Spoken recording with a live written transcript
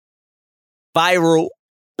Viral.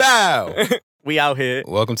 Bow. We out here.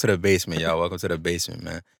 Welcome to the basement, y'all. Welcome to the basement,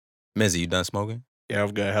 man. Mizzy, you done smoking? Yeah,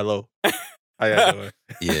 I'm good. Hello. How y'all doing?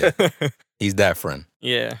 Yeah. He's that friend.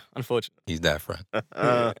 Yeah, unfortunately. He's that friend.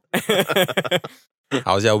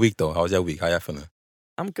 How was y'all week, though? How was y'all week? How y'all feeling?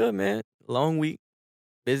 I'm good, man. Long week.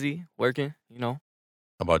 Busy, working, you know.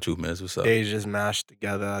 How about you, Miz? What's up? Days just mashed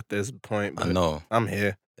together at this point, but I know. I'm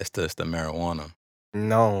here. It's the marijuana.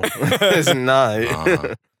 No, it's not.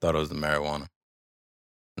 Thought it was the marijuana.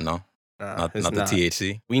 No? Nah, Not the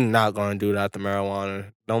THC? We not going to do that, the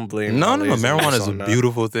marijuana. Don't blame No. my laziness Marijuana is a on that.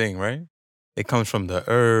 beautiful thing, right? It comes from the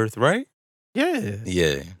earth, right? Yeah.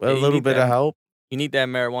 Yeah. With a you little need bit that. of help. You need that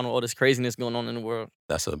marijuana, all this craziness going on in the world.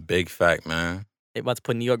 That's a big fact, man. They about to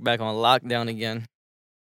put New York back on lockdown again.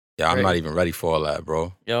 Yeah, I'm Right. not even ready for all that,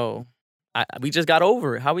 bro. Yo, we just got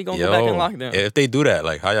over it. How we gonna go back in lockdown? If they do that,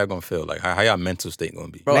 like, how y'all gonna feel? Like, how y'all mental state gonna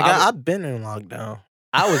be? Bro, Nigga, I I've been in lockdown.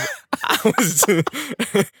 I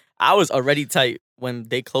was already tight when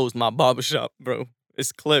they closed my barbershop, bro.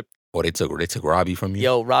 It's clipped. Or they took Robbie from you?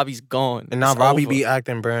 Yo, Robbie's gone. And now It's Robbie over. be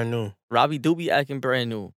acting brand new. Robbie do be acting brand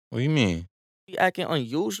new. What do you mean? Be acting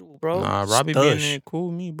unusual, bro. Nah, Robbie being Stush. there cool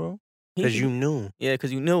with me, bro. Because you knew. Yeah,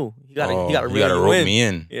 because you knew. He gotta you reel gotta you rope in. me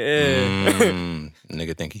in. Yeah.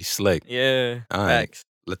 Nigga think he's slick. Yeah. All right. Facts.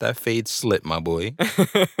 Let that fade slip, my boy.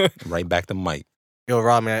 Right back to Mike. Yo,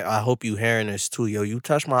 Robbie, I hope you hearing this too. Yo, you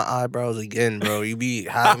touch my eyebrows again, bro. You be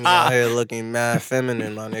having me out here looking mad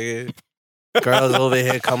feminine, my nigga. Girls over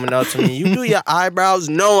here coming up to me. You do your eyebrows?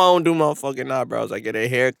 No, I don't do my fucking eyebrows. I get a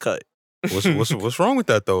haircut. What's wrong with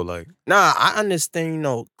that though? Like, Nah, I understand,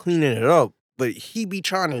 cleaning it up. But he be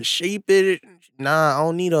trying to shape it. Nah, I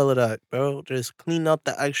don't need all of that, bro. Just clean up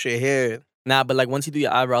the extra hair. Nah, but like once you do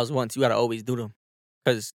your eyebrows once, you gotta always do them.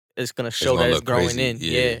 Because it's gonna show gonna that it's look growing crazy. in.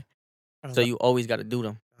 Yeah. So you always gotta do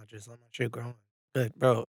them. I just let my shit grow. Good,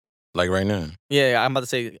 bro. like right now. Yeah, I'm about to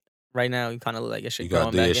say right now you kinda look like your shit You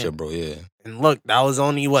gotta growing do back your in. shit, bro. Yeah. And look, that was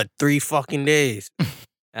only, 3 fucking days.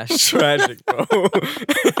 That's tragic, bro.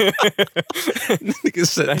 Nigga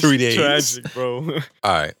said That's 3 days. tragic, bro.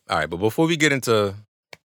 All right. But before we get into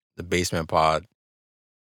the basement pod,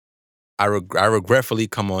 I regretfully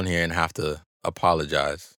come on here and have to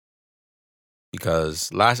apologize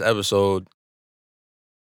because last episode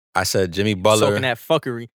I said Jimmy Butler. Talking that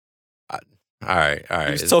fuckery. All right.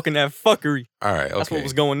 He was talking that fuckery. All right. Okay. That's what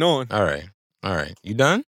was going on. All right. You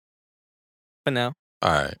done? For now.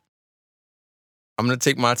 All right. I'm gonna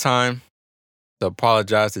take my time to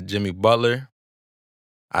apologize to Jimmy Butler.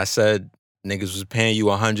 I said niggas was paying you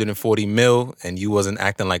 $140 million and you wasn't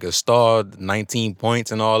acting like a star, 19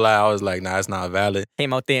 points and all that. I was like, nah, it's not valid.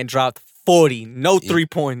 Came out there and dropped 40. No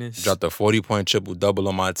 3-pointers. Dropped a 40-point triple-double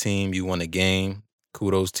on my team. You won a game.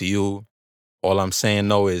 Kudos to you. All I'm saying,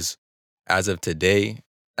 though, is as of today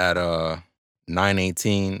at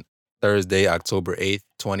 9:18, Thursday, October 8th,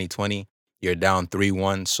 2020, you're down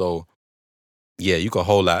 3-1. So, yeah, you could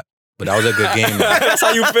hold that. But that was a good game, though. That's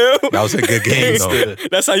how you feel? That was a good game, though.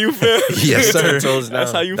 That's how you feel? Yes, sir.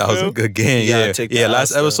 That's how you That feel? was a good game, You gotta yeah. take the Yeah,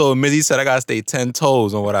 last L episode, Mizzy said I gotta stay 10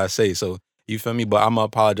 toes on what I say. So, you feel me? But I'm gonna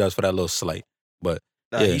apologize for that little slight. But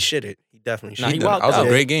Nah, yeah. he shitted. He definitely Nah, shitted. he that wilded was out. a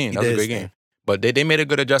great game. He That was a did great his game. thing. But they made a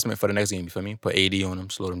good adjustment for the next game, you feel me? Put AD on him,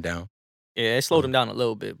 slowed him down. Yeah, it slowed him down a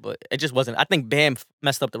little bit, but it just wasn't. I think Bam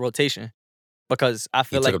messed up the rotation because I He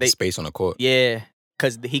feel took like up the space on the court. yeah,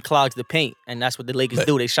 because he clogs the paint, and that's what the Lakers But-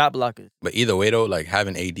 do. They shot blockers. But either way, though, like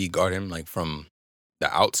having AD guard him, like from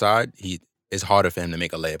the outside, it's harder for him to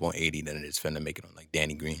make a layup on AD than it is for him to make it on like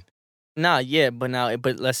Danny Green. Nah, yeah, but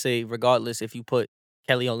let's say regardless, if you put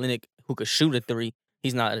Kelly Olynyk who could shoot a 3,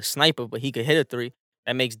 he's not a sniper, but he could hit a 3.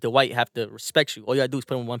 That makes Dwight have to respect you. All you gotta do is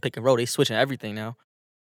put him on one pick and roll. They switching everything now,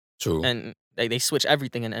 True. and they switch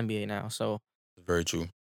everything in the NBA now. So Very true.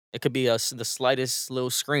 it could be the slightest little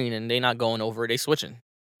screen, and they not going over it. They switching.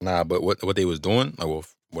 Nah, but what they was doing, like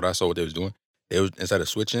what I saw what they was doing, they was instead of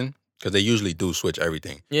switching, because they usually do switch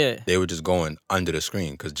everything. Yeah. They were just going under the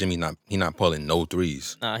screen because Jimmy he not pulling no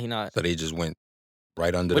threes. Nah, he not. So they just went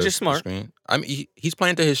right under Which the is smart. screen. I mean, he's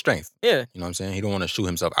playing to his strength. Yeah. You know what I'm saying? He don't want to shoot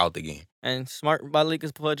himself out the game. And smart by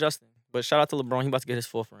Lakers for adjusting. But shout out to LeBron. He about to get his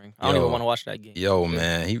 4th ring. I don't Yo. even want to watch that game. Yo,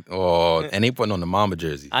 man, and they putting on the Mamba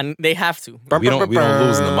jerseys. They have to. We don't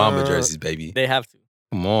lose in the Mamba jerseys, baby. They have to.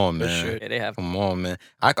 Come on, For man. sure. Yeah, they have to. Come on, man.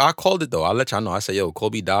 I called it though. I'll let y'all know. I said, yo,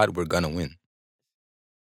 Kobe died. We're gonna win.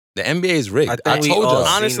 The NBA is rigged. I think we told all y'all.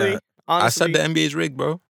 seen Honestly, that. I said the NBA is rigged,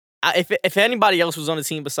 bro. if anybody else was on the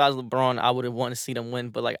team besides LeBron, I would have wanted to see them win.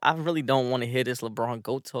 But like, I really don't want to hear this LeBron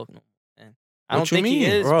GOAT talk no more. Man. I What don't you think he mean?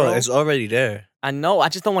 is, Bro, bro. it's already there. I know. I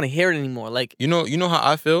just don't want to hear it anymore. Like, You know how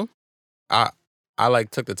I feel? I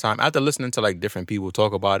like took the time after listening to like different people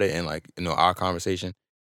talk about it and like our conversation.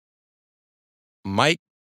 Mike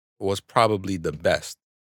was probably the best,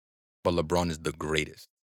 but LeBron is the greatest.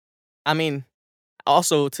 I mean,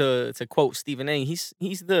 also to quote Stephen A, he's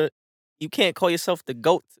the you can't call yourself the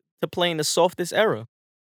GOAT to play in the softest era.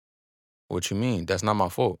 What you mean? That's not my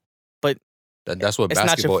fault. But that's what it's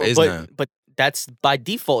basketball not your is fault, now. But that's by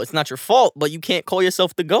default. It's not your fault, but you can't call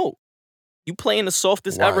yourself the GOAT. You play in the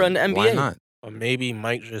softest era in the NBA. Why not? Or maybe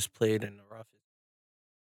Mike just played in the roughest.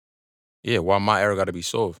 Yeah, why my era got to be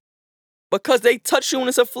soft? Because they touch you and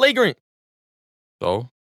it's a flagrant. So,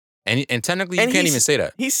 and technically you can't even say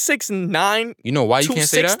that. He's 6'9". You know why you can't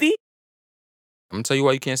say that? 260? I'm gonna tell you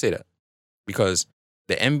why you can't say that. Because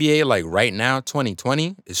the NBA, like right now,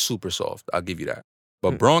 2020, is super soft. I'll give you that.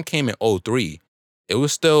 But Bron came in 03. It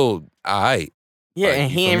was still all right. Yeah, like,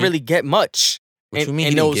 and he ain't really get much. What you mean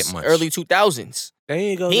in he didn't those get much? early 2000s. He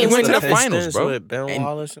ain't win to the finals, bro. With Ben And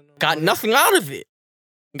Wallace and got nothing out of it.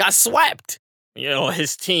 Got swept.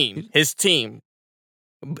 His team.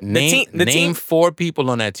 Name 4 people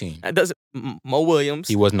on that team. Does Mo Williams.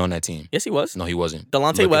 He wasn't on that team. Yes, he was. No, he wasn't.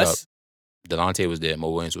 Delonte Look it West. up. Delonte was there. Mo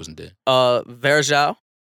Williams wasn't there. Verjao.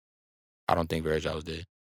 I don't think Verjao was there.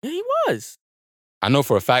 Yeah, he was. I know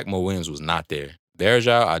for a fact Mo Williams was not there.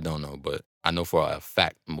 Verjao, I don't know, but I know for a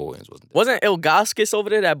fact Mo Williams wasn't there. Wasn't Ilgauskas over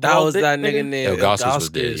there? That was that nigga named Ilgauskas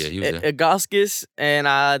was there. Yeah, he was there. Ilgauskas, and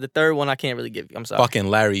the third one I can't really give you. I'm sorry. Fucking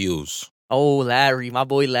Larry Hughes. Oh, Larry, my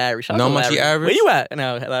boy Larry. Shout out Know to how much he Larry. averaged? Where you at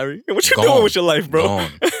now, Larry? What you Gone. doing with your life, bro?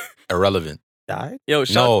 Gone. Irrelevant. Died? Yo,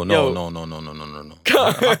 No.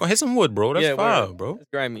 Hit some wood, bro. That's foul, bro. That's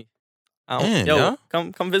grimy. Man, yo, yeah.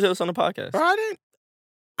 come visit us on the podcast. Bro,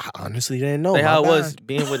 I honestly didn't know. Say My how it bad. was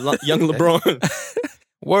being with young LeBron.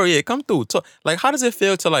 Word, yeah, come through. Like, how does it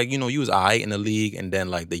feel to like, you was all right in the league and then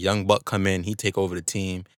like the young buck come in, he take over the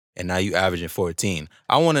team, and now you averaging 14.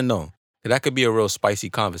 I want to know. That could be a real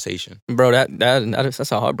spicy conversation. Bro,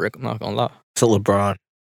 that's a heartbreak. I'm not gonna lie. To LeBron.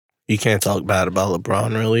 You can't talk bad about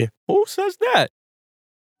LeBron, really. Who says that?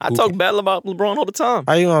 I talk bad about LeBron all the time.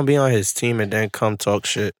 How you gonna be on his team and then come talk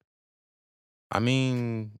shit? I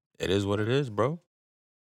mean, it is what it is, bro.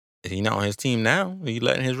 He not on his team now. He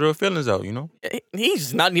letting his real feelings out,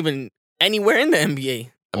 He's not even anywhere in the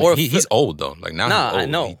NBA. I mean, he's old though. Like now, Nah, he's old. I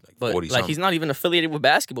know, He's like but 40 like he's not even affiliated with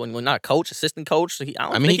basketball anymore. Not a coach, assistant coach. So he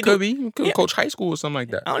could be. He could coach high school or something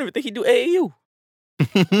like that. I don't even think he do AAU.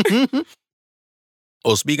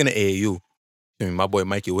 Oh, speaking of AAU, my boy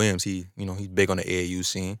Mikey Williams, he's big on the AAU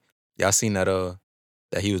scene. Y'all seen that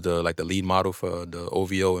that he was the lead model for the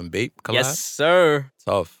OVO and Bape collab? Yes, sir.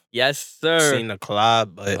 Tough. Yes, sir. Seen the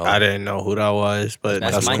collab, but I didn't know who that was. But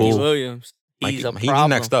that's Mikey cool. Williams. He's a problem. He's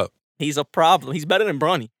next up. He's a problem. He's better than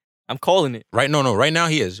Bronny. I'm calling it. Right now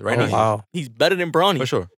he is. Right now he is. Wow. He's better than Bronny. For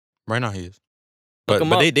sure. Right now he is. Look But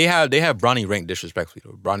him up. they have Bronny ranked disrespectfully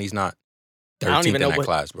though. Bronny's not 13th in that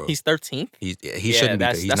class, bro. He's 13th. He shouldn't be.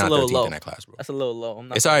 He's that's not a little 13th low. in that class, bro. That's a little low.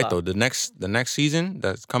 It's all right though. The next season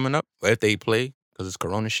that's coming up, if they play, because it's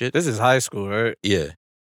Corona shit. This is high school, right? Yeah.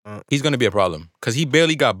 He's gonna be a problem. Cause he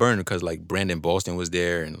barely got burned because like Brandon Boston was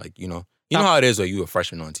there and like, you know how it is when you a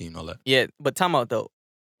freshman on the team and all that. Yeah, but time out though.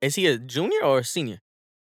 Is he a junior or a senior?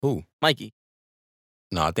 Who? Mikey.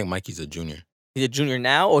 No, I think Mikey's a junior. He's a junior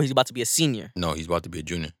now or he's about to be a senior? No, he's about to be a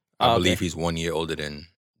junior. I believe he's 1 year older than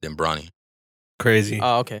Bronny. Crazy.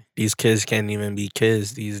 Oh, okay. These kids can't even be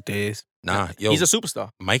kids these days. Nah, yo. He's a superstar.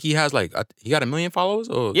 Mikey has he got 1 million followers?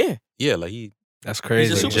 Or Yeah, like he That's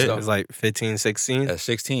crazy. He's a superstar. It's like 15, 16. at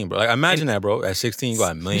 16, bro. Like imagine that, bro. At 16, you got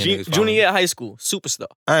 1 million. niggas Junior following. year of high school, superstar.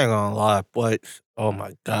 I ain't gonna lie, but oh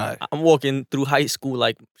my God. I'm walking through high school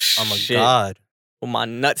like Oh my shit, God. with my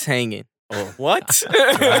nuts hanging. Oh, What?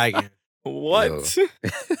 dragging. What?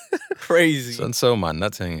 Crazy. So my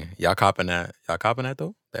nuts hanging. Y'all copping that? Y'all copping that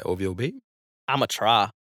though? That OVO bait? I'ma try.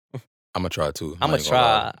 I'ma try too. I'ma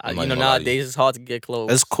try. Nowadays it's hard to get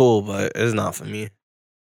clothes. It's cool, but it's not for me.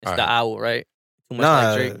 It's the owl, right? Too much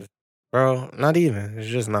Nah, like Drake. bro, not even. It's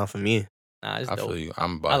just not for me. Nah, it's I dope. feel you.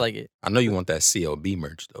 I'm I like it. I know you want that CLB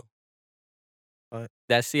merch though.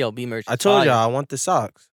 That CLB merch. I is told fire. y'all I want the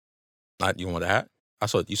socks. Not you want the hat?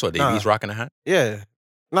 You saw Davies rocking the hat? Yeah.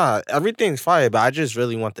 Nah, everything's fire, but I just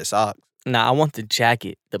really want the socks. Nah, I want the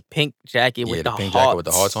jacket, the pink jacket with the the pink hearts. jacket with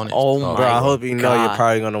the hearts on it. Oh Oh, my Bro, I hope you know you're God.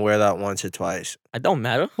 probably gonna wear that once or twice. It don't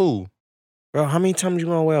matter. Who? Bro, how many times you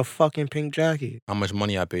gonna wear a fucking pink jacket? How much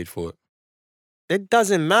money I paid for it? It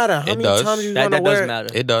doesn't matter. How It many does. times you That gonna wear does it? matter.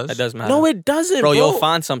 It does. That does matter. No, it doesn't, bro. bro. You'll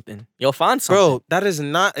find something. You'll find something. Bro, that is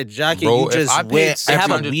not a jacket Bro, you if just I paid wear they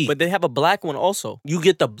have every a, week. but they have a black one also. You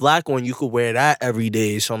get the black one, you could wear that every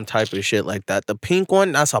day, some type of shit like that. The pink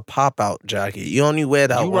one, that's a pop-out jacket. You only wear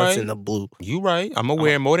that You once right. in the blue. You right. I'm gonna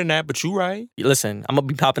wear more than that, but you right. Listen, I'm gonna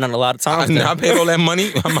be popping on a lot of times. I then. paid all that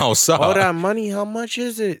money. I'm outside. All that money, how much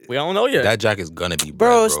is it? We don't know yet. That jacket's gonna be Bro,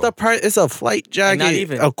 bread, it's the price. It's a flight jacket. not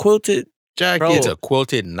even. A quilted jacket. Bro. It's a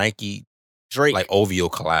quilted Nike Drake. like OVO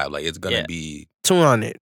collab. Like it's gonna Yeah. be.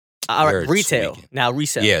 200. All right, Word retail. tweaking. Now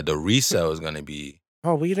resale. Yeah, the resale is gonna be.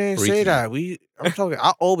 Oh, we didn't say Freaky. that. I'm talking.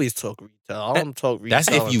 I always talk retail. I don't talk retail. That's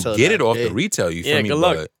if you until get that it off day. the retail. You Yeah, feel me? good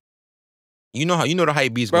luck. But you know the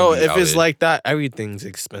hype beats. Bro, gonna be if out it's here. like that, everything's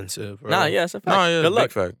expensive. Bro. Nah, yeah, it's a fact. No, yeah, Good big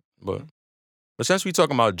luck. fact. But since we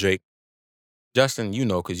talking about Drake, Justin, you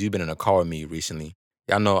know, because you've been in a car with me recently.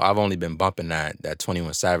 Y'all know I've only been bumping that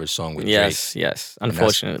 21 Savage song with Drake. Yes. And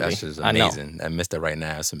Unfortunately, that's just I know. amazing. I missed it right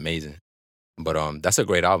now. It's amazing. But that's a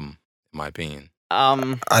great album, in my opinion.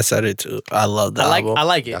 I said it too. I love that I like. album. I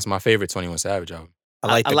like it. That's my favorite 21 Savage album. I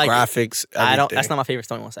like I the like it. graphics. I don't. everything. That's not my favorite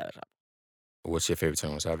 21 Savage What's your favorite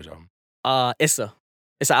 21 Savage album? album. It's an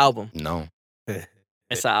album. No,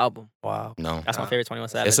 It's an album. Wow. no. That's my favorite 21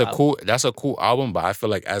 Savage. It's a album. that's a cool album, but I feel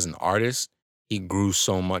like as an artist, he grew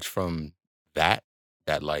so much from that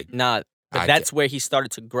like Nah, but I that's where he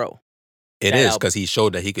started to grow. it that is album. because he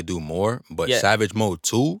showed that he could do more. But Yeah. Savage Mode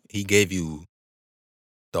 2, he gave you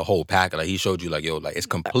the whole pack. Like he showed you like, yo, like it's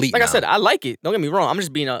complete. Like I now. said, I like it. Don't get me wrong. I'm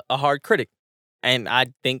just being a hard critic, and I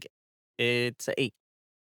think it's an 8.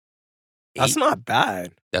 That's not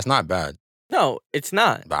bad. That's not bad. No, it's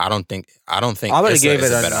not. But I don't think I would've Issa gave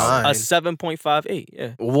is it a better album. 9. A 7.58. Yeah.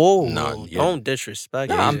 Whoa, Nah, whoa, yeah. don't disrespect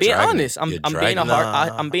No, it. Yeah, I'm you're being dragging honest. it. I'm You're being a dragging hard.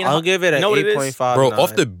 Nah, I'm being. a I'll hard. give it You an know what it is? 8.5. Bro,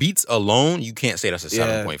 off the beats alone, you can't say that's a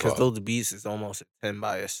yeah, because 7.5. those beats is almost a 10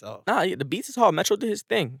 by itself. Nah, the beats is hard. Metro did his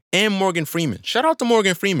thing. And Morgan Freeman. Shout out to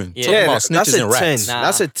Morgan Freeman. Yeah. Talking about that's snitches a and 10. rats. Nah.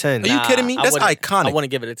 That's a 10. Are you kidding me? I That's wouldn't- iconic. I want to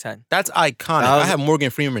give it a 10. That's iconic. That was- I have Morgan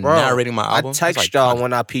Freeman Bro, narrating my I album. That's text y'all iconic.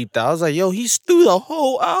 when I peeped that. I was like, yo, he's through the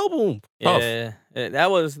whole album. Tough. Yeah,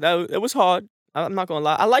 that it was hard. I'm not gonna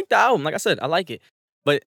lie. I like the album. Like I said, I like it,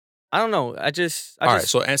 but I don't know. I All right,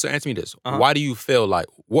 so answer me this. Uh-huh. Why do you feel like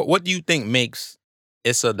what do you think makes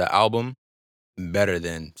Issa the album better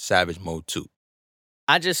than Savage Mode 2?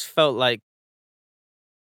 I just felt like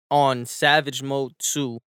on Savage Mode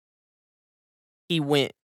 2, he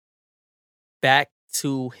went back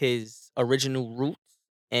to his original roots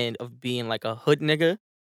and of being like a hood nigga,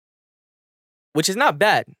 which is not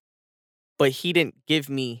bad, but he didn't give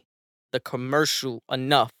me the commercial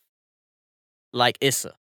enough like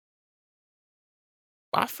Issa.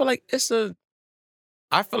 I feel like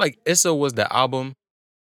Issa was the album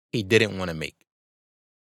he didn't want to make.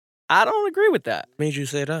 I don't agree with that. Made you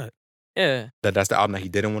say that? Yeah. That's the album that he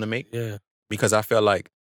didn't want to make. Yeah. Because I feel like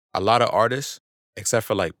a lot of artists, except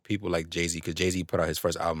for like people like Jay-Z, because Jay-Z put out his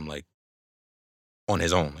first album like on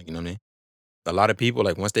his own, like, you know what I mean? A lot of people,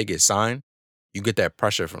 like once they get signed, you get that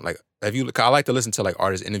pressure from like, I like to listen to like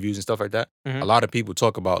artist interviews and stuff like that. Mhm. A lot of people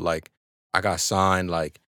talk about like, I got signed,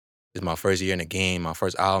 like, it's my first year in the game, my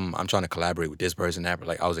first album, I'm trying to collaborate with this person, that, but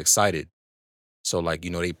like I was excited. So like,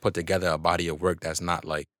 you know, they put together a body of work that's not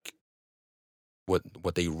like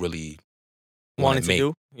what they really want Wanted to to make.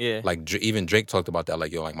 do? Yeah. Like even Drake talked about that.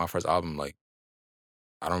 Like, yo, like my first album, like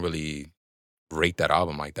I don't really rate that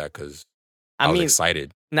album like that because I was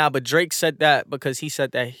excited. Nah, but Drake said that because he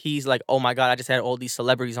said that he's like, oh my God, I just had all these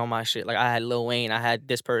celebrities on my shit. Like I had Lil Wayne, I had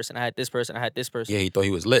this person, I had this person, I had this person. Yeah, he thought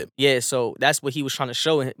he was lit. Yeah, so that's what he was trying to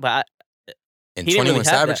show. But In he didn't 21 really have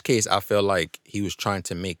Savage that. case, I feel like he was trying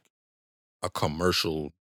to make a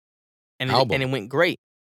commercial. and album. it went great.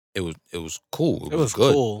 It was cool. It was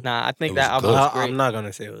good. cool. Nah, I think It that was album good. was great. I'm not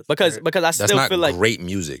gonna say it was because great. I That's still not feel like great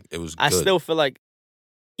music. It was good. I still feel like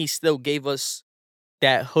he still gave us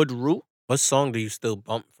that hood root. What song do you still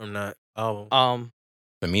bump from that album?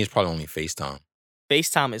 For me, it's probably only FaceTime.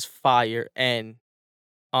 FaceTime is fire and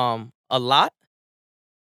a lot.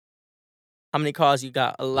 How many cars you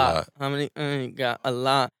got? A lot. Lot. How many? You got a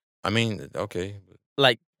lot. I mean, okay.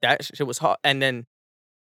 Like that shit was hard. And then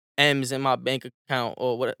M's in my bank account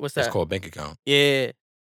or what's that? It's called Bank Account. Yeah,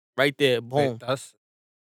 right there. Boom. Wait, that's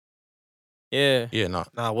Yeah. Yeah, no.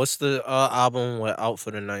 nah. What's the album with Out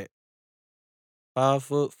for the Night?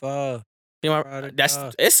 5'5". You know, Ride or that's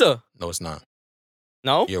die. Issa. No, it's not.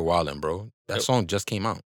 No. You're wildin', bro. That Yo. song just came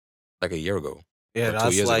out like a year ago. Yeah, or 2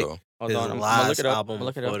 that's years like ago. Hold his on. I'm gonna last look it up. album I'm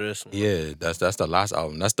look it before up. this one. Yeah, that's the last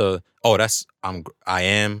album.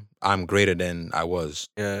 I'm greater than I was.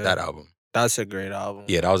 Yeah, That album. that's a great album.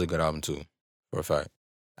 Yeah, that was a good album too, for a fact.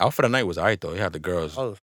 Out for the Night was alright though. You had the girls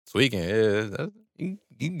Oh, tweaking. Yeah, you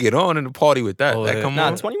can get on in the party with that. Oh, That yeah. come Nah,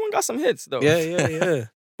 on. 21 got some hits though. yeah.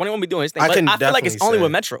 21 be doing his thing. I But can I feel like it's definitely only say-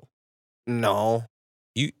 with Metro. No.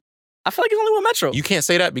 I feel like it's only with Metro. You can't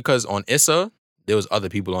say that because on Issa there was other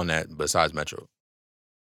people on that besides Metro.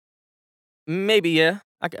 Maybe, yeah.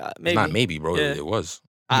 Maybe. Not maybe, bro. Yeah. It was.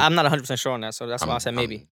 I'm not 100% sure on that, so that's why I said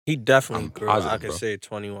maybe. He definitely I'm grew. positive, I could bro. say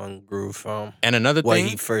 21 grew from And another when thing,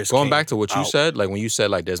 he first going came back to what you out. said, like when you said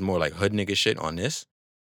like there's more like hood nigga shit on this.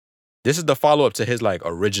 This is the follow up to his like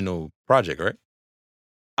original project, right?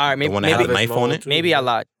 All right, maybe the one that had maybe, a knife on it. maybe I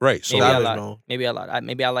lied. Right. So Maybe I Savage lied. Mode. Maybe I lied.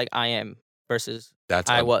 Maybe I like I Am versus that's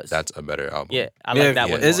I Was. That's a better album. yeah. I Yeah, like that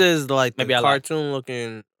yeah. one. This more. is like Maybe the I lied. cartoon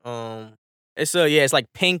looking. It's it's like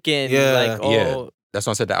pink and Yeah. like Yeah. That's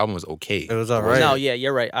why I said the album was okay. It was wasn't- alright. No, yeah,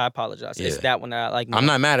 you're right. I apologize. It's Yeah. that one that I like. More. I'm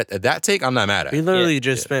not mad at that take. I'm not mad at. We literally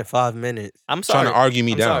just Yeah. spent 5 minutes. I'm Trying sorry. to argue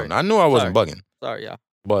me I'm down. sorry. I knew I wasn't bugging, Sorry, yeah.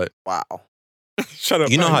 but Wow. Shut up.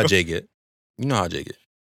 you know how Jay get. You know how Jay get.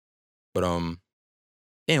 But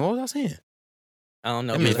damn, what was I saying? I don't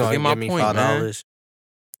know. That He's means He's forget gonna my give me point, $5. man.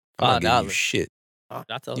 I'm not giving you $5. shit.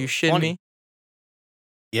 That's a You shitting 20. me?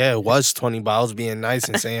 Yeah, it was 20, but I was being nice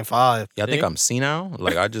and saying 5. Yeah, I think See? I'm senile.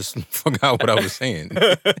 Like I just forgot what I was saying.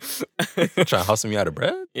 Trying to hustle me out of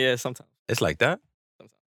bread? Yeah, sometimes. It's like that.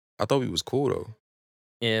 Sometimes. I thought we was cool though.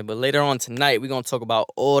 Yeah, but later on tonight, we're going to talk about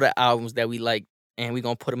all the albums that we like, and we're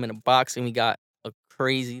going to put them in a box, and we got a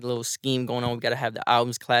crazy little scheme going on. We got to have the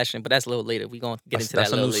albums clashing, but that's a little later. We're going to get into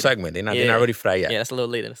That's that a a new little later. segment. They're not Yeah. ready for that yet. Yeah, that's a little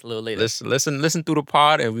later. That's a little later. Listen through the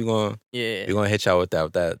pod, and we're gonna Yeah. hit y'all with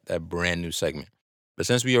that brand new segment. But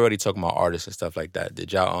since we already talking about artists and stuff like that,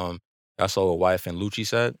 did y'all saw what Wife and Lucci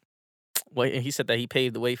said Wait, and he said that he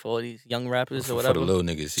paved the way for all these young rappers or for whatever. the little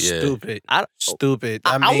niggas? Yeah, Stupid. I- Stupid.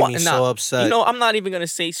 I- That I made want- me nah, so upset. You know, I'm not even going to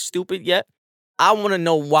say stupid yet. I want to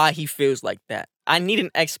know why he feels like that. I need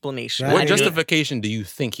an explanation. Yeah, What I need- justification do you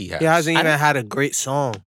think he has? he hasn't I even don't- had a great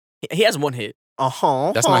song. He has one hit. That's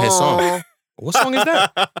not his song. What song is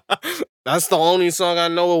that? That's the only song I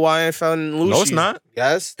know with YFL and Lucci. No, it's not.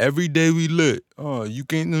 Yes. Every day we lit. You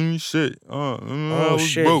can't do me shit. I Oh was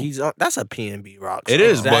shit, broke. he's that's a PNB rock. It song.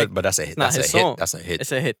 is, Exact- but that's a hit. It's not That's a his hit. song. That's a hit.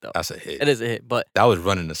 It's a hit, though. That's a hit. It is a hit, but That was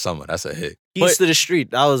running the summer. That's a hit. Keys to the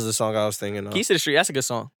Street. That was the song I was thinking of. Keys to the Street, that's a good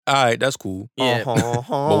song. All right, that's cool. Yeah. But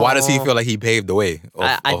But why does he feel like he paved the way?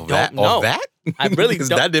 I Of don't that? know. Of that? I really 'Cause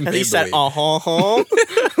don't. that didn't 'cause he pave the said,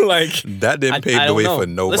 way. like, That didn't pave the don't way know. for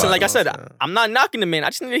nobody. Listen, like I said, Yeah. I'm not knocking the man. I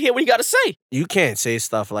just need to hear what he got to say. You can't say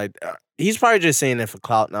stuff like that. He's probably just saying it for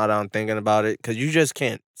clout now that I'm thinking about it, because you just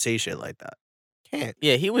can't say shit like that. Can't.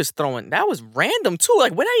 Yeah, he was throwing. That was random too.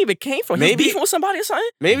 Like where that even came from? Maybe- He was beefing with somebody or something.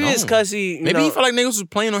 Maybe it's No. because he. Maybe he felt like niggas was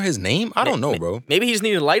playing on his name. I don't know, bro. Maybe he just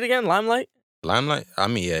needed light again, limelight. Limelight. I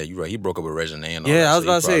mean, yeah, you're right. He broke up with Regina and all Yeah, that, I was so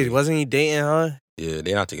about to say, probably- wasn't he dating her? Yeah,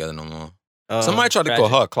 they're not together no more. Uh, Somebody tried to call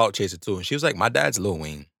tragic. her a clout chaser too, and she was like, "My dad's Lil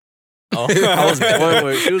Wayne." Oh, I was born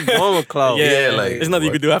with. She was born with clout. Yeah, like, there's nothing you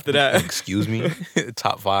what? could do after that. Excuse me.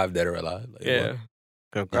 Top 5 dead or alive. Like, Yeah, what?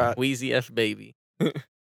 Congrats. Wheezy F baby.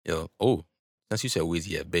 Yo. Oh, since you said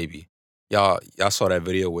Weezy had baby, y'all saw that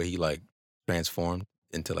video where he like transformed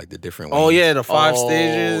into like the different. Oh Waynes? yeah, the 5 Oh,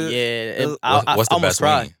 stages. Yeah, What's- I What's the almost best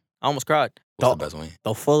cried. Wayne? I almost cried. What's the best Wayne?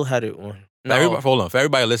 The full headed one. For everybody, hold on. For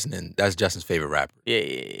everybody listening, that's Justin's favorite rapper.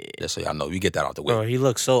 Yeah. Just so y'all know, we get that out the way. Bro, he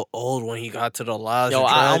looked so old when he got to the last. Yo,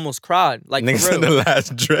 I almost cried. Like Nigga for said the real.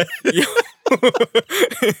 last dread.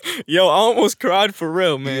 Yo, I almost cried for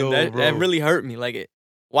real, man. Yo, that bro. really hurt me. Like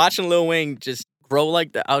watching Lil Wayne just grow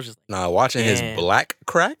like that. I was just Nah, watching his Man. black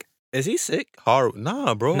crack. Is he sick? Hard.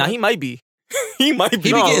 Nah, bro. nah, he might be. He might be. He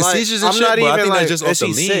be No, getting like, seizures and I'm shit, not but I even think like, that's just off is the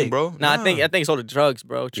he lean, sick? bro. Nah, I think it's all the drugs,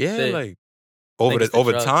 bro. Yeah, Shit. like over it's the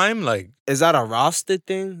over drugs. time, like Is that a roster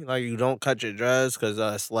thing? Like you don't cut your dreads because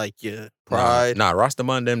that's like your pride. Nah,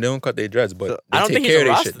 Rastaman them, they don't cut their dreads, but So- they I don't take think he's care a of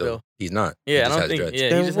their Rasta, shit though. though. He's not. Yeah, he I just don't has think. dreads. Yeah, he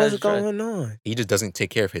Then just what's has going dread. on? He just doesn't take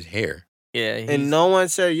care of his hair. Yeah, he's, And no one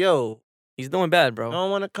said, "Yo, he's doing bad, bro. I don't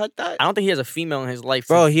want to cut that." I don't think he has a female in his life.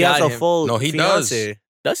 Bro, to he has guide a him. full. No, he does. fiance.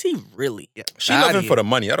 Does he really? Yeah, She love him Daddy. for the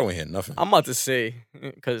money. I don't want to hear nothing. I'm about to say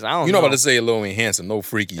because I don't. You know know about to say Lil Wayne handsome, no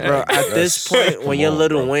freaky. Bro, like, at this that's- point, when come you're on,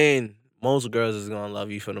 Little bro. Wayne, most girls is gonna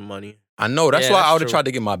love you for the money. I know. That's Yeah, why that's I would have true. tried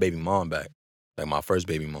to get my baby mom back, like my first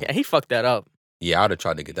baby mom. Yeah, he fucked that up. Yeah, I would have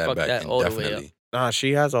tried to get that Fuck back. that And all the way up. definitely Nah,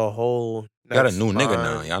 she has a whole. got a next new nigga line.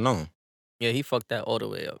 now. Y'all know. Yeah, he fucked that all the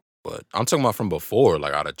way up. But I'm talking about from before.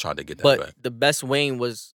 Like I'd have tried to get that But back. the best Wayne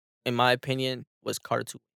was, in my opinion, was Carter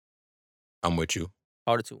 2. I'm with you.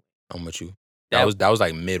 Carter 2. I'm with you. That- That was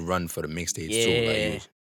like mid run for the mixtapes too. Like Yeah. it was,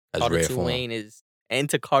 that's Carter rare 2 form. Wayne is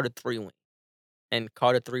into Carter 3 Wayne. And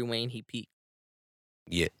Carter 3 Wayne, he peaked.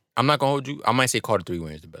 Yeah, I'm not gonna hold you. I might say Carter 3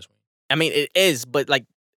 Wayne is the best one. I mean, it is, but like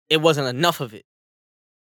it wasn't enough of it.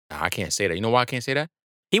 Nah, I can't say that. You know why I can't say that?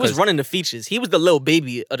 He was 'Cause- running the features. He was the little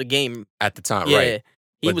baby of the game. At the time, Yeah, right?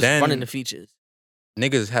 he But was then- running the features.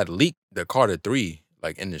 Niggas had leaked the Carter 3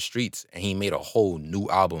 like in the streets, and he made a whole new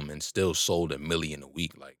album and still sold 1 million a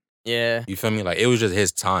week. Like, Yeah, you feel me? Like, it was just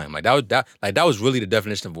his time. Like that was really the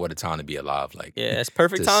definition of what a time to be alive. Like, yeah, it's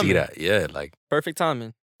perfect to timing. see that, yeah, like Perfect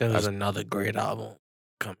timing. There was That's- another great album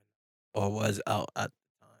coming, or was out at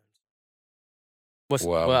the time. What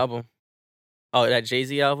What album? Oh, that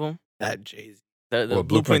Jay-Z album? That Jay Z. The What, Blueprint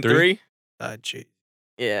Blueprint 3? 3? That Jay Z.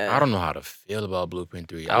 Yeah. I don't know how to feel about Blueprint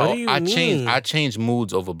 3. What do you I mean? change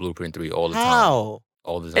moods over Blueprint 3 all the time. How?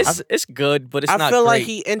 All the time. It's good, but it's I not feel great. like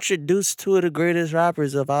he introduced two of the greatest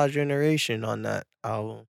rappers of our generation on that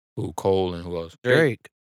album. Who, Cole and who else? Drake.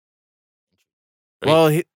 Drake.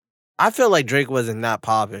 Well, I feel like Drake wasn't that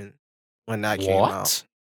popping when that came out.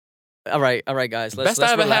 All right, guys. Let's Best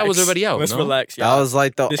I Ever Had was relax. already out, Let's no? relax, That y'all. was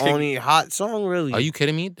like the This can- only hot song, really. Are you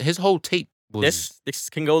kidding me? His whole tape was This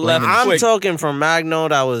can go left Flaming I'm quick. talking from Magno.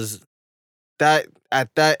 That was that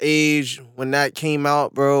at that age when that came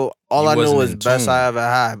out, bro. All You I knew wasn't was in best tune. I ever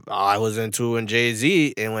had. I was into when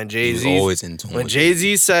Jay-Z, and when he was Jay-Z always in tune. when with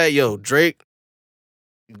Jay-Z said, "Yo, Drake,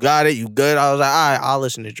 you got it, you good," I was like, "All right, I'll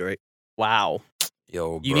listen to Drake." Wow.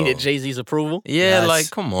 Yo, bro. You needed Jay-Z's approval? Yeah, Yes. like,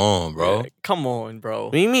 come on, bro. Yeah, come on, bro.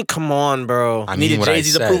 What do you mean? Come on, bro. I Needed mean what I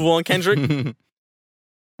Jay-Z's said. approval on Kendrick?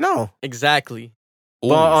 No, Exactly.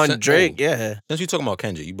 but on since- Drake, oh, yeah. Since you talking about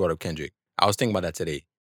Kendrick, you brought up Kendrick. I was thinking about that today.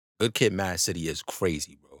 Good Kid, Mad City is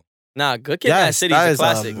crazy, bro. Nah, Good Kid, Mad City is a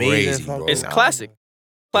classic. Crazy, bro. It's classic.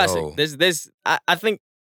 Classic. Yo. I think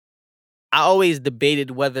I always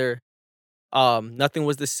debated whether Nothing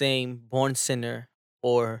Was the Same, Born Sinner,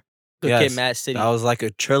 or Good Yes, Kid, Mad City. That was like a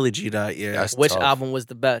trilogy that year. That's Which tough. album was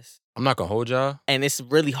the best? I'm not gonna hold y'all. And it's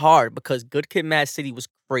really hard because Good Kid, Mad City was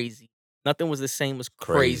crazy. Nothing Was the Same was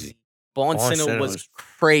crazy. Crazy. Born Born Sinner Sinner was was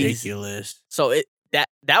crazy. ridiculous. So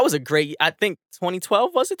that was a great. I think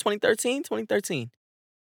 2012 was it 2013? 2013.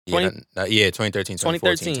 Yeah, 20 yeah, 2013,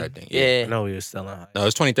 2014 type thing. I Yeah. know we were still in high. No, it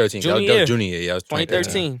was 2013. Junior that year. was junior year. Yeah, it was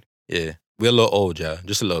 2013. 2013. Yeah. We're a little old, yeah.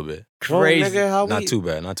 Just a little bit. Crazy. Well, nigga, how Not we, too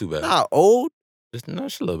bad. Not too bad. Not old. Just a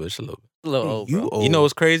little bit. Just a little bit. A little old, You bro. old. You know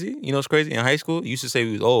what's crazy? You know what's crazy? In high school, you used to say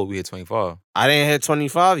we was old. We hit 25. I didn't hit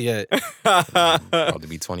 25 yet. About to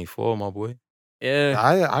be 24, my boy. Yeah.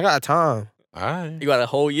 I got time. All right. You got a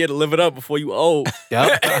whole year to live it up before you old.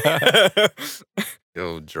 Yep.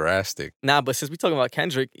 Yo, drastic. Nah, but since we talking about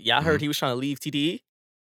Kendrick, y'all Mm-hmm. heard he was trying to leave TDE?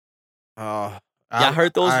 I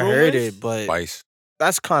heard those I heard rumors? it, but Spice.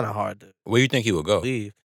 that's kind of hard to Where you think he would go?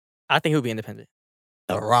 believe. I think he'll be independent.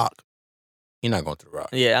 The Rock. He not going to the Rock.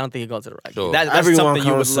 Yeah, I don't think he'll go to the right. Sure. That's Everyone something you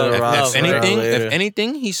would comes to the love. Rock If love, sooner or right? later. if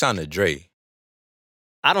anything, he signed to Dre.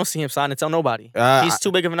 I don't see him signing to nobody. I- He's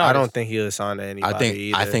too big of an I artist. don't think he'll sign to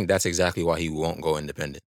anybody. I either. think that's exactly why he won't go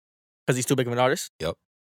independent. Because he's too big of an artist? Yep.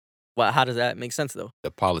 Well, how does that make sense, though?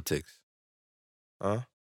 The politics. Huh?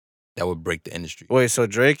 That would break the industry. Wait, so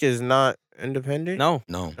Drake is not independent? No,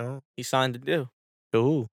 No, No. he signed the deal. To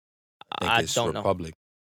who? I think I it's don't know. Republic.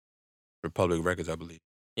 Republic Records, I believe.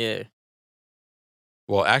 Yeah.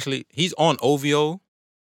 Well, actually, he's on OVO,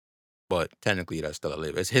 but technically that's still a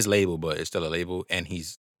label. It's his label, but it's still a label, and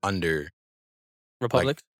he's under,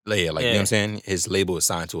 Republic? yeah, like you know what Yeah. I'm saying? His label is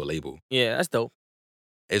signed to a label. Yeah, that's dope.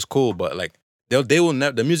 It's cool, but like they will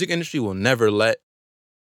never. The music industry will never let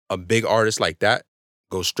a big artist like that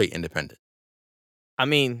go straight independent. I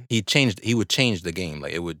mean, He would change the game.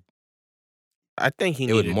 Like it would. I think he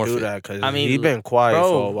It would need to morph do it. that because I mean, he been quiet bro.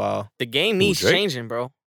 for a while. the game needs Drake? changing,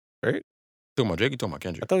 bro. You talking about Drake? You talking about I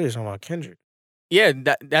Kendrick? thought he was talking about Kendrick. Yeah,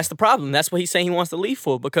 that's the problem. That's what he's saying he wants to leave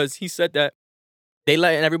for because he said that they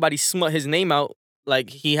letting everybody smut his name out like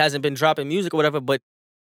he hasn't been dropping music or whatever, but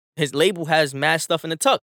his label has mad stuff in the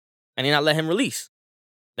tuck and they not let him release.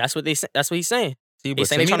 That's what that's what he's saying. See, but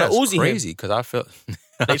saying to they me, tryna that's Uzi him. crazy because I felt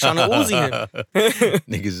They tryna Uzi him.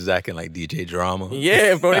 Niggas is acting like DJ Drama.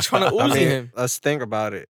 Yeah, bro, they trying to I Uzi mean, him. let's think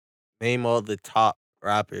about it. Name all the top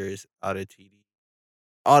rappers out of TD.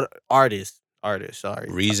 Artists, sorry.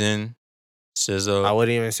 Reason, SZA. I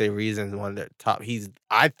wouldn't even say Reason's one of the top.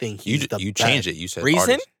 I think he's the you best. changed it. You said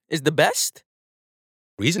Reason artist. is the best.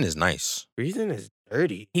 Reason is nice. Reason is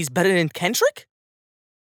dirty. He's better than Kendrick.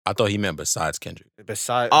 I thought he meant besides Kendrick.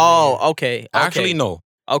 Besides, Oh, okay. Actually, no.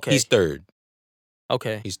 Okay. He's third.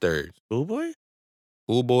 Okay. He's third. Schoolboy?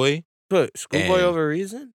 Schoolboy. Put Schoolboy And- over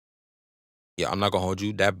Reason? Yeah, I'm not gonna hold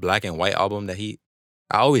you. That Black and White album that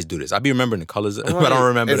I always do this. I be remembering the colors, I'm but I like, don't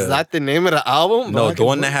remember Is that the name of the album? No, Black the and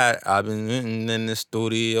one that White? had I've been in the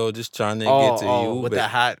studio just trying to Oh, get to you. with but- the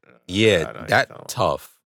hat. Yeah, I know what you're talking that about.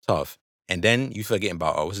 tough. And then you forgetting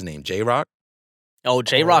about what's his name, J Rock. Oh,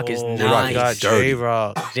 J Rock is Oh, J-Rock my is God, dirty.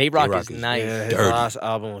 J-Rock. J Rock J-Rock is is nice. Yeah, his dirty. last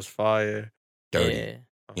album was fire. Dirty. Yeah. You know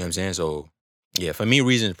what I'm saying? So, yeah, for me,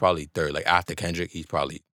 Reason is probably third. Like, after Kendrick, he's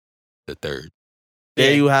probably the third.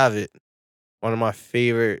 There Yeah. you have it. One of my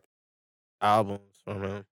favorite albums from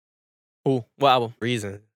him. Who? What album?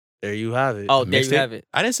 Reason. There you have it. Oh, The there you mixtape? have it.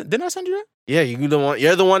 Didn't I send you that? Yeah, you're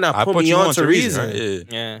the one that I put put me you on on to to Reason. right? Yeah.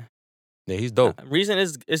 Yeah. Yeah, he's dope. Reason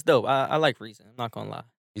is dope. I like Reason. I'm not gonna lie.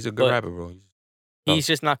 He's a good but- rapper, bro. He's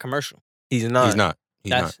just not commercial. He's not. He's not.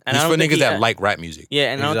 He's That's- not. and I He's don't for think niggas he- that like rap music.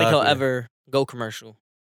 Yeah, and I don't think he'll Exactly. ever go commercial.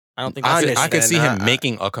 I don't think I that's I it. could see understand him that.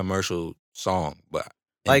 making a commercial song, but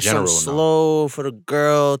in Like general, some no. slow for the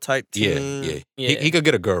girl type Yeah, thing. yeah. Yeah. He could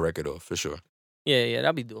get a girl record off for sure. Yeah,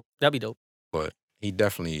 that'd be dope. That'd be dope. He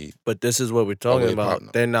definitely But this is what we're talking way about. partner.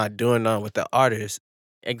 They're not doing nothing with the artists.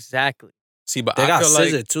 Exactly. see, but They I got feel like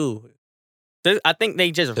SZA too. I think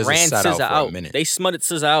they just SZA ran sat out SZA for a out. minute. They smutted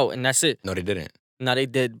SZA out, and that's it. no, they didn't. No, they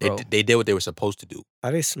did, They bro. they did what they were supposed to do.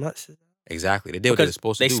 How they smut SZA? Exactly, they did what they were Because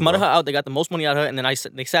supposed they to do. smutted bro. her out. They got the most money out of her, and then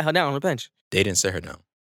they sat her down on the bench. They didn't sit her down.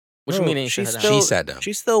 What Bro, you mean they didn't sit she's her still- down? She sat down.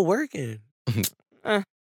 She's still working. I'm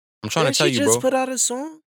trying to Didn't tell she you, just bro. put out a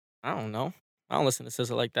song? I don't know. I don't listen to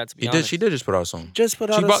SZA like that, to be She honest. did just put out a song. Just put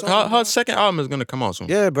She out a brought, song. her second album is gonna come out soon.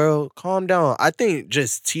 Yeah, bro, calm down. I think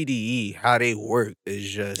just TDE, how they work is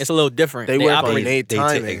just It's a little different. They work on operate. they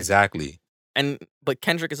timing. Exactly. But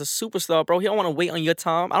Kendrick is a superstar, bro. He don't want to wait on your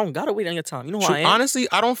time. I don't gotta wait on your time. You know who True. I am? Honestly,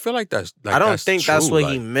 I don't feel like that's. Like, I don't that's think that's true,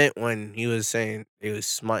 what he like- meant when he was saying they was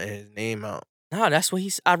smutting his name out. Nah, that's what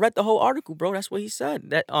I read the whole article, bro. That's what he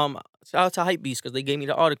said. That shout out to Hypebeast because they gave me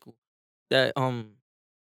the article. That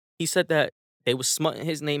he said that they was smutting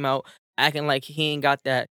his name out, acting like he ain't got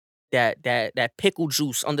that pickle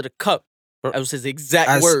juice under the cup. That was his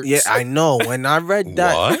exact words. Yeah, I know. When I read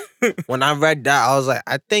that, What? when I read that, I was like,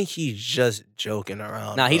 I think he's just joking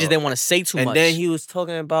around. Nah, he just bro. didn't want to say too And much. then he was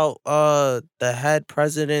talking about the head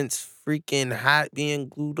president's freaking hat being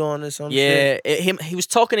glued on or something. yeah, he was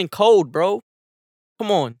talking in code, bro. Come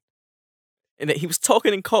on. And he was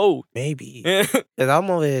talking in code. Maybe. the 'Cause I'm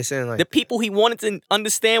over here saying like, people he wanted to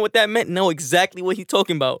understand what that meant know exactly what he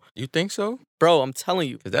talking about. You think so? Bro, I'm telling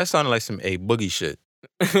you. Because that sounded like some A Boogie shit.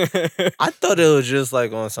 I thought it was just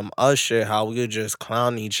like on some us shit, how we would just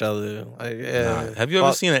clown each other. Like, yeah. Nah. Have you ever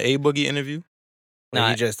fuck, seen an A Boogie interview? when Nah.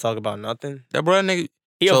 he just talk about nothing? That bro, that nigga,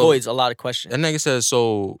 He So- avoids a lot of questions. that nigga says,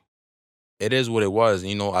 so it is what it was.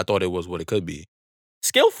 You know, I thought it was what it could be.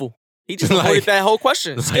 Skillful. He just Like- avoided that whole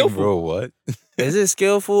question. Like, Skillful. bro, what? Is it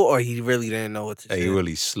skillful or he really didn't know what to Like, say? he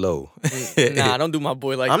really slow. Nah, don't do my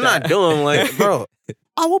boy like I'm that. not doing like, bro.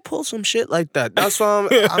 I will pull some shit like that. That's why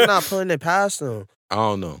I'm not putting it past him. I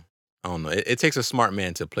don't know. It takes a smart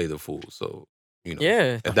man to play the fool. So, you know.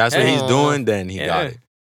 Yeah. If that's what he's Hey. doing, then he got Yeah. it.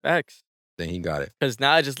 Facts. Then he got it. Because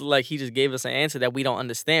now it just look like he just gave us an answer that we don't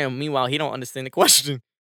understand. Meanwhile, he don't understand the question.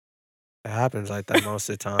 It happens like that most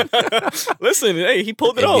of the time. Listen, hey, he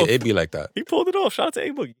pulled it off. It'd be like that. He pulled it off. Shout out to A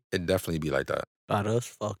Boogie. It'd definitely be like that. Got us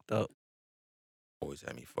fucked up. Always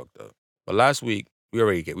had me fucked up. But last week, we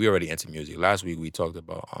already into music. Last week we talked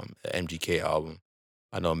about the MGK album.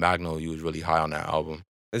 I know Magno, you was really high on that album.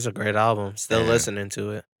 It's a great album. Still Yeah. listening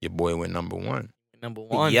to it. Your boy went #1. Number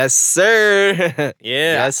one. Yes, sir. Yeah.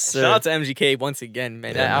 Yes, sir. Shout out to MGK once again,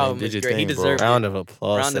 man. Yeah, that man, album did is your great. He thing, bro. deserved Round it. of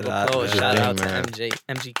applause Round to of that. applause. man. Shout thing, out to man.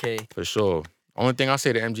 MGK. For sure. Only thing I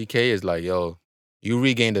say to MGK is like, yo, you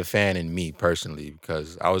regained a fan in me personally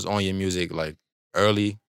because I was on your music like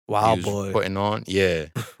early. Wow, you was boy. putting on. Yeah.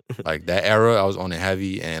 Like that era, I was on it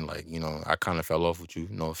heavy and like, you know, I kind of fell off with you,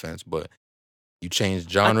 no offense, but you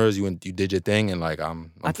changed genres, you did your thing and like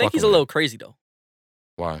I'm I think he's fucking a with little it. crazy though.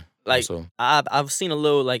 Why? Like so I've seen a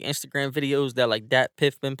little like Instagram videos that like Dat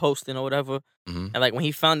Piff been posting or whatever. mhm. And like when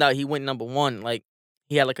he found out he went #1, like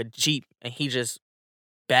he had like a Jeep and he just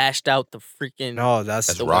bashed out the freaking No, that's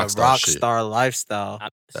That's the rockstar shit. rockstar lifestyle.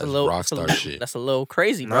 It's That's a little, rockstar shit. That's a little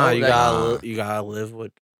crazy, bro. Nah, you Like, gotta live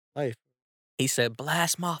with life. he said,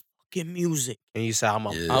 blast my fucking music. And you say I'm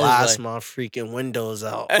gonna Yeah. I was blast like- my freaking windows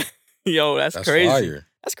out. Yo, that's That's crazy. fire.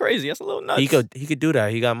 That's crazy. That's a little nuts. he could do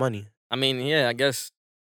that. He got money. I mean, yeah, I guess.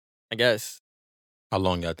 How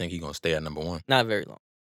long y'all think he gonna stay at #1? Not very long.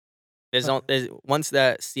 There's once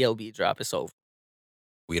that CLB drop, it's over.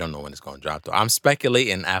 We don't know when it's gonna drop though. I'm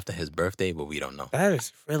speculating after his birthday, but we don't know. That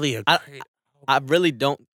is really a I- great. I really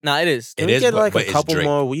don't. Nah, it is. Can It we is, get but- like but a it's couple Drake.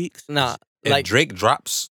 more weeks? Nah, If like Drake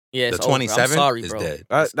drops yeah, the it's over. I'm 27th, sorry, is bro. dead.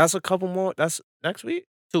 That's a couple more. That's next week.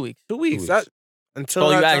 2 weeks. 2 weeks. weeks. That until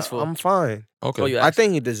all you that asked time, for. I'm fine. Okay. Oh, you I asked.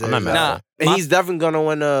 think he deserves I'm not that. mad at Nah, that. And my- he's definitely gonna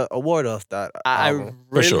win an award off that. I album.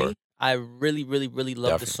 For sure. really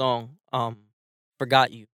love the Definitely. song.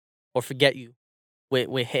 Forgot You or Forget You with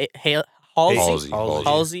Halsey.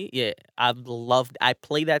 Halsey. Yeah, I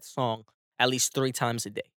play that song at least 3 times a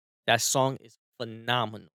day. That song is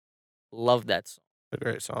phenomenal. Love that song. It's a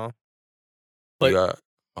great song. But- You got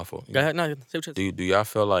my fault. Go ahead. No, say what you're saying. Do y'all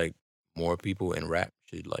feel like more people in rap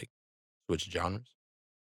should like switch genres?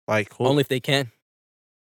 Like who? Only if they can.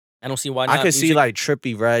 I don't see why not. I could see Music- like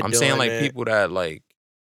Trippie Redd. I'm saying doing like it. people that like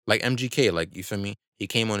MGK, like you feel me? He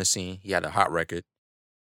came on the scene, he had a hot record.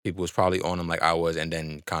 People was probably on him like I was, and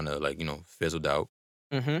then kind of like, fizzled out.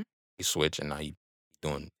 Mhm. He switched and now he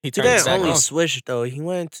doing He He turned didn't it back only on. switch though. He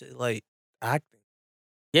went to like acting.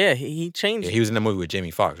 Yeah, he changed. Yeah, he was in the movie with Jamie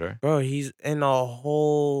Foxx, right? Bro, he's in a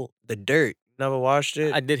whole The Dirt. Never watched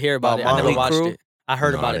it? I did hear about it. About I never Motley watched Crue? it. I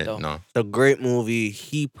heard No, about I it though. didn't. No. It's a great movie.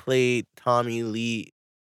 He played Tommy Lee.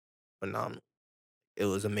 Phenomenal. It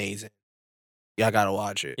was amazing. Y'all gotta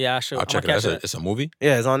watch it. Yeah, I should. I'll check it out. It's a movie?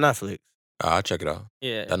 Yeah, it's on Netflix. I'll check it out.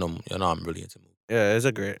 Yeah. I know I'm really into movies. Yeah, it's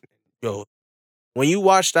a great. Yo, when you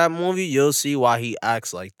watch that movie, you'll see why he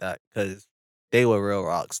acts like that. Because they were real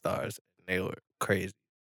rock stars. They were crazy.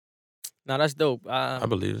 No, that's dope. I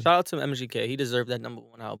believe it. Shout out to MGK. He deserved that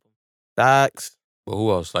 #1 album. Facts. But who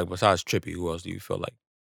else? Like besides Trippie, who else do you feel like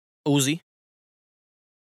Uzi.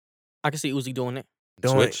 I can see Uzi doing it.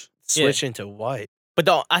 switch? Switching to what? But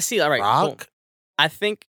though I see, all right. boom. Rock? I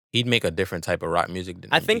think He'd make a different type of rock music than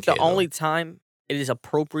I think the MGK, though. only time it is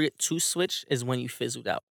appropriate to switch is when you fizzled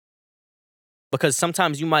out. Because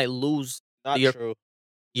sometimes you might lose Not Your- true.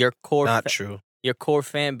 your core Not true. your core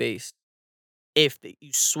fan base if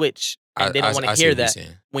you switch and they don't want I to see hear what you're that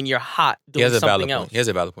saying. when you're hot He doing has a valid something point. else. He has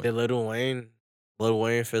a valid point. Did Lil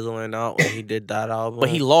Wayne fizzling out when he did that album? But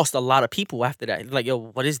he lost a lot of people after that. Like, yo,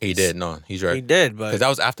 what is this? He did. No, he's He right. did, Because but that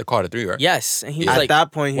was after Carter 3, right? Yes, and he Yeah. was at like,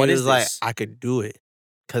 that point he what was is like, this? I could do it.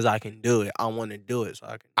 Because I can do it. I want to do it, so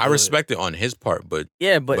I can I do respect it on his part, but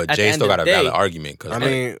yeah, but at the Jay end still of got the a day, valid argument. Cause I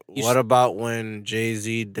mean, You what s- about when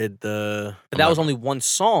Jay-Z did the... but that was only one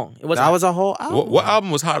song. It wasn't. That was a whole album. what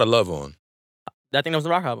album was How to Love on? I think that was the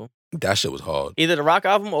rock album. That shit was hard. Either the rock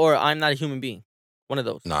album or I'm Not a Human Being. One of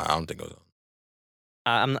those. Nah, I don't think it was.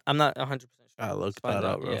 I'm not 100% sure. I looked Find that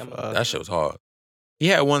out. up real Yeah, I'm- fast. That shit was hard. He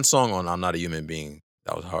had one song on I'm Not a Human Being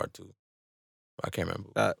that was hard too. I can't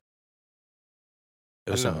remember. That-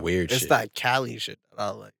 It was I some know. weird it's shit. that Cali shit that I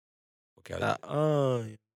like. Okay, That,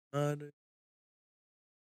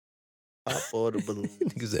 pop for the balloon.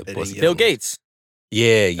 Nigga said It pussy. ain't Bill yellow. Gates.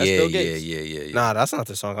 Yeah, That's yeah, Bill yeah, Gates. yeah. Nah, that's not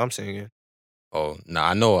the song I'm singing. Oh, nah,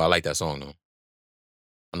 I know I like that song though.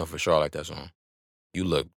 I know for sure I like that song. You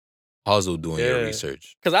look puzzle doing your Yeah.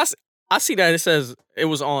 research. Because I see that it says it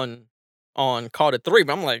was on Carter 3,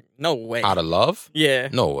 but I'm like, no way. How to Love? Yeah.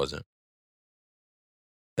 No, it wasn't.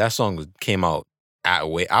 That song came out I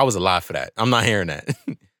was alive for that. I'm not hearing that.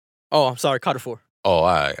 Oh, I'm sorry, Carter 4. Oh, all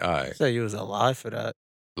right. I said you was alive for that.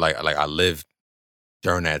 Like I lived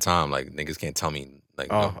during that time. Like niggas can't tell me like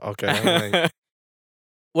Oh, no. okay. I'm like,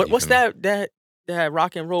 What's feel that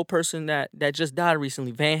rock and roll person that just died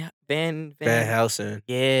recently? Van Helsing.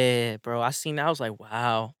 Yeah, bro. I seen that. I was like,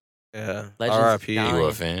 wow. Yeah. Legends R.I.P. dying. You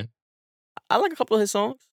a fan? I like a couple of his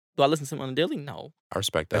songs. Do I listen to him on the daily? No. I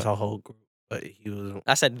respect That's that. a whole group. But he was...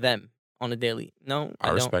 I said them on the daily. No, I I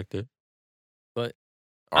don't. respect it. But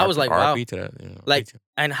I was like, wow. RP to that. You know, Like,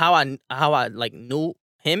 and how I like knew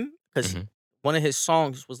him because Mhm. one of his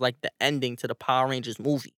songs was like the ending to the Power Rangers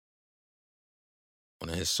movie. one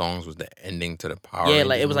of his songs was the ending to the Power Yeah, Rangers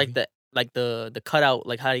like it was movie. like the cutout,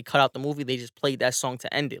 like how they cut out the movie. They just played that song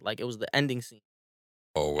to end it. Like it was the ending scene.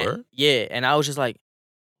 Oh, And- word? yeah, and I was just like,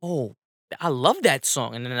 oh, I love that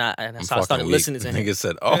song. And then I I'm started fucking weak. listening to him. Nigga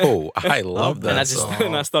said, "Oh, I love And I that just song."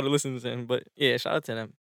 and I started listening to him. But yeah, shout out to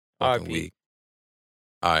them. Fucking R.I.P. weak.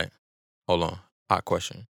 All right, hold on. Hot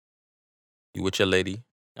question. You with your lady?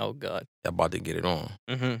 Oh God. That about to get it on.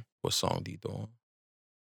 Mm-hmm. What song do you throw on?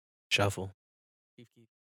 Shuffle.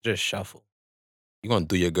 Just shuffle. You gonna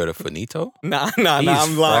do your girl to finito? Nah. He's I'm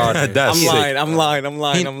lying. fraud. That's I'm sick. lying. I'm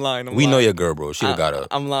lying. We know lying. your girl, bro. She got up.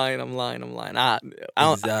 I'm lying. I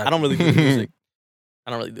don't Exactly. really do the music.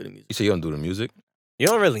 I don't really do the music. You say you don't do the music? You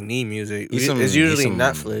don't really need music. He's some- It's he's usually some-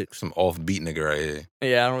 Netflix. Some offbeat nigga right here.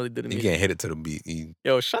 Yeah, I don't really do the You music. can't hit it to the beat. He-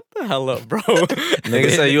 Yo, shut the hell up, bro. Nigga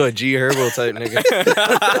say you a G Herbo type nigga.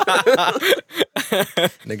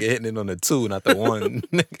 Nigga hitting it on the 2, not the 1.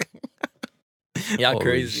 Y'all Holy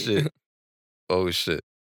crazy. Shit. Oh shit.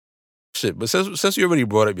 Shit. But since you already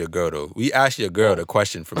brought up your girl though, we asked your girl the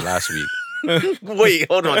question from last week. Wait,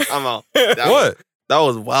 hold on. I'm out. What? That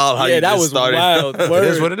was wild how Yeah, you that just was started. wild. It Word.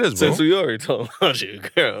 is what it is, bro. Since we already told about your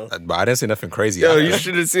girl. But I didn't say nothing crazy. Yo, after you that.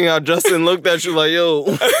 should have seen how Justin looked at you like, yo,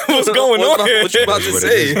 What's going on here? What you about It to is what it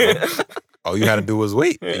say? is, bro. All you had to do was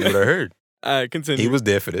wait. You would have heard. All right, continue. He was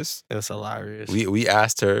there for this. It's hilarious. We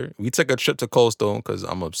asked her. We took a trip to Cold Stone because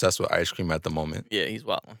I'm obsessed with ice cream at the moment. Yeah, he's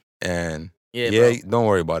wild. And Yeah, don't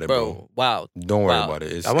worry about it, bro. bro. Wow. Don't worry Wow. about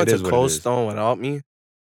it. I went it to is what it Cold is. Stone without me.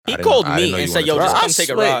 He I didn't called know- I didn't me know and you said, "Yo, wanted to just go. come take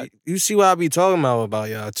a swear, ride." You see what I be talking about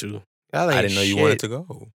y'all two. Y'all I ain't didn't know you shit. wanted to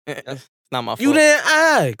go. It's not my fault. You didn't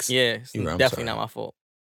ask. Yeah, it's You're right, I'm definitely sorry. not my fault.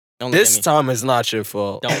 Don't look This at me. time is not your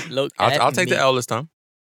fault. Don't look at I'll take me. the L this time.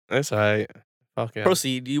 It's alright. Fuck yeah.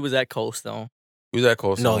 Proceed. You was at Cold Stone. We was at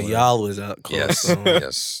Cold No, Stone. y'all was at Cold Yes, Stone.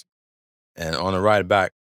 yes. And on the ride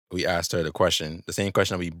back, we asked her the same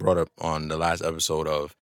question that we brought up on the last episode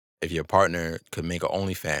of if your partner could make an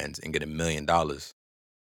OnlyFans and get $1 million.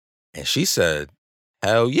 And she said,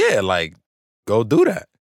 hell yeah, like, go do that.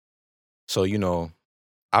 So,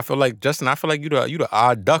 I feel like, Justin, you the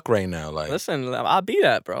odd duck right now. Like, Listen, I'll be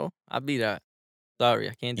that, bro. I'll be that. Sorry,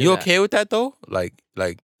 I can't do you that. okay with that though? Like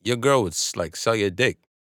your girl would like sell your dick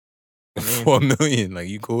I mean- for $1 million. Like,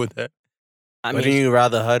 you cool with that? I Wouldn't mean, you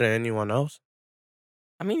rather her than anyone else?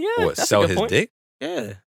 yeah. What, that's sell a good his point. dick?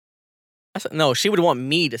 Yeah. No, she would want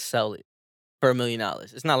me to sell it for $1 million.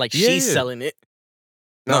 It's not like Yeah, she's yeah. selling it.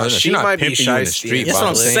 No, she not might be pimping you in the shiesty. street. That's but what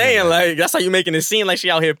I'm saying, saying. Like, that's how you making it seem like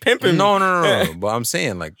she out here pimping. No. But I'm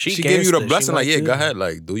saying, like, She she give you the gangsta. She blessing, like, might yeah, do go that. ahead.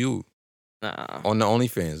 Like, do you Nah. on the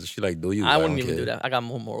OnlyFans? She like, do you? I don't wouldn't even care. do that. I got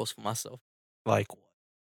more morals for myself. Like,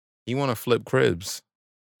 You want to flip cribs?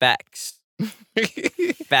 Facts.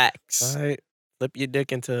 Facts. all right, flip your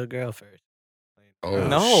dick into a girl first. Oh,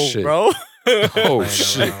 No, shit. bro. Oh Playing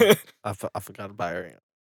shit! around. I forgot to buy her.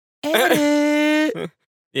 Edit,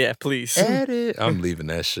 Yeah, please. edit. I'm leaving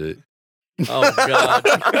that shit. Oh,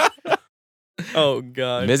 God. Oh,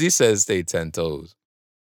 God. Mizzy says stay 10 toes.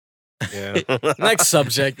 Yeah. Next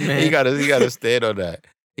subject, man. He gotta stand on that.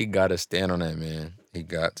 He gotta stand on that, man. He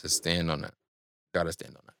got to stand on that. Gotta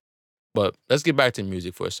stand on that. But let's get back to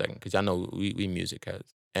music for a second, because I know we music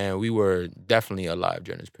heads. And we were definitely alive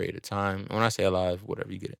during this period of time. When I say alive,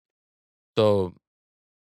 whatever, you get it. So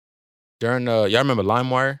during y'all remember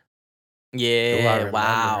LimeWire? Yeah,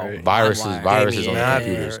 wow. remember it. Viruses LimeWire. viruses on Yeah.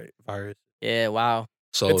 computers. Virus. Yeah, wow.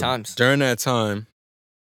 So Good times. during that time,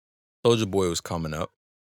 Soulja Boy was coming up.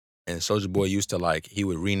 And Soulja Boy used to he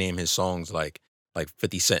would rename his songs like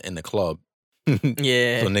 50 Cent in the club.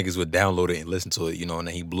 Yeah. So niggas would download it and listen to it, and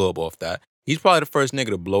then he blew up off that. He's probably the first nigga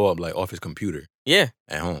to blow up off his computer Yeah.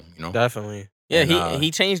 at home, Definitely. Yeah, And,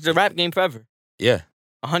 he changed the rap game forever. Yeah.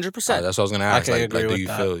 100%. That's what I was gonna ask. can Like, agree do with you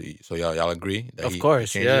that. feel so y'all agree? That Of he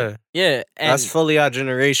course, changed yeah. it? Yeah. And That's fully our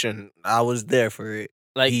generation. I was there for it.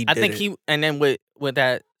 he I did think it. he, and then with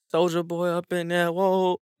that Soulja Boy up in there,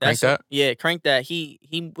 whoa. Crank That? Yeah, Crank That. He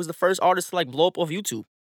was the first artist to blow up off YouTube.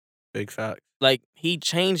 Big fact. Like, he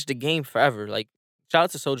changed the game forever. Like, shout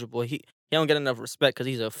out to Soulja Boy. He don't get enough respect because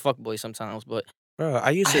he's a fuckboy sometimes, but Bro,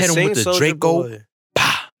 I used I to hit him sing with the Soulja Draco. Boy.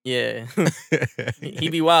 Pah! yeah. he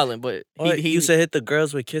be wildin', but Or he used to hit the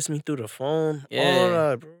girls with Kiss Me Through the Phone. Yeah. All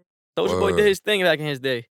that, bro. Soulja Boy Word. did his thing back in his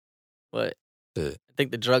day. But Yeah. I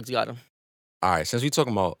think the drugs got him. All right, since we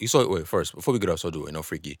talking about first, before we get off Soulja Boy, no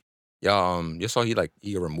freaky. Y'all you saw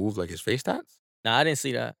he removed his face tats? Nah, I didn't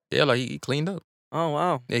see that. Yeah, he cleaned up. Oh,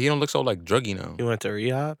 wow. Yeah, he don't look so druggy now. He went to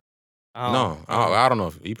rehab. Oh, No, I don't know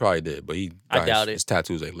if he probably did, but he I got doubt it. his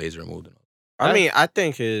tattoos laser removed. And all. I mean, I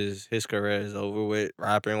think his career is over with,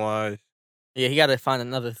 rapping wise. Yeah, he got to find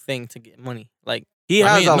another thing to get money. Like, He I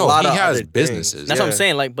has mean, a no, lot he of has other businesses. things. that's what I'm Yeah.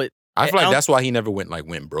 saying. Like, but I feel I like don't- that's why he never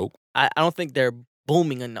went broke. I don't think they're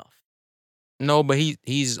booming enough. No, but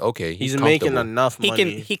he's okay. He's making comfortable. enough He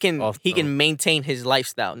money. can off he the- can maintain his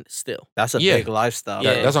lifestyle still. That's a Yeah. big lifestyle.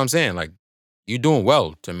 Yeah. That's what I'm saying. You're doing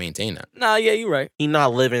well to maintain that. Nah, yeah, you're right. He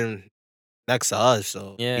not living next to us,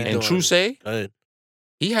 so Yeah. he And doing true say, good.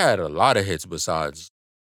 he had a lot of hits besides,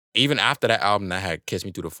 even after that album that had Kiss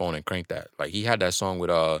Me Through the Phone and Crank That. He had that song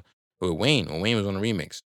with Wayne, when Wayne was on the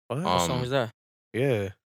remix. What? What song was that? Yeah.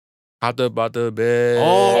 Hopped up out the bed.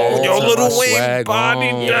 Oh, yo, took Lil my Wayne swag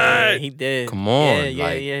bodied on. that. Yeah, he did. Come on,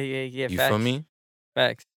 Yeah. Yeah. You Facts. feel me?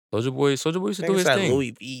 Facts. Soulja Boy used to do Niggas his had thing.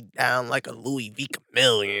 Louis V down like a Louis V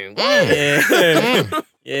chameleon. Yeah.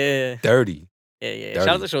 yeah. Dirty. Yeah. Shout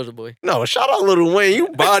out to Soulja Boy. No, shout out Lil Wayne. You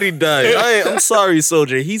bodied that. I'm sorry,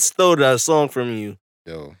 Soldier. He stole that song from you.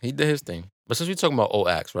 Yo, he did his thing. But since we talking about old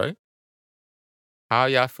acts, right? How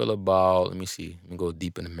y'all feel about, let me see. Let me go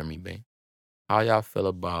deep in the memory bank. How y'all feel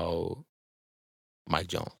about Mike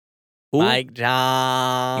Jones? Who? Mike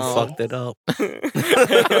Jones. You fucked it up.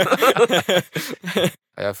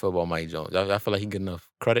 How y'all feel about Mike Jones? Y'all feel like he get enough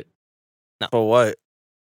credit? For what?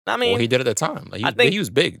 I mean, Well, he did at the time. think- He was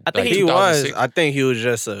big. I think He was. 2006. I think he was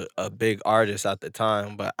just a big artist at the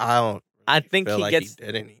time, but I don't I think feel he like gets. he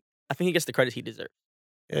did any. I think he gets the credit he deserves.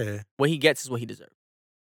 Yeah. What he gets is what he deserves.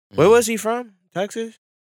 Where was he from? Texas?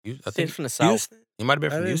 I think He's from the South. Houston? he might have been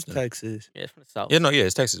That from is Houston. Texas. Yeah, it's from the South. Yeah,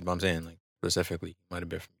 it's Texas, but I'm saying like specifically, he might have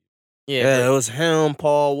been from. Yeah, it was him,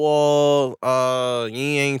 Paul Wall,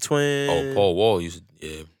 Yin Yang Oh, Twin, Paul Wall used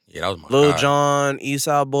to, that was my Lil guy. Jon,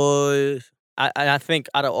 Eastside Boys. I think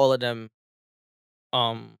out of all of them,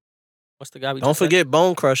 what's the guy we Don't just said? forget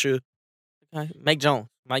Bone Crusher. Mike Jones.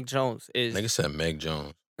 Mike Jones is Nigga said Meg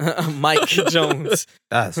Jones. Mike Jones.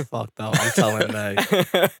 That's fucked up. I'm telling Meg.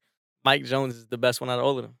 Mike Jones is the best one out of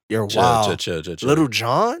all of them. You're Chill, wild. chill. Little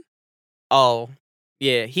John? Oh,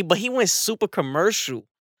 yeah. But he went super commercial.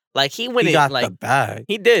 Like he went He in got like the bag.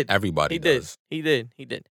 he did. Everybody He did. does. He did.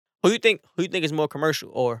 Who you think is more commercial,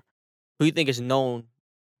 or who you think is known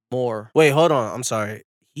more? Wait, hold on. I'm sorry.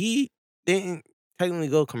 He didn't technically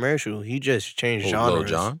go commercial. He just changed Who, Lil genres.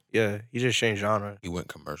 Jon? Yeah, he just changed genres. He went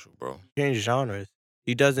commercial, bro. Changed genres.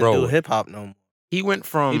 He doesn't Bro, do hip hop no more. He went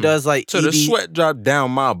from He does like to the sweat drop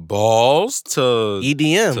down my balls to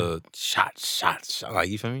EDM. to shot. Like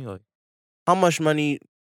you feel me? Like How much money?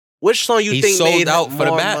 Which song you he think sold made out for the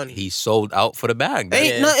more bag. money? He sold out for the bag.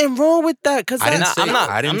 Ain't Yeah. nothing wrong with that. Cause I didn't that's- say-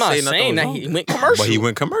 I didn't I'm not say nothing saying was that wrong he with went it. commercial. But he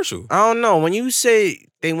went commercial. I don't know. When you say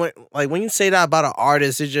they went, like when you say that about an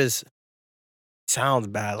artist, it just sounds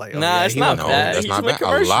bad. Like, oh, Nah, yeah, it's he not went No, bad. that's He not just went bad.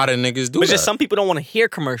 A commercial. lot of niggas do But that. just some people don't want to hear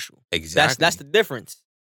commercial. Exactly. That's the difference.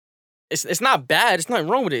 It's not bad. It's nothing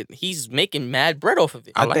wrong with it. He's making mad bread off of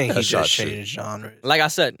it. I I like think that he shot just shit. changed genres. Like I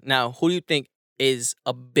said, now who do you think is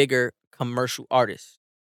a bigger commercial artist?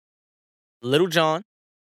 Little John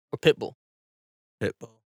or Pitbull? Pitbull.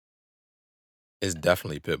 It's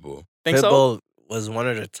definitely Pitbull. Think so? Pitbull was one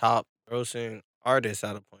of the top grossing artists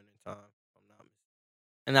at a point in time. If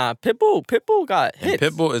I'm not mistaken. Nah, Pitbull got And hits.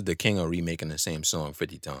 Pitbull is the king of remaking the same song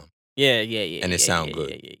 50 times. Yeah. And it yeah, sound yeah,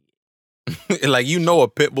 good. yeah. Like you know a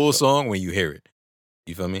Pitbull song when you hear it.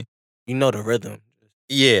 You feel me? You know the rhythm.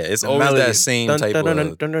 Yeah, it's The always melody. that same Dun, type dun, dun,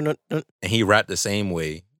 of. dun, dun, dun, dun. And he rapped the same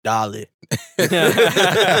way. Dolly.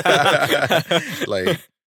 Like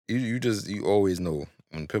you always know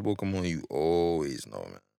when Pitbull come on, you always know,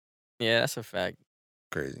 man. Yeah, that's a fact.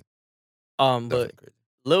 Crazy, But definitely crazy.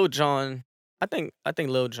 Lil Jon, I think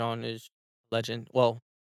Lil Jon is a legend. Well,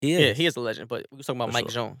 Yeah. he is a legend. But we was talking about For Mike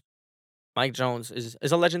sure. Jones. Mike Jones is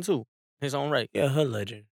a legend too, in his own right. Yeah, hood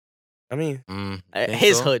legend. I mean, Think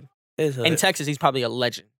His so? hood his hood. in Texas, he's probably a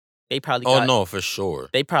legend. They probably Oh got, no, for sure.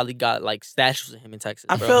 They probably got like statues of him in Texas.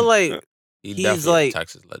 I bro. feel like He's he's definitely like- a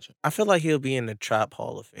Texas legend. I feel like he'll be in the Trap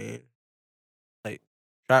Hall of Fame. Like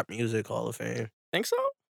Trap Music Hall of Fame. Think so?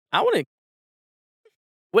 I wouldn't.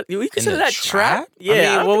 What you consider the that trap? trap? Yeah. I mean,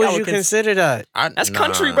 don't what think I would you consider that? That's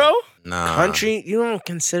country, bro. Nah. Country? You don't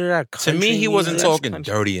consider that To country? me, he wasn't music? talking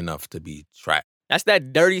country. dirty enough to be trap. That's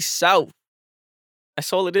that dirty South.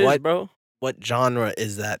 That's all it is, What? bro. What genre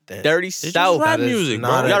is that then? Dirty just South. rap That is music, bro.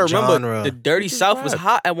 not You a gotta remember, genre. the dirty It's just South was rap.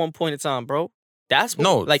 hot at one point in time, bro. That's what,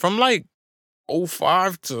 No, like from like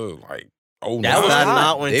 05 to like 09. That Was was that hot.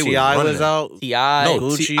 not when They T.I. was running. out? Ti. No,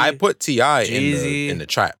 Gucci, I put T.I. Jeezy. in the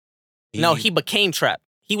trap. No, he became trap.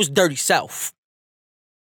 He was dirty South,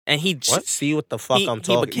 and he What? See what the fuck He- I'm he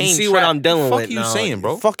talking. You became see what trap. I'm dealing Fuck with you now. saying,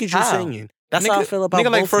 bro? Fuck is you How? saying? That's how I feel about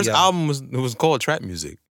nigga, like both first of y'all. album was called trap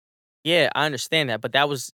music. Yeah, I understand that, but that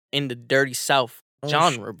was in the dirty South Oh,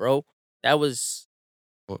 genre, bro. That was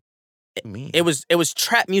What do you mean? it was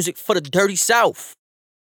trap music for the dirty South.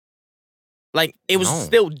 Like it was No.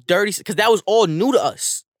 still dirty because that was all new to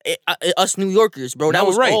us, us New Yorkers, bro. That No,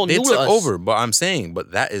 was right. all They new took to us. over, but I'm saying,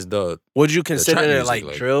 but that is the Would you consider trap it music, like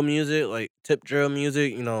like- drill music, like tip drill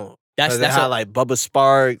music? You know, That's 'cause that's it had a- like Bubba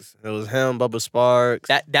Sparks. It was him, Bubba Sparks.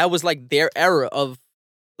 that was like their era of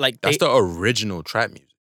like that's they, the original trap music.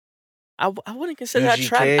 I wouldn't consider that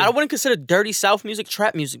trap. UGK. I wouldn't consider dirty South music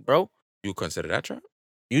trap music, bro. You consider that trap?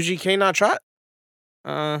 UGK not trap.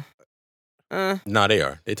 Uh, Nah, they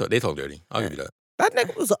are. They talk dirty. I'll give you that. That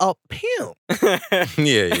nigga was a pimp.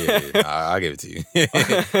 Yeah. I'll give it to you.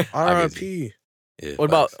 I'll give it to you. R.I.P. Yeah, What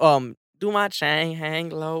about facts. do my chain hang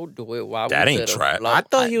low? Do it while That we ain't to the trap. floor. I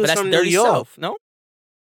thought he was but that's from New dirty York. South. No,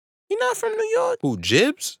 He not from New York. Who,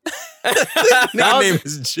 Jibs? That Nigga was- name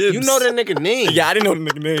is Jibs. You know that nigga name. yeah, I didn't know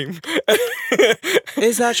the nigga name.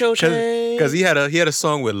 Is that your chain? Because he had a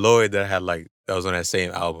song with Lloyd that was on that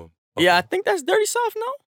same album. Yeah, I think that's dirty South.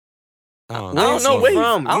 No, I don't I don't know he where he-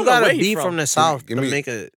 from. I don't You know gotta where he be from. from the South Give to me- make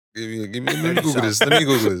a. Let me Google this. Let me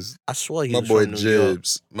Google this. I swear he My was boy from New York.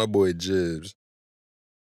 Jibs. My boy Jibs.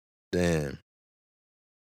 Damn.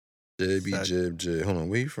 Sad. Jib. Hold on,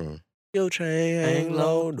 where you from? Your chain hang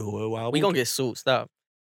low. Do it while we gonna get sued. Stop.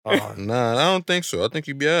 Nah, I don't think so. I think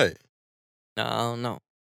you be alright. No, I don't know.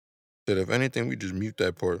 Said if anything, we just mute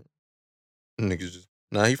that part. Niggas just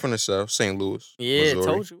Nah, he from the South, St. Louis. Yeah, Missouri.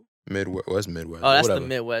 told you. Midwest, Midwest. Oh, that's whatever. the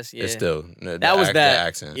Midwest. Yeah, It's still that was that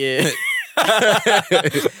accent. Yeah.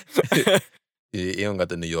 Yeah, he don't got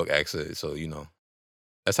the New York accent, so you know.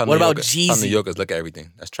 That's how What New about Yorkers, how New Jeezy? Yorkers look at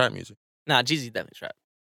everything. That's trap music. Nah, Jeezy's definitely trap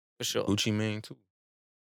for sure. Gucci Mane too.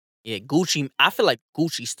 Yeah, Gucci. I feel like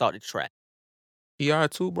Gucci started trap. T.I.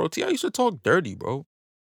 too, bro. T.I. used to talk dirty, bro.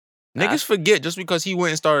 Nah. Niggas forget just because he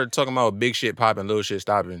went and started talking about big shit popping, little shit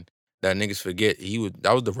stopping. That niggas forget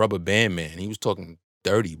that was the rubber band man. He was talking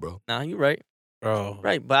dirty, bro. Nah, you right. Bro.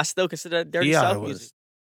 Right, but I still consider that dirty T.I. South was music.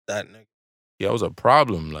 that nigga. Yeah, it was a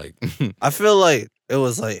problem. Like, I feel like it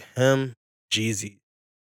was like him, Jeezy,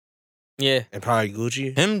 Yeah. and probably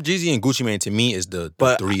Gucci. him, Jeezy, and Gucci Mane to me is the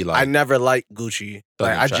But three. I Like, never liked Gucci. Like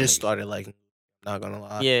Southern I trap just niggas. started liking. Not gonna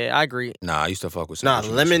lie. Yeah, I agree. nah, I used to fuck with some Nah, Gucci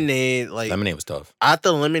Mane Lemonade. shit. Like Lemonade was tough.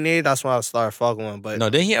 after Lemonade, that's when I started fucking with. But No,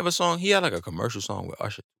 didn't he have a song? He had like a commercial song with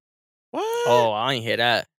Usher. what? Oh, I ain't hear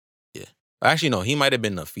that. Actually, no, he might have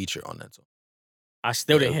been a feature on that song. I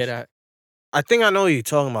still didn't Yeah. hear that. I think I know what you're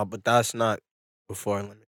talking about, but that's not before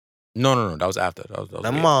Lemonade. No, that was after. That was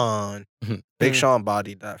Come weird. on, Big Mm. Sean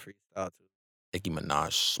bodied that freestyle too. Nicki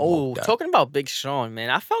Minaj. Oh, smoked that. talking about Big Sean, man.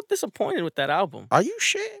 I felt disappointed with that album. Are you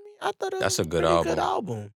shitting me? I thought it That's was a good pretty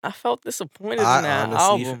album. I felt disappointed in I that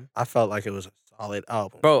honestly, album. I felt like it was a solid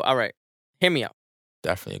album. Bro, all right. Hear me out.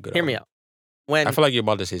 Definitely a good Hear album. me out. When I feel like you're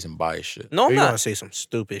about to say some biased shit. No, Or I'm you gonna not. say some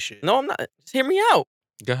stupid shit? No, I'm not. Just hear me out.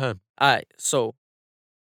 Go ahead. All right. So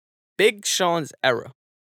Big Sean's era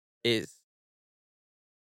is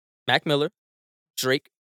Mac Miller,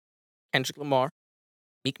 Drake, Kendrick Lamar,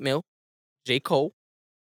 Meek Mill, J. Cole.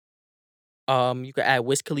 You could add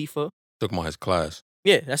Wiz Khalifa. Took him on his class.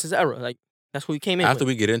 Yeah, that's his era. Like that's who he came in After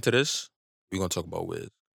with. we get into this, we're gonna talk about Wiz.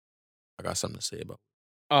 I got something to say about.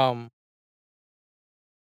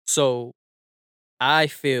 So I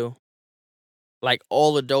feel like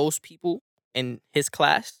all of those people in his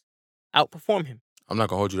class outperform him. I'm not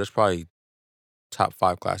gonna hold you. That's probably top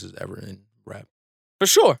 5 classes ever in rap. For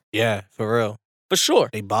sure. Yeah, for real. For sure.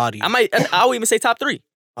 They bodied. I'll even say top 3.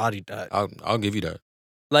 bodied that. I'll give you that.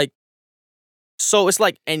 Like, so it's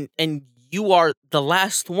like, and you are the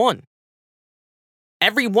last one.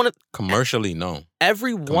 Every one of Commercially, no.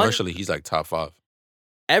 every one Commercially, he's like top 5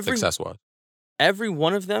 every success wise. every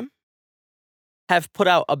one of them have put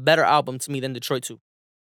out a better album to me than Detroit 2.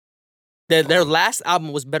 Their last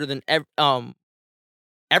album was better than every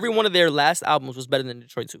one of their last albums was better than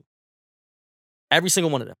Detroit 2. Every single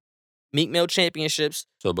one of them. Meek Mill Championships.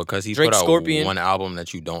 So because he Drake put out Scorpion. one album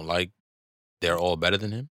that you don't like, they're all better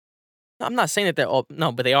than him. I'm not saying that they're all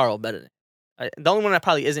but they are all better than him. The only one that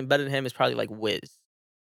probably isn't better than him is probably like Wiz.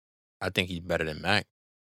 I think he's better than Mac.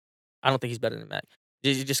 I don't think he's better than Mac.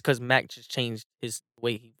 Just because Mac just changed his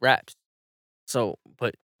way he raps. So,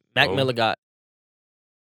 but Mac Oh. Miller's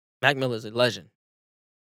a legend.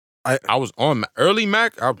 I was on early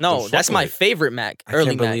Mac. No, that's my favorite Mac. I Early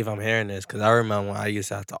can't Mac. believe I'm hearing this because I remember when I used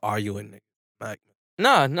to have to argue with niggas. Mac.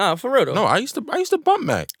 Nah, for real though. No, I used to bump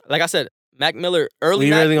Mac. Like I said, Mac Miller, early We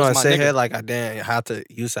Mac really was want my to sit nigga. here like I didn't have to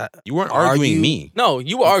use that. You weren't Argue? arguing me. No,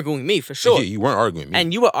 you were arguing me for sure. You weren't arguing me.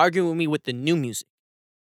 And you were arguing with me with the new music.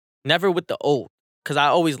 Never with the old. Because I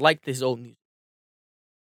always liked his old music.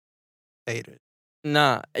 Hated.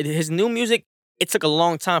 Nah, his new music, it took a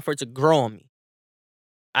long time for it to grow on me.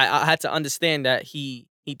 I had to understand that he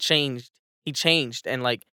changed. He changed and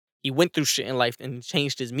like he went through shit in life and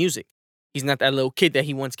changed his music. He's not that little kid that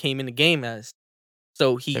he once came in the game as.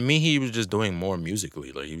 So I mean, he was just doing more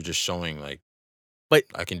musically. Like he was just showing like, But-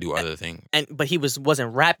 I can do other things. but he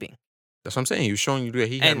wasn't rapping. That's what I'm saying. He was showing you that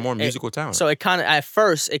he had And more musical talent. So at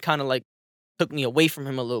first it kind of like took me away from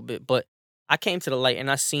him a little bit, but I came to the light and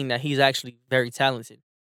I seen that he's actually very talented.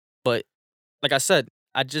 But like I said,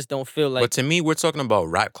 I just don't feel like but to me, we're talking about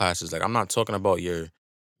rap classes. Like I'm not talking about your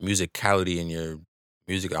musicality and your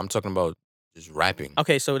music. I'm talking about just rapping.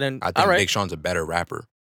 okay. So then, I think all right. Big Sean's a better rapper.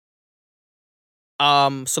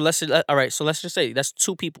 So let's all right. So let's just say that's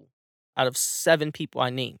 2 people out of 7 people I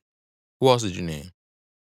named. Who else did you name?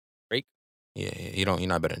 Drake. Yeah, he's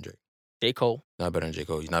not better than Drake. J. Cole, Not better than J.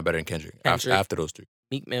 Cole. He's not better than Kendrick. Kendrick. After those 3.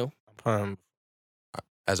 Meek Mill.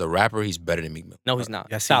 As a rapper, he's better than Meek Mill. No, he's not.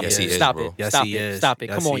 Yes, he Stop is. it. Yes, he is, Stop bro. it. Yes, Stop he it. is. Stop it.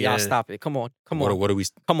 Yes, Come on, he y'all. is. Stop it. Come on. Come What on. are we?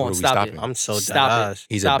 Come on, what are we stop stopping? it. I'm so dead Stop it. ass.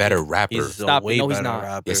 He's Stop a it. better rapper. He's a Stop it. way No, he's better not.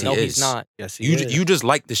 rapper. Yes, he No, is. he's not. Yes, he You is. you just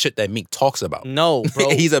like the shit that Meek talks about. No, bro.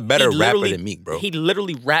 He's a better He rapper literally- than Meek, bro. He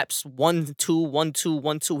literally raps 1 2 1 2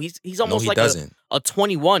 1 2. He's No, almost he like doesn't. a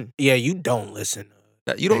 21. Yeah, you don't listen.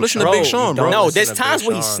 You don't Big listen to Sean. Big Sean, Bro, bro. No, listen there's to times Big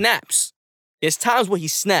where he Sean. snaps. There's times where he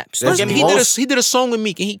snaps. Don't There's get me he wrong. did a song with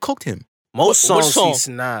Meek and he cooked him Most What songs song? he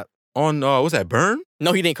snap. on what's that? Burn?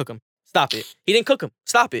 No, he didn't cook him. Stop it. He didn't cook him.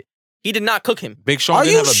 Stop it. He did not cook him. Big Sean Are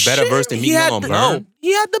didn't you have a better verse than shitting? Meek Mill on the- Burn.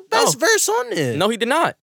 He had the best No. verse on it. No, he did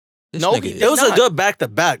not. This No, nigga- he did It was not. a good back to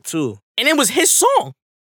back too. And it was his song.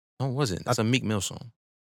 No, it wasn't. That's a Meek Mill song.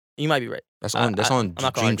 You might be right. That's I- on. That's I- on I'm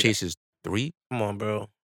not gonna Dream argue that. Chasers 3. Come on, bro.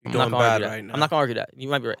 I'm You're not doing gonna bad argue that. right now. I'm not gonna argue that. You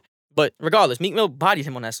might be right. But regardless, Meek Mill bodied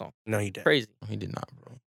him on that song. No, he did. Crazy. He did not,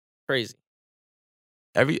 bro. Crazy.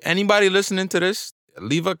 Anybody listening to this,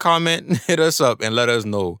 leave a comment, hit us up, and let us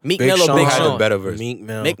know Meek Big Mill or Sean Big who had Sean. a better verse. Meek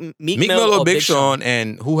Mill. Meek Meek Mill or Big Sean,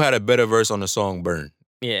 and who had a better verse on the song Burn.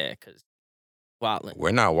 Yeah, because wildin'.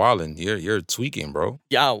 We're not wilding. You're tweaking, bro.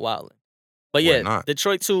 Y'all wildin'. But We're yeah, not.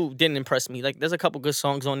 Detroit 2 didn't impress me. Like, there's a couple good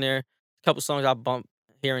songs on there. A couple songs I bumped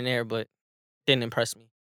here and there, but didn't impress me.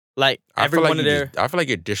 Like, every I feel one of their... I feel like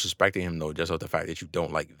you're disrespecting him though, just off the fact that you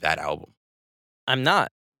don't like that album. I'm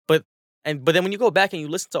not. But then when you go back and you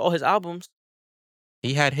listen to all his albums,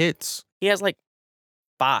 He had hits. he has like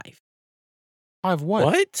 5 5 what?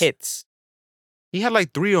 What? hits. He had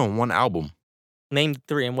like 3 on one album. Name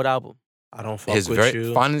 3 and what album? I don't fuck His with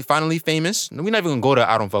you. finally famous. We're not even gonna go to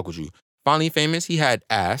I don't fuck with you. Finally famous. He had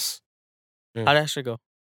ass. How'd that shit go?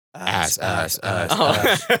 Ass. Oh.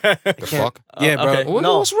 The fuck? Yeah, bro. Okay. What-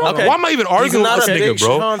 No, what's wrong? okay. Why am I even arguing with not this a nigga, Big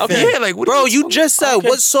bro? Sean Okay. fan. Yeah, like what Bro, are you just said Okay.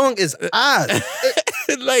 what song is ass?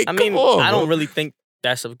 like, I mean, come on, I bro. don't really think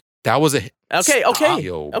that's a... That was a Okay, okay.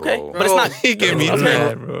 Yo, Okay, bro. but it's not... He get me Okay.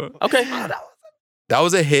 mad, bro. Okay. That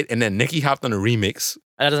was a hit, and then Nicki hopped on a remix.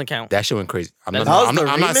 That doesn't count. That shit went crazy. I'm That not, was I'm the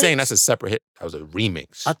not, I'm not remix? saying that's a separate hit. That was a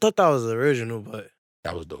remix. I thought that was the original, but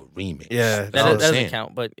That was the remix. Yeah, That's That what I'm doesn't saying.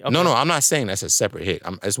 count, but... Okay. No, I'm not saying that's a separate hit.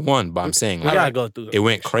 It's one, but I'm saying we like, gotta go through it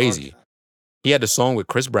went crazy. He had the song with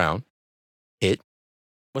Chris Brown.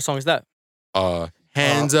 What song is that?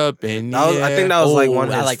 Hands up in the That was, I think air. that was like Oh, one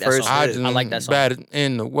of I his like that first. song. I hits. just like that song. bad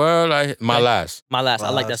in the world. My Okay. last. My Last. I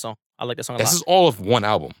like Last. that song. I like that song a This lot. is all of one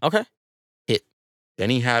album. Okay. Then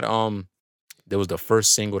he had there was the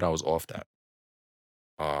first single that was off that.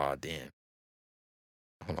 Oh damn.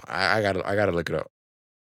 Hold on. I gotta look it up.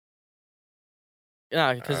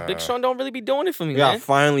 Yeah, because Big Uh, Sean don't really be doing it for me, We got man.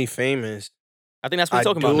 finally famous. I think that's what I he's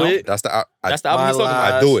talking Do about. No? It. That's the That's the album he's My talking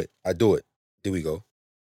about. Last. I do it. There we go.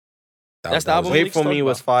 That's the album it. we- Wait for talking Me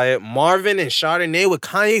was about. fire. Marvin and Chardonnay with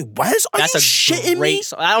Kanye West. Are That's you a shitting great me?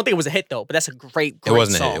 song. I don't think it was a hit though, but that's a great It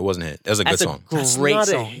wasn't a song. hit. It wasn't a hit. It was a good That's song. a That's great not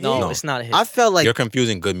a song. hit. No, No. it's not a hit. I felt like You're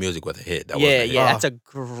confusing good music with a hit. That yeah, wasn't a hit. yeah, Oh. that's a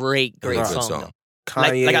great It was a good song. song. though.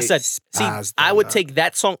 Kanye. Like I said, see, spazzed I on would that. take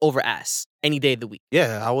that song over Ass any day of the week.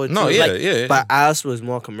 Yeah, I would. No, too. yeah, like- yeah. But Ass was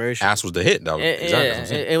more commercial. Ass was the hit. That was exactly what I'm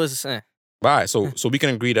saying. it was All right, so we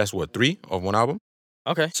can agree that's what 3 of one album.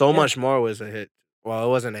 okay. So yeah. Much More was a hit. Well, it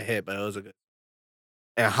wasn't a hit, but it was a good.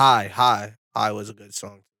 And High was a good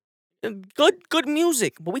song. Good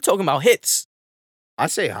music, but we talking about hits. I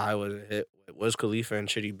say High was a hit. Wiz Khalifa and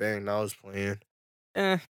Chitty Bang that was playing.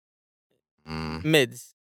 Eh, Mm.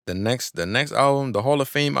 mids, The next album, the Hall of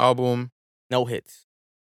Fame album, no hits.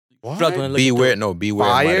 What? Struggling. Beware might have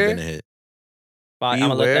Fire? been a hit I'm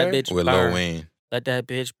gonna let that Beware? bitch with burn. Lil Wayne. Let that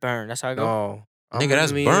bitch burn. That's how I go. No. Nigga,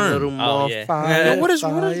 that's Need Burn. A little Oh, more yeah. fire, Yo, what is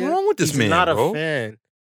fire. wrong with this He's man, not bro? a fan.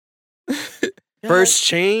 Yeah, First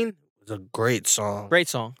Chain was a great song. great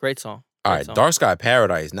song. Great song. All Great right, song. Dark Sky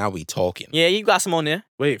Paradise. Now we talking. Yeah, you got some on there.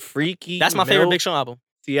 Wait, Freaky. That's my favorite Milk, Big Sean album.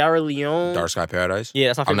 Sierra Leone. Dark Sky Paradise. Yeah,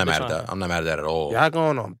 that's my I'm favorite. not Big mad at Sean that. I'm not mad at that at all. Y'all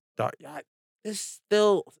going on dark. Y'all, it's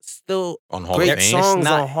still On Hall great of Fame. songs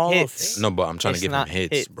not on Hall hits. of Fame. No, but I'm trying to It's give him not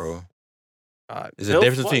hits, hits. bro. God, There's a Milk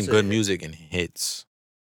difference was between a good hit. music and hits.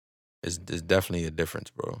 There's definitely a difference,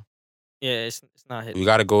 bro. Yeah, it's not hits. We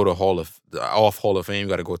got to go to off Hall of Fame. You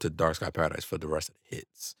got to go to Dark Sky Paradise for the rest of the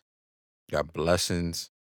hits. You got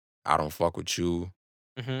Blessings. I Don't Fuck With You.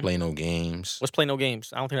 Mhm. Play No Games. Let's play no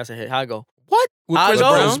games. I don't think that's a hit. How I go? What? With How I Chris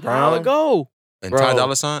go? Brown Brown? How I go? and Bro. Ty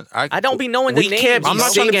Dolla $ign? I don't be knowing the We names. can't be I'm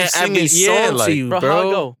not trying to be singing every singing- yeah, song like- to you, bro. bro. How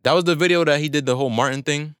I go? That was the video that he did the whole Martin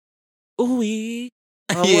thing. Ooh, I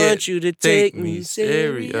Yeah. want you to take me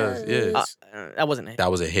serious. Yes. That wasn't a hit.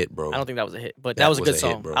 That was a hit, bro. I don't think that was a hit, but That that was a was good a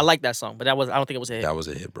hit, song. bro. I like that song, but I don't think it was a hit. That was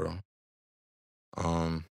a hit, bro.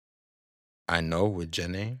 I Know with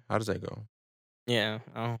Jenny. How does that go? Yeah,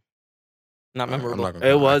 not I'm memorable. not gonna- I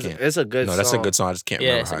It was. can't- It's a good No, song. that's a good song. I just can't Yeah,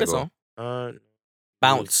 remember it's how a good it go. song. Uh,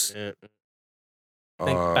 Bounce. yeah.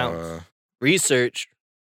 think Bounce. Research.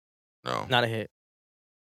 No. Not a hit.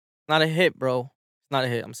 Not a hit, bro. Not a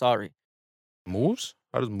hit. I'm sorry. Moves?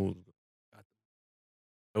 How does Moves go?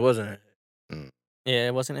 It wasn't. Yeah,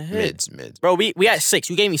 it wasn't a hit. Mids. Bro, we had 6.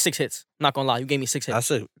 You gave me 6 hits. Not gonna lie, you gave me 6 hits.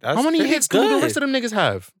 That's How many pretty hits do the good. rest of them niggas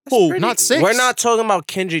have? That's Who? pretty- Not 6? We're not talking about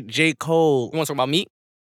Kendrick, J. Cole. You want to talk about Meek?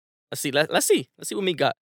 Let's see. Let's see. Let's see what Meek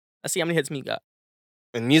got. Let's see how many hits Meek got.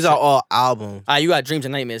 And these are all albums. You got Dreams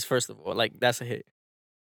and Nightmares, first of all. Like, that's a hit.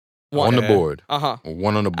 On the Okay. board. Uh-huh.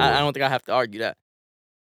 One on the board. I don't think I have to argue that.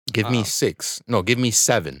 Give me 6. No, give me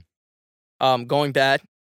 7. Going Bad,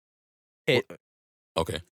 hit.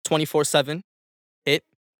 Okay. 24/7, hit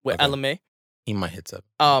with Okay. LMA. He might hit 7.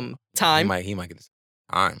 Time. He might get this.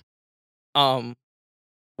 Time.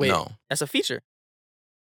 Wait, No. that's a feature.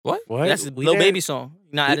 What? That's a We Lil didn't- Baby song.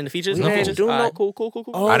 You not adding the features? we No didn't features? do All no- right, cool.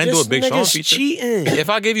 Oh, I didn't do this a Big Sean nigga's feature. cheating. If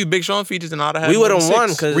I gave you Big Sean features, then I'd have had We would more have than won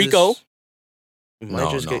 6. because Rico. No.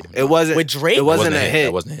 It wasn't. With Drake? It wasn't a That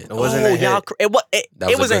hit. wasn't a hit. It wasn't oh, a hit. y'all,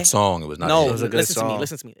 That was a good song. It was not No, a It was hit. a good listen to song. me.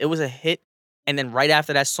 Listen to me. It was a hit, and then right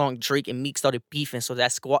after that song, Drake and Meek started beefing, so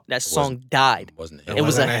that song died. It wasn't a hit. It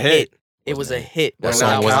was a wasn't a hit. hit. It was a Wasn't hit. That We're song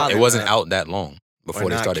not wasn't. counting It wasn't that. out that long before We're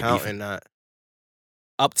they not started counting beefing. that.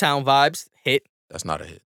 Uptown Vibes, hit. That's not a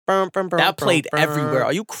hit. That played everywhere.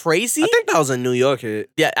 Are you crazy? I think that was a New York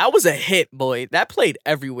hit. Yeah, that was a hit, boy. That played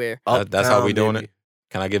everywhere. That's how we Uptown, doing baby. it.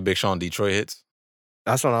 Can I give Big Sean Detroit hits?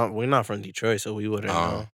 That's what we're not from Detroit, so we wouldn't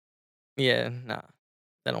know. Yeah, nah.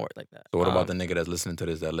 That don't work like that. So what about the nigga that's listening to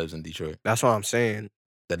this that lives in Detroit That's what I'm saying.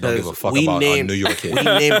 that don't give a 'Cause fuck we about named- a New York hit? We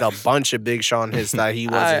named a bunch of Big Sean hits that he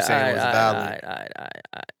wasn't saying was valid.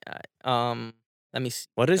 Alright. Let me see.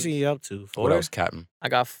 What is he up to? What 4? else, Captain? I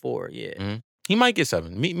got 4, yeah. Mhm. He might get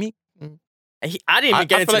 7. Me. I didn't even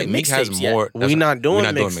get into feel like the Meek has mixtapes yet. more. We not doing we're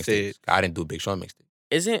not doing mixtapes. mixtapes. I didn't do Big Sean mixtape.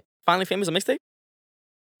 Isn't Finally Famous a mixtape?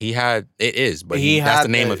 He had it is, but he that's had the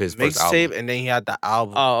name of his first mixtape, album. and then he had the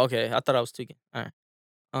album. Oh, okay. I thought I was tweaking. All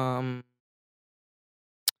right.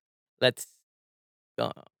 Let's.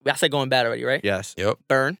 I said Going Bad already, right? Yes. Yep,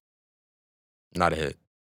 Burn. not a hit.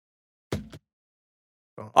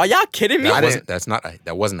 Are y'all kidding me?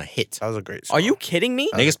 That wasn't a hit. That was a great song. Are you kidding me?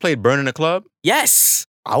 Niggas played Burn in the club. Yes.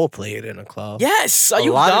 I will play it in a club. Yes. Are a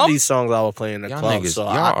you lot dumb? of these songs I will play in the Y'all club. niggas, So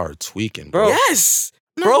y'all I, are tweaking, Bro, bro. Yes.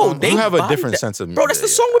 Bro, they you have a vibed different that- sense of Bro, that's the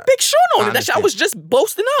yeah, song with Big Sean on it. That shit I understand. was just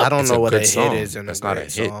boasting I up. don't It's know a what good a song. hit is in That's a not a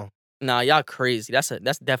great hit. song. Nah, y'all crazy. That's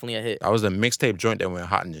definitely a hit. That was a mixtape joint that went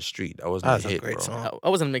hot in the street. That wasn't That's a a hit, great bro. song. I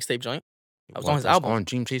wasn't a mixtape joint. I was on his That's album. On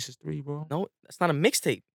Dream Chasers 3, bro. No, that's not a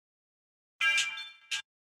mixtape.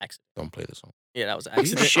 Accident. Don't play the song. Yeah, that was an Are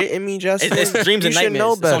you accident. shitting me, Justin? It's Dreams You and should Nightmares.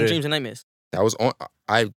 know It's on better. Dreams and Nightmares. That was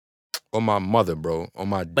on my mother, bro. On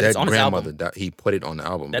my But dead it's on his grandmother. album. That he put it on the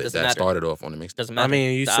album. That That, doesn't matter. started off on the mixtape. Doesn't matter. I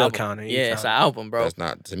mean, you It's the still album. count it. You Yeah, count it's it. an album, bro. That's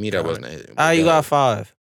not to me. That Got wasn't a hit. You Go got ahead.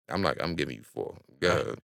 5. I'm giving you 4. Go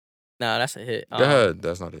ahead. Nah, that's a hit. Go ahead.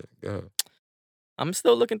 That's not it. Go ahead. I'm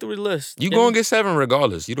still looking through the list. You gonna get 7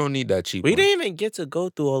 regardless. You don't need that cheap. We one. didn't even get to go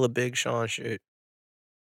through all the Big Sean shit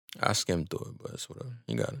I skimmed through it, but it's whatever.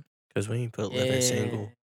 You got it. because we ain't put Living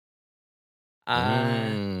Single.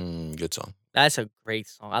 Good song. That's a great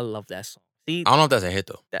song. I love that song. See, I don't know if that's a hit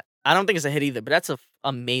though. I don't think it's a hit either, but that's an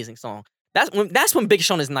amazing song. That's when Big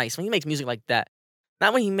Sean is nice, when he makes music like that.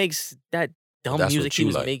 Not when he makes that dumb That's music what he you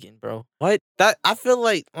was like. making, bro. What? That I feel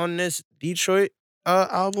like on this Detroit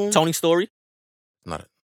album, Tony Story. Not a,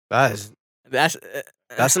 that's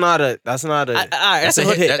That's not a all right. That's a a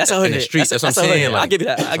hood hit. hit. That's a hood in the hit. streets, that's what I'm a hood saying, hit. I'll like, give you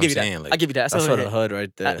that. that's I'll what give you I'm that. saying, like, I'll give you that. that's That's a for hood the hit. hood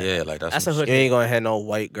right there. yeah, like that's That's a what- hood You hit. ain't gonna have no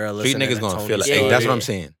white girl Street listening niggas to gonna Tony feel like. Yeah, Hey, Story. that's what yeah. I'm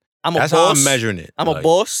saying. I'm a That's boss. how I'm measuring it. I'm a Like,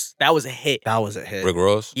 boss. That was a hit. That was a hit. Rick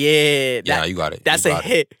Ross. Yeah, Yeah, you got it. that's You a got it.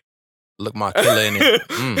 hit. Look my killer in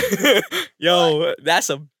it. Yo,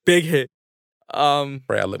 that's a big hit.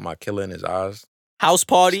 Pray I look my killer in his eyes. House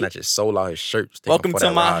party. Snatch his soul out his shirt. Take him Welcome for to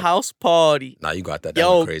that my ride. house party. Nah, you got that. That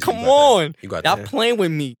Yo, went crazy. come You got that. on. You got Y'all that. playing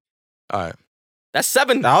with me. All right. That's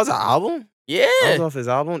 7. That was an album. Yeah. That was off his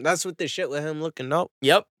album. That's what the shit with him looking up.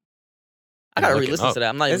 Yep. I gotta Looking re-listen up. to that.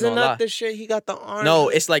 I'm not even Isn't gonna that lie. the shit he got the arm? No,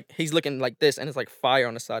 it's like he's looking like this, and it's like fire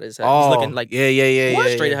on the side of his head. oh, He's looking like yeah.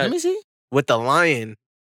 What? Straight yeah. ahead. Let me see. With the lion.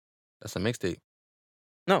 That's a mixtape.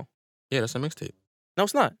 No. Yeah, that's a mixtape. no,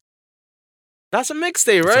 it's not. That's a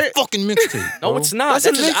mixtape, It's right? a fucking mixtape. No, bro. it's not. That's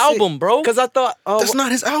That's, a his mixtape. album, bro. Because I thought, That's not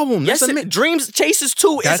his album. Yes, That's a it, Dreams Chasers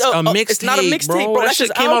 2 That's is a mixtape. It's not a mixtape, bro. That That's shit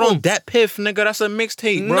his came album. out on Dat Piff, nigga. That's a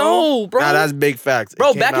mixtape, bro. No, bro. Nah, that's big facts. It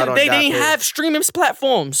Bro, came back in out the on day, they that ain't page. have streaming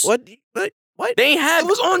platforms. What? What? They ain't have. It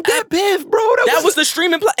was on Dat Piff, bro. That was the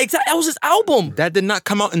streaming. Exactly. That was his album. That did not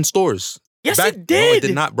come out in stores. Yes, Back, it No, it did.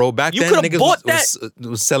 did not, bro. Back You then, coulda niggas bought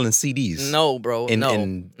was selling CDs. No, bro. In, no,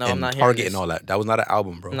 in, no, in I'm not hearing Target this. and all that. That was not an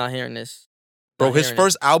album, bro. I'm not hearing this. Bro, Not his hearing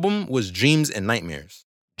first album was Dreams and Nightmares.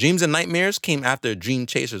 Dreams and Nightmares came after Dream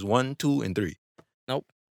Chasers 1, 2, and 3. it.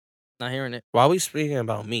 Not hearing it. Why we speaking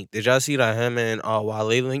about Meek? Did y'all see that him and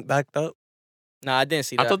Wale linked backed up? Nah, I didn't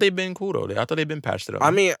see that. I thought they'd been cool though. I thought they'd been patched it up. I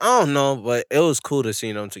mean, I don't know, but it was cool to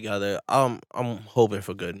see them together. I'm hoping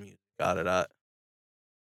for good music out of that.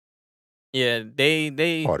 Yeah,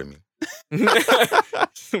 they pardon me.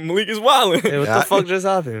 Malik is wilding. Hey, what the fuck just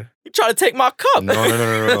happened? He tried to take my cup.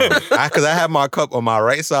 No. Because I had my cup on my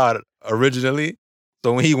right side originally.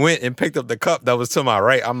 So when he went and picked up the cup that was to my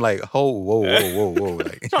right, I'm like, whoa.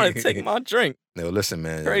 Like, Trying to take my drink. No, listen,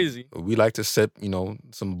 man. Crazy. We like to sip,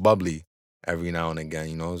 some bubbly every now and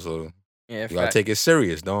again, so Yeah, you gotta take it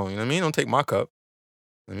serious, don't you know what I mean? Don't take my cup.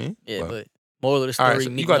 Yeah, but moral of the All right, story, so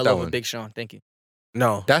you Meek got Mill that over one. Big Sean. Thank you.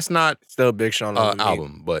 No, that's not still Big Sean over Meek.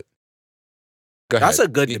 album, but go ahead. That's a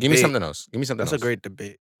good Give me debate. something else. That's a great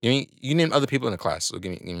debate. You name other people in the class. So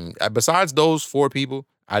give me besides those 4 people,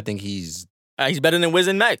 I think he's Better than Wiz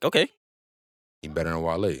and Mac. Okay. better than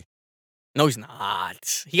Wale. No, he's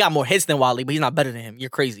not. He got more hits than Wale, but he's not better than him.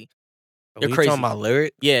 You're crazy. Are You're we crazy. talking about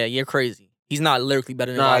lyric? Yeah, you're crazy. He's not lyrically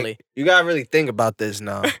better than Nah, Wale. you gotta really think about this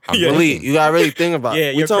now. I'm Yeah. Really, you gotta really think about Yeah,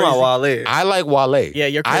 it. We you're talking crazy. about Wale. I like Wale. Yeah,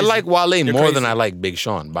 you're I crazy. like Wale You're more than crazy. I like Big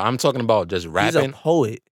Sean, but I'm talking about just He's rapping. a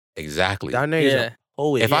poet. Exactly. That nigga's Yeah. a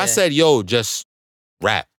poet. If I said, yo, just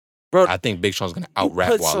rap, Bro, I think Big Sean's gonna you out rap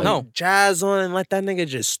put Wale. some No. jazz on and let that nigga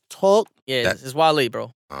just talk. Yeah, That- this is Wale,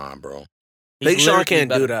 bro. Bro. He's Big Sean lyrically can't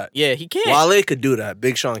do better. that. Yeah, he can't. Wale could do that.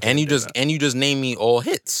 Big Sean can't And you do just that. and you just named me all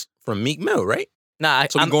hits from Meek Mill, right? Nah,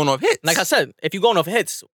 So we going off hits. like I said, if you're going off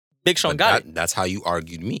hits, Big Sean But got it. That's how you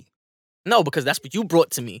argued me. No, because that's what you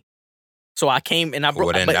brought to me. So I came and I brought.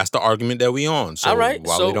 Well, then but, that's the argument that we on. So All right,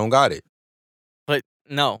 Wale so- don't got it but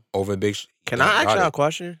no. over Big. Can he I don't ask got y'all a it.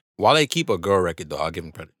 question? Wale keep a girl record though. I'll give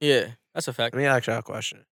him credit. Yeah, that's a fact. Let me ask y'all a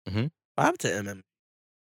question. Mhm. What happened to MM?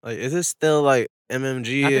 Like, is it still like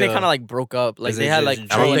MMG? I think they or kind of like broke up. Like is they it had just like don't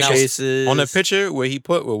Dream think falling out. Chases? On the picture where he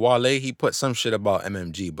put with Wale, he put some shit about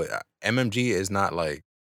MMG, but MMG is not like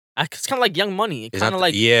It's kind of like Young Money. It it's kind not of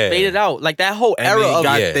like yeah. faded out. Like that whole And era they of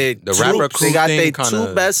got yeah, their the two- rapper They crew got thing their kinda-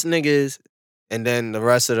 2 best niggas, and then the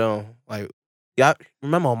rest of them like. Yeah,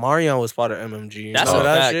 remember Omarion was part of MMG. You That's know a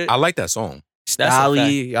that fact. shit? I like that song. That's a fact.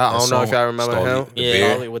 Stally, y'all, I That don't know if song, y'all remember Stally, him. the Yeah.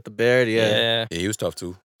 beard. Stally with the beard, yeah. Yeah. Yeah, he was tough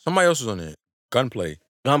too. Somebody else was on it. Gunplay.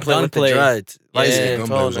 Gunplay with the Gunplay. dreads. Light Yeah. skin,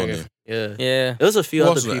 Gunplay tall was on nigga. Yeah. Yeah. There was a few Who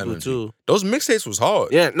other else was on people MMG? too. Those mixtapes was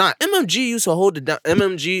hard. Yeah, nah, MMG used to hold it down.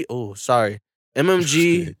 MMG, oh, sorry.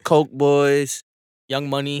 MMG, Coke Boys. Young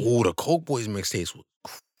Money. Ooh, the Coke Boys mixtapes was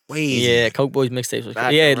crazy. Yeah, Coke Boys mixtapes. was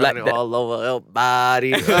Back Yeah, and like running that. all over her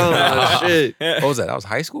body. Oh, shit. What was that? That was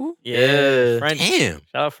high school? Yeah. Yeah. French. Damn. Shout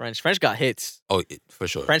out French. French got hits. Oh, for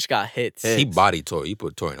sure. French got hits. Yeah. He body Tory. He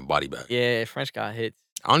put Tory in a body bag. Yeah, French got hits.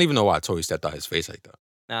 I don't even know why Tory stepped out his face like that.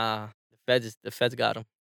 Nah, the feds got him.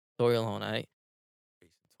 Story alone, all right?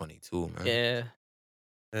 22, man. Yeah.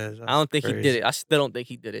 Yeah, I don't think he did it. I still don't think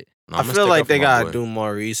he did it. No, I I'ma feel stick like up for they my gotta boy. do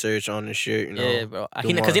more research on the shit, you know. Yeah, bro. do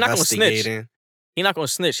Because more he's not gonna snitch. investigating. He's not gonna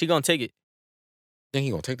snitch. He gonna take it. Think he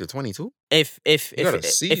gonna take the 22? If You gotta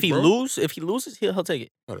see, he bro. loses, he'll take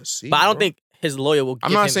it. Gotta see. But I don't bro. think his lawyer will.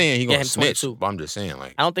 I'm give not him, saying he get gonna him snitch, 22. but I'm just saying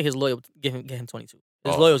like I don't think his lawyer will get him 22.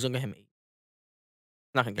 His Oh. lawyer's gonna get him 8.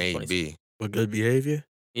 Not gonna get him 22. maybe. With good behavior?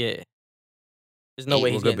 Yeah. There's no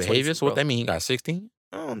way Eight he's with good getting behavior. 22, So what bro. that mean? He got 16?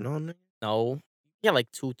 I don't know, nigga. No. He got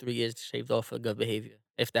like 2-3 years shaved off for good behavior,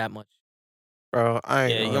 if that much. Bro, I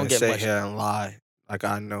ain't Yeah, you gonna don't get sit much. here and lie. Like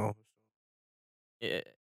I know. Yeah.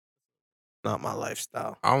 Not my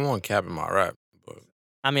lifestyle. I don't want cap in my rap, but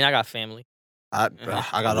I mean, I got family. I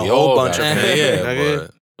got a we whole all bunch of got family, yeah,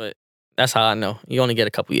 nigga. but That's how I know. You only get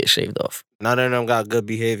a couple years shaved off. None of them got good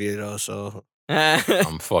behavior though, so yeah.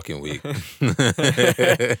 I'm fucking weak.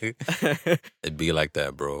 It be like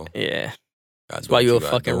that, bro. That's why you a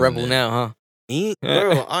fucking rebel now, huh? me,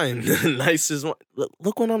 bro, I am the nicest one.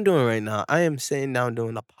 Look what I'm doing right now. I am sitting down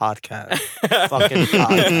doing a podcast. Fucking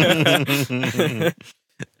podcast.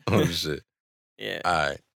 Oh shit. Yeah. All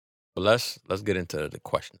right. But let's get into the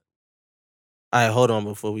question. All right, hold on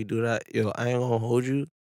before we do that. Yo, I ain't gonna hold you.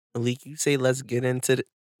 Malik, you say let's get into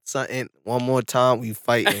something one more time. We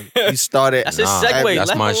fighting. You started. That's his segue. That's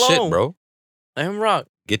Let my him shit, alone. bro. Let him rock.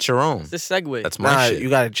 Get your own. It's his segue. That's my Nah, shit. you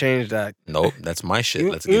gotta change that. Nope, that's my shit.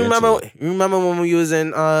 You, Let's you get remember? into it. You remember when we was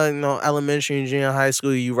in elementary and junior high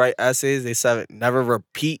school? You write essays. They said never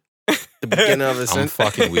repeat the beginning of a I'm sentence.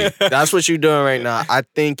 fucking weak. That's what you're doing right now. I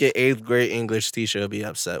think your 8th grade English teacher will be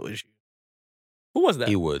upset with you. Who was that?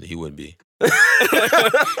 He would be. He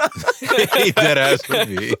dead ass would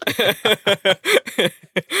be.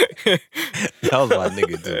 That was my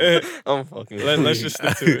nigga too. I'm fucking. Let's with just you.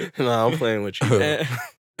 stick to it. Nah, I'm playing with you.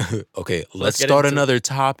 Okay, let's get start into it. another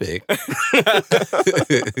topic.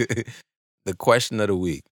 The question of the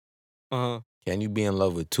week. uh-huh. Can you be in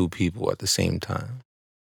love with two people at the same time?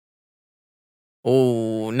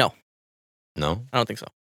 Oh, no. No? I don't think so.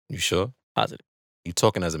 You sure? Positive. You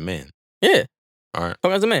talking as a man. Yeah. All right.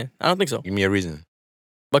 Talking as a man. I don't think so. Give me a reason.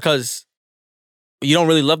 Because you don't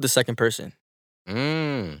really love the second person.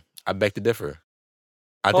 I beg to differ.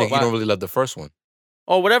 I Oh, think you wow. don't really love the first one.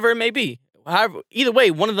 Or whatever it may be. However, either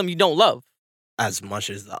way, one of them you don't love. As much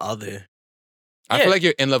as the other. I Yeah. feel like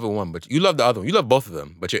you're in love with one, but you love the other one. You love both of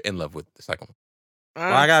them, but you're in love with the second one.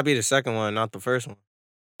 Well, I gotta be the second one, not the first one.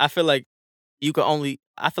 I feel like you only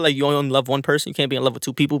love one person. You can't be in love with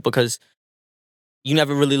two people because you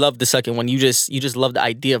never really loved the second one. You just love the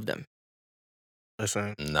idea of them.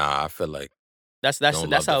 Listen, Nah, I feel like That's you don't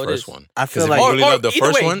love how the it first is. one. I Because feel if like you Or- really love the either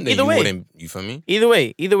first way, one, then either you way. wouldn't. You feel me? Either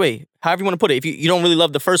way, however you want to put it. If you don't really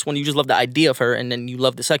love the first one, you just love the idea of her, and then you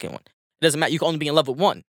love the second one. It doesn't matter. You can only be in love with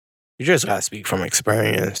one. you just gotta speak from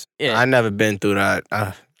experience. Yeah. I never been through that.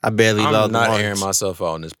 I barely I'm loved not once. airing myself out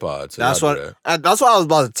on this pod. So That's y'all do what. that. That's what I was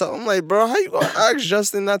about to tell him. Like, bro, how you gonna ask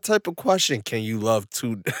Justin that type of question? Can you love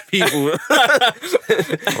two people?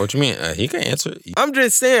 What you mean? He can answer. I'm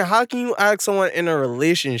just saying, how can you ask someone in a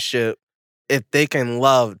relationship if they can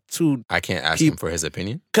love two? I can't ask him for his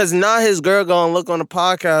opinion. Because now his girl gonna look on the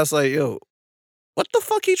podcast like, yo, what the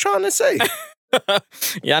fuck he trying to say?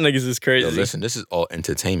 Y'all niggas is crazy. Yo, listen, this is all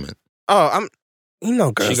entertainment. Oh, you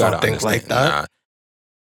know, girls gotta don't think like that. Nah,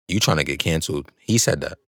 you trying to get canceled. He said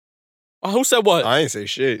that. Oh, who said what? I ain't say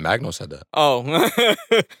shit. Magno said that. Oh.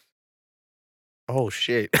 Oh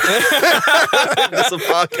shit. That's a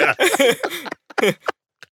podcast.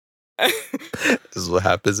 This is what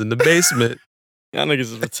happens in the basement. Y'all niggas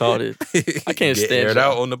is retarded. I can't Get stand aired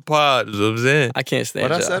y'all. out on the pod. Is what I'm saying. I can't stand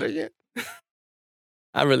What I y'all. said again?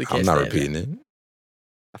 I really can't I'm not stand repeating it.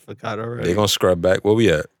 I forgot already. They gonna scrub back. Where we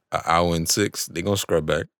at? An hour and 6. They gonna scrub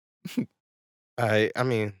back. I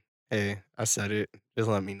mean, hey, I said it. Just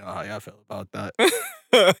let me know how y'all feel about that.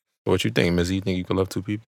 it. What you think, Mizzy? You think you can love two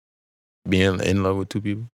people? Being in love with two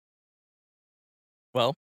people?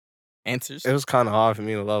 Well, answers. It was kind of hard for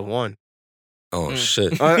me to love one. Oh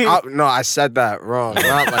shit. No, I said that wrong.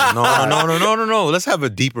 Not like No. Let's have a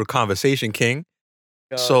deeper conversation, King.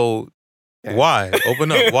 God. So Yeah. why?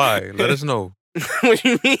 Open up. Why? Let us know. What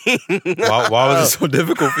you mean? Why was it so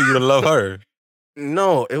difficult for you to love her?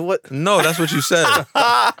 No, it was. No, that's what you said.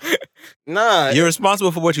 Nah. You're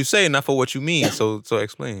responsible for what you say, not for what you mean. So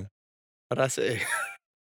explain. What'd I say?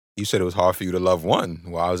 You said it was hard for you to love one.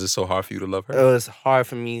 Why was it so hard for you to love It her? was hard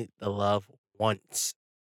for me to love once.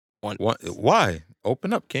 Why?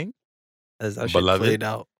 Open up, King. As that shit Beloved. played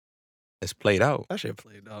out. It's played out. That shit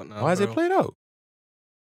played out now. Why is it played out?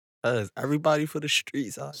 Because everybody for the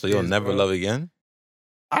streets. So you'll never love again?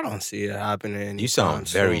 I don't see it happening. You sound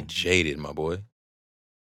anytime very soon. jaded, my boy.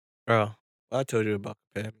 Bro, I told you about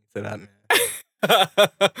comparing me to that man.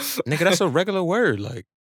 Nigga, that's a regular word. Like,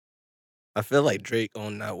 I feel like Drake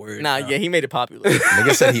owned that word. Nah, now. yeah, he made it popular.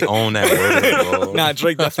 nigga said he owned that word, bro. Nah,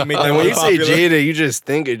 Drake definitely made Like that when word you say popular. Jada, you just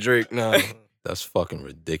think of Drake now. That's fucking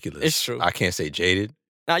ridiculous. It's true. I can't say jaded.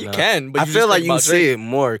 Nah, you Nah. can, but I you feel just like think you about say it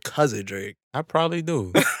more because of Drake. I probably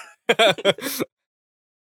do. Drake.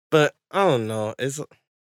 But I don't know. It's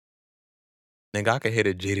Nigga, I could hear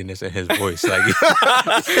the jadedness in his voice. Like,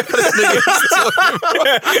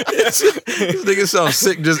 this nigga sounds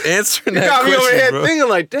sick just answering you that got me question, over here bro. thinking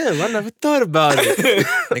like, damn, I never thought about it.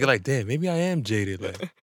 Nigga, like, damn, maybe I am jaded.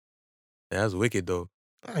 Like, that's wicked though.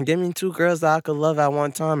 Give me two girls that I could love at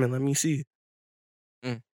one time and let me see.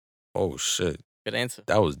 Oh shit, Good answer.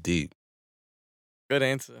 that was deep. Good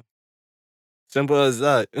answer. Simple as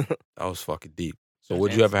that. That was fucking deep. So, Good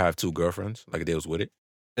would you answer. ever have two girlfriends? Like, they was with it?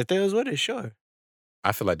 If they was with it, sure.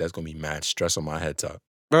 I feel like that's gonna be mad stress on my head top.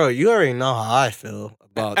 Bro, you already know how I feel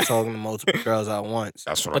about talking to multiple girls at once.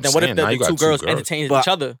 That's what But I'm then what saying. if Now the you got two girls girls. entertain But- each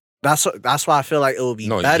other? That's why I feel like it would be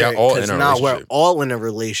No, better y'all all in because a now we're relationship. all in a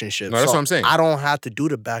relationship. No, that's So what I'm saying. I don't have to do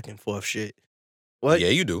the back and forth shit. What? Yeah,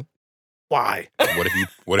 you do. Why?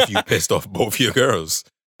 What if you pissed off both your girls?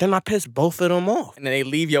 Then I pissed both of them off. And then they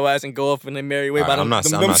leave your ass and go off and they marry way by I'm not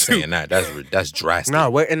them I'm not two. saying that. That's drastic. Nah,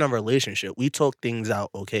 we're in a relationship. We talk things out,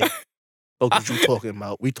 okay? What was you talking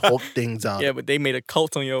about? We talk things out. Yeah, but they made a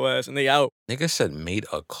cult on your ass and they out. Nigga said made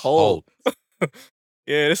a cult.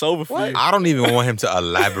 Yeah, it's over for What? you. I don't even want him to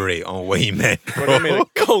elaborate on what he meant, Bro, they made bro. a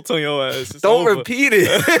cult on your ass. It's Don't over. repeat it.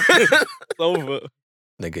 It's over.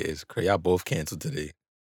 Nigga is crazy. Y'all both canceled today.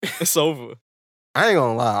 It's over. I ain't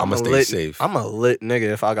gonna lie. I'ma a stay lit, safe. I'm a lit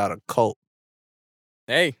nigga if I got a cult.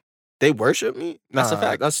 Hey, They worship me? Nah, That's a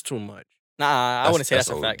fact. That's too much. Nah, I wouldn't say That's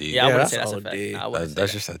that's a fact. OD. Yeah, I Yeah, wouldn't say that's that's a fact. OD. Nah, I wouldn't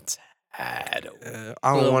That's say just a tad. I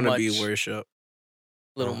don't Little want to be much. worshipped.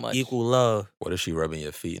 little much. Equal love. What if she rubbing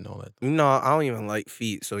your feet and all that? You know, I don't even like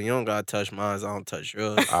feet, so you don't gotta touch mine. I don't touch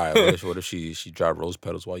yours. All right, what if she dropped rose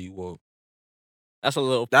petals while you walk? That's a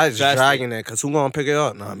little. That's drastic. dragging it, cause who gonna pick it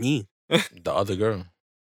up? Not me. The other girl.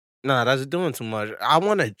 Nah, that's doing too much. I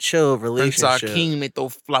want a chill Prince relationship. Akeem, they throw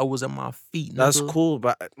flowers at my feet. That's nigga. cool,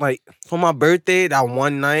 but like for my birthday, that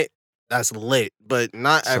one night, that's lit. But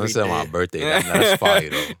not every Sunset day. my birthday. That's fire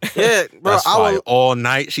though. Yeah, bro. That's I fire. will, All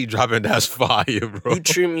night she dropping. That's fire, bro. you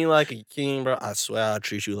treat me like a king, bro. I swear I'll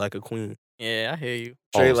treat you like a queen. Yeah, I hear you.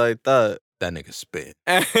 Straight Oh, like that. That nigga spit.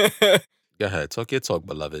 yeah. Go ahead, talk your talk,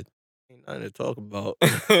 beloved. Ain't nothing to talk about.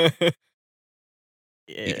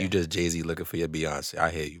 You just Jay-Z looking for your Beyonce. I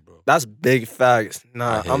hear you, bro. That's big facts. I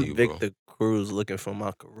Nah, hear I'm you, bro. Victor Cruz looking for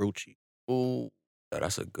my Karuchi. Ooh. Yeah,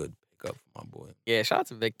 that's a good pickup for my boy. Yeah, shout out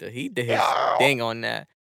to Victor. He did his thing on that.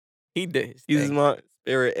 He did his He's thing. my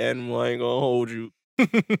spirit animal. I ain't gonna hold you.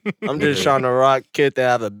 I'm just trying to rock kid to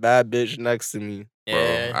have a bad bitch next to me. Bro,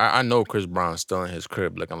 Yeah. I know Chris Brown still in his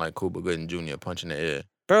crib looking like Cuba Gooding Jr. punching the air.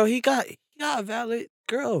 Bro, he got a valid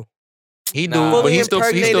girl. He do, Nah. but Fully he's still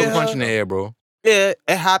impregnated her. punching the air, bro. Yeah,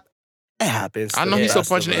 it happens. I to know the he's still best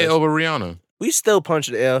of punching the air us. over Rihanna. We still punch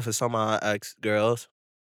the air for some of our ex girls.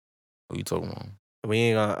 What you talking about? We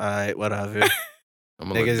ain't gonna. Alright, whatever. I'm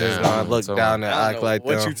gonna Niggas is down. gonna I'm look talking down about- and I act don't know like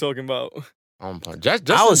what them. you talking about. I'm punching. Just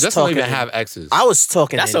was don't even talking- have exes. I was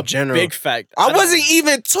talking That's in a general. big fact. I don't- wasn't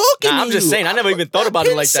even talking. Nah, to I'm just you. saying. I never even thought about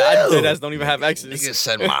it like that. I dead ass don't even have exes. Nigga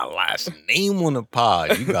said my last name on the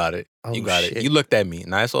pod. You got it. Oh, You got it. shit. You looked at me.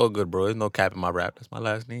 Nah, it's all good, bro. There's no cap in my rap. That's my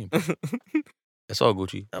last name. It's all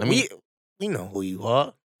Gucci. I mean, We know who you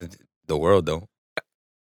are. the world don't.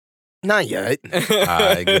 Not yet. All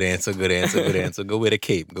right, good answer. Good answer. Good answer. Go with a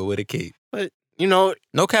cape. Go with a cape. You know,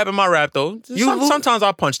 No cap in my rap though. Sometimes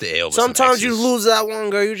I punch the air over. sometimes you some exes. lose that one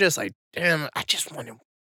girl. You just like, damn, I just wanted one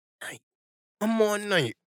night. One more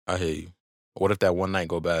night. I hear you. What if that one night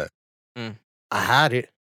go bad? I had it.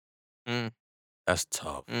 That's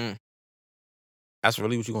tough. Mm. That's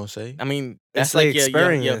really what you gonna say? I mean, It's that's the like your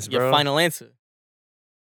experience, your bro. final answer.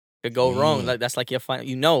 Could go wrong. Mm. Like that's like your final.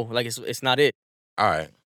 You know, like it's not it. All right.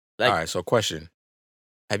 Like, All right. So, question: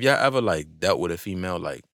 have y'all ever like dealt with a female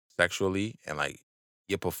like sexually and like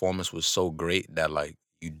your performance was so great that like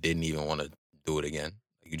you didn't even want to do it again?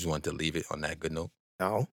 Like, you just wanted to leave it on that good note?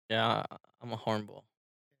 No. Yeah, I'm a hornball.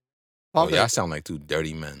 Oh, Fuck y'all it. sound like two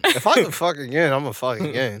dirty men. If I could fuck again, I'm gonna fuck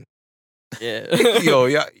again. Yeah. Yo,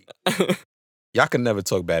 y'all can never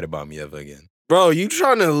talk bad about me ever again. Bro, you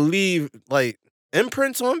trying to leave like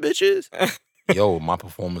imprints on bitches? Yo, my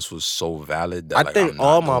performance was so valid that I like, think I'm not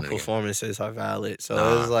all my doing it again. performances are valid. So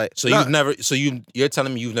Nah. it's like So you've never. So you're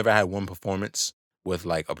telling me you've never had one performance with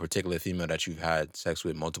like a particular female that you've had sex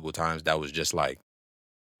with multiple times that was just like,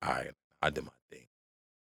 all right, I did my thing.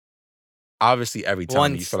 Obviously, every time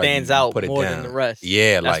One you feel like stands you out put it more down. than the rest.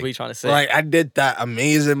 Yeah, That's like, what you trying to say. like I did that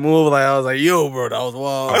amazing move. Like I was like, yo, bro, that was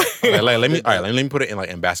wild. like, let me. All right, let me put it in like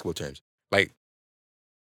in basketball terms. Like,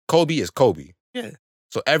 Kobe is Kobe. Yeah.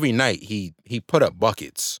 So every night he put up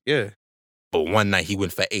buckets, Yeah. but one night he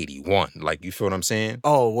went for 81. Like, you feel what I'm saying?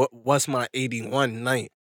 Oh, what's my 81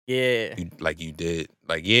 night? yeah. You did.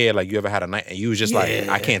 Like, yeah, like you ever had a night and you was just like,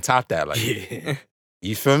 Yeah. I can't top that. Like, Yeah.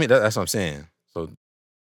 you feel me? That's what I'm saying. So,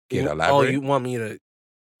 can you Oh, elaborate? you want me to?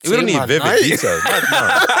 We don't say need my vivid night? details.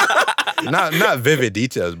 Not vivid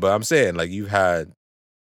details, but I'm saying like you had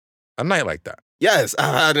a night like that, Yes,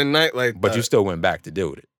 I had a night like but that. you still went back to deal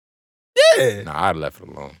with it. yeah, Nah, I'd left it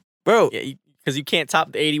alone. bro. Yeah, because you can't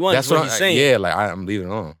top the 81. That's That's what I'm you're saying. Yeah, like I'm leaving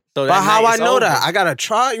it alone. So But that how night I it's know over. that? I gotta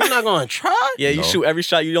try. You're not gonna try? Yeah, you No. shoot every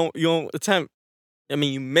shot you don't attempt. I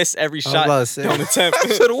mean, you miss every I was shot about to you say. don't attempt.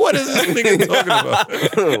 So what is this nigga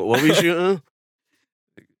talking about? What we shooting?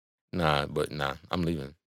 Nah, I'm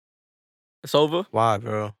leaving. It's over. Why,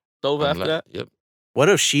 bro? It's over I'm after le- that. Yep. What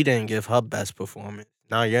if she didn't give her best performance?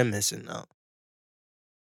 Now you're missing out.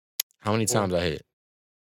 How many times I hit?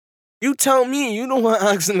 You tell me. You the one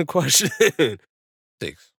asking the question.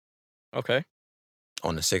 6. Okay.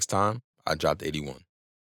 On the 6th time, I dropped 81.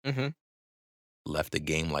 Mm-hmm. Left the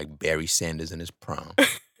game like Barry Sanders in his prime.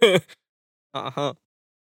 Uh-huh.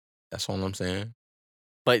 That's all I'm saying.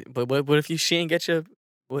 But what if she didn't get your?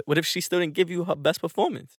 What if she still didn't give you her best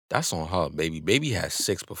performance? That's on her, baby. Baby has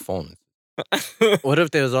 6 performances. What if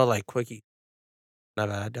they was all like quickie? Not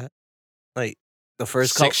like that. Like the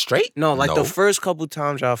first 6 couple. straight? No, like the No. first couple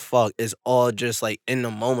times y'all fuck is all just like in the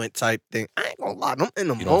moment type thing. I ain't gonna lie, I'm in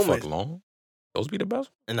the You don't moment. fuck long? Those be the best?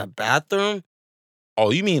 In the bathroom?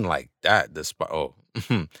 Oh, you mean like that? The spot? Oh,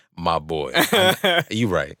 my boy. You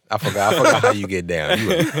right. I forgot how you get down. You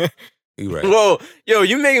right. You right. Whoa, yo,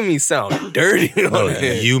 you making me sound dirty. No, on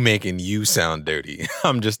here. you making you sound dirty.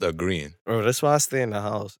 I'm just agreeing. Bro, that's why I stay in the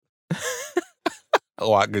house.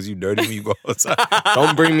 Oh, because you dirty when you go outside.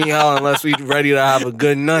 Don't bring me out unless we ready to have a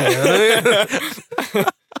good night.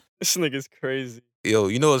 This nigga's crazy. Yo,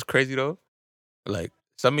 you know what's crazy though? Like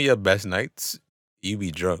some of your best nights, you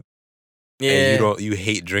be drunk. Yeah, And you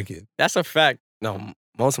hate drinking. that's a fact. No,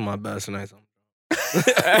 most of my best nights.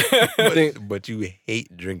 But you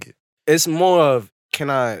hate drinking. It's more of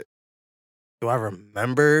do I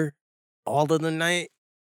remember all of the night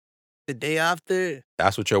the day after?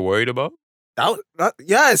 That's what you're worried about?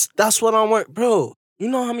 Yes, that's what I'm worried. Bro, you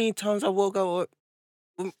know how many times I woke up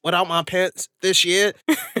without my pants this year?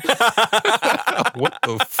 What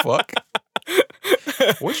the fuck?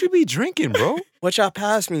 What you be drinking, bro? What y'all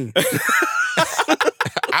pass me?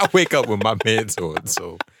 I wake up with my pants on,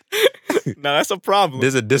 so Nah, that's a problem.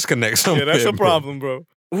 there's a disconnect somewhere. Yeah, that's a bro. problem, bro.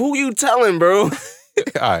 Who you telling, bro? All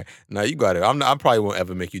right, now you got it. I probably won't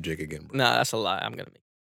ever make you drink again, bro. Nah, that's a lie. I'm gonna make.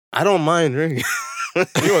 I don't mind drinking. You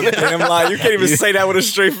a damn lie. You can't even say that with a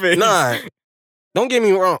straight face. Nah, don't get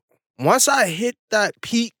me wrong. Once I hit that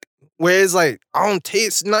peak where it's like I don't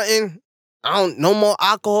taste nothing, no more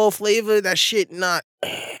alcohol flavor. That shit not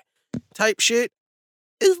type shit.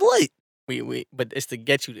 It's lit. But it's to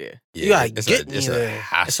get you there. You gotta it's get me it's there.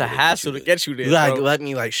 It's a hassle to get you there. You gotta bro. let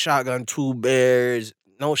me like shotgun 2 bears,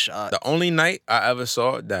 no shot. The only night I ever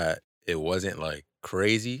saw that it wasn't like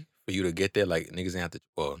crazy for you to get there, like niggas didn't have to.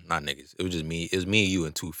 Well, not niggas. It was just me. It was me and you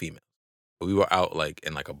and 2 females. But we were out like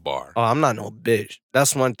in like a bar. Oh, I'm not no bitch.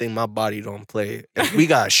 That's one thing my body don't play. If we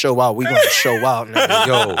gotta show out, we gonna show out, nigga.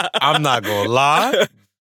 Yo, I'm not gonna lie.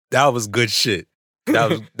 That was good shit.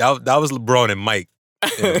 That was LeBron and Mike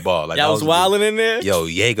in the bar. Like, Y'all that was good. wilding in there? Yo,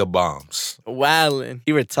 Jaeger bombs. Wilding.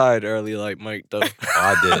 He retired early like Mike though. Oh,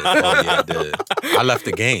 I did. Oh yeah, I did. I left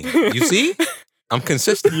the game. You see? I'm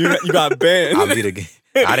consistent. You got banned. I beat the game.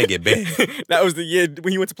 I didn't get banned. That was the year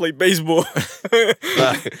when he went to play baseball.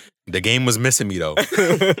 The game was missing me though.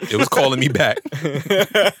 It was calling me back,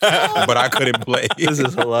 but I couldn't play. This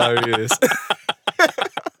is hilarious.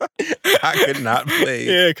 I could not play.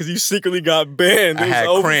 Yeah, because you secretly got banned. It I was had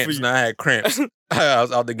over for cramps. you. No, I had cramps. I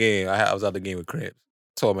was out the game. I was out the game with cramps.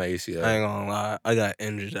 Tore my ACL. I ain't gonna lie. I got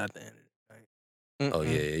injured at the end of the night. Oh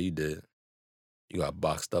yeah, you did. You got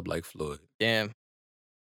boxed up like Floyd. Damn.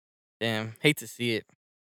 Hate to see it.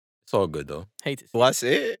 It's all good though. Hate to see Do I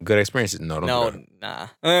say it? Good experiences. No, don't No, do nah.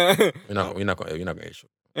 that. You're not gonna issue.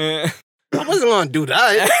 I wasn't gonna do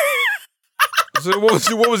that. So what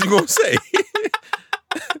was you gonna say?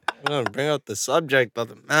 I'm gonna bring up the subject.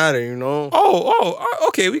 Doesn't matter, you know.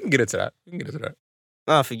 Okay. We can get into that.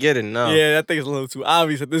 Nah, forget it now. Yeah, that thing is a little too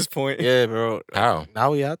obvious at this point. Yeah, bro. How?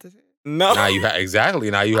 Now we have to say it? No. Now you exactly.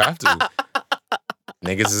 Now you have to.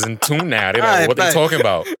 Niggas is in tune now. They know Alright, what they bet. talking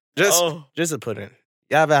about. Just to put in.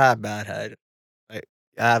 You ever had bad head? Like,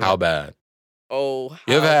 you ever? How bad? Oh.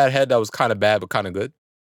 You ever had head that was kind of bad but kind of good?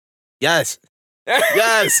 Yes.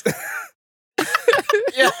 Yes.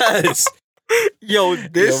 Yes. Yo,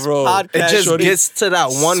 this Yo, bro. podcast. It just shorty, gets to that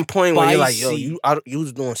one point where you're like, yo, spicy. you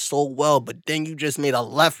was doing so well, but then you just made a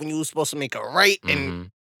left when you was supposed to make a right, and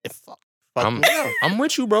Mhm. it fucked I'm me up. I'm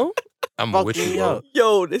with you, bro. I'm Fuck with me you, bro. up.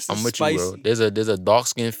 Yo, this is I'm with spicy. you, bro. There's a dark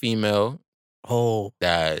skinned female Oh,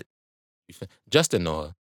 that Justin know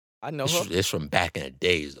her. I know her. It's from back in the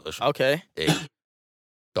days though. It's from Okay. the days.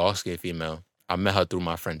 Dark skinned female. I met her through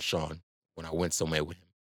my friend Sean when I went somewhere with him.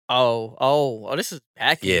 Oh, this is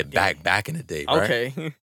back. in Yeah, the day. back in the day, right?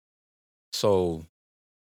 Okay. So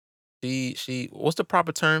she what's the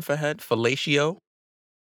proper term for head? Fellatio?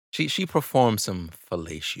 She performed some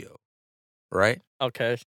fellatio, right?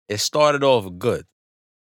 Okay. It started off good.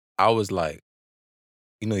 I was like,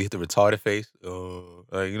 you hit the retarded face.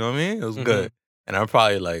 Like, you know what I mean? It was Mhm. good. And I'm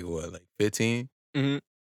probably like, what, like 15? Mhm.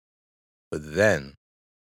 But then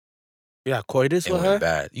you got coitus it with went her?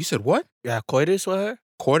 bad. You said what? You got coitus with her?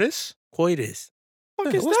 Coitus? Coitus.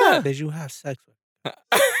 Fuck is What's that? Did you have sex with her?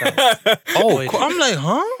 Oh, Coitus. I'm like,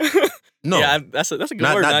 huh? No. Yeah, that's a good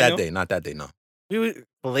not word. not I that know. day. Not that day, no.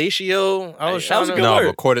 Fellatio. I was Hey, that was trying a to. good No, word.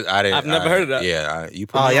 but coitus, I didn't. I've never heard of that. Yeah, you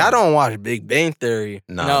put Oh, me y'all on. don't watch Big Bang Theory.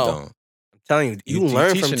 Nah, No. I don't. I'm telling you, you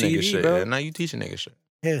learn teach from a nigga TV, shit. bro. Yeah, now you teach a nigga shit.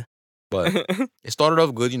 Yeah. But it started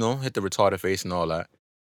off good, hit the retarded face and all that.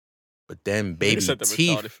 But then baby said the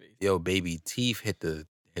teeth, retarded face. baby teeth hit the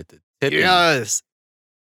tip. Yes.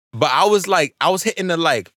 But I was hitting the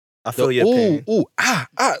like, I feel your pain. ooh,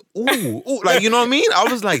 like, you know what I mean?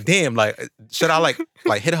 I was like, damn, like, should I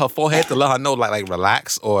like hit her forehead to let her know like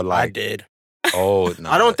relax or I like, did. oh no,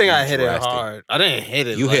 I don't think I you hit it drastic. hard. I didn't hit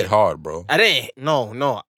it. You like, hit hard, bro. I didn't. No.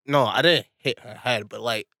 I didn't hit her head, but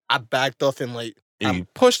like I backed off and like, You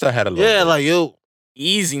pushed her head a little. yeah, bit. like yo,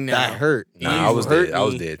 Easy now. that hurt. Nah, You I was hurt there. I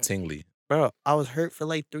was me. there, tingly. Bro, I was hurt for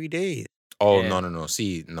like 3 days. Oh Yeah. no.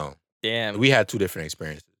 See, no, Damn. we had 2 different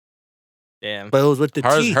experiences. Damn. But it was with the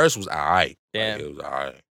teeth. Hers was alright. Damn. Like, it was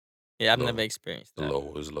alright. Yeah, I've No. never experienced It that.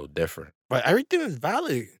 was a little different. But everything is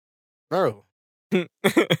valid, bro.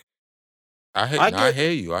 I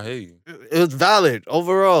hear you. It was valid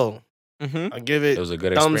overall. Mm-hmm. I give It it was a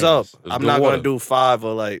good thumbs experience. up. It was I'm good not water. gonna do 5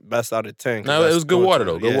 or like best out of 10. 'cause No, it that's was good going water too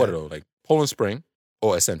though. much. Good Yeah. water though. Like Poland Spring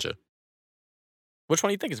or Essentia. Which one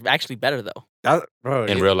do you think is actually better though? Bro,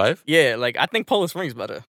 In real life? Yeah, like I think Poland Spring's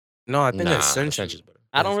better. no, I think Nah, Essential. Essentia's better.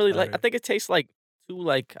 I don't It's really like. I better. think it tastes like too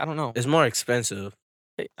like I don't know. It's more expensive.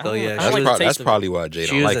 I So, don't, yeah, I she don't like was- the taste That's of probably why Jay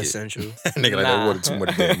She don't is like it. Essential. Nigga like that Nah. water too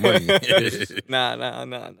much damn money. it. Nah.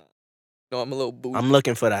 No, I'm a little bougie. I'm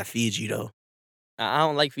looking for that Fiji though. I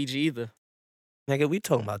don't like Fiji either. Nigga, we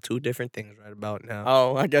talking about 2 different things right about now.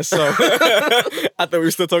 Oh, I guess so. I thought we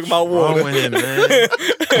were still talking about What's water. wrong with him, man?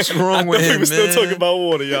 What's wrong with I thought we him, were still man? talking about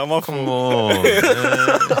water, y'all. My Come fault. on,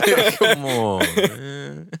 man. Come on,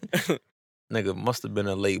 man. Nigga must have been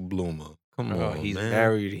a late bloomer. Come Bro, on, he's man.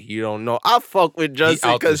 married. You don't know. I fuck with Justin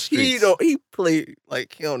out the because he streets. don't. He play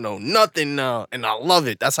like he don't know nothing now, and I love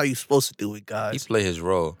it. That's how you supposed to do it, He guys. play his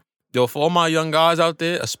role. Yo, for all my young guys out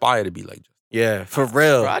there, aspire to be like. Yeah, for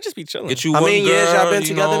real. Bro, I just be chilling. Get you How one many girl, years y'all been you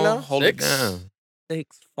together know, now? Hold 6? it down.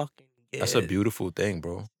 6 fucking years. That's a beautiful thing,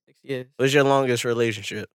 bro. 6 years. What's your longest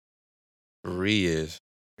relationship? 3 years.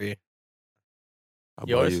 3. How about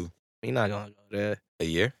Yours? you? We not gonna go there. A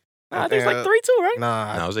year? Nah, I think it's like 3 too, right?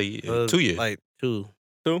 Nah, No, it was a it year. was 2 years. Like 2.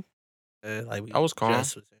 2? Yeah, like we I was calm.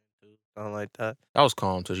 just was in 2, something like that. I was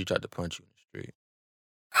calm until she tried to punch you in the street.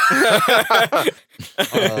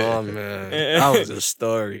 Oh man, that was a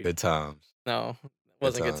story. Good times. No, it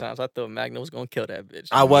wasn't good time. times. I thought Magna was gonna kill that bitch.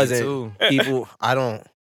 I Me wasn't. too. People, I don't.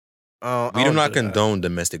 I We do don't not do that. condone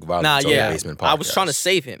domestic violence Nah, on yeah. the Basement Podcast. I was trying to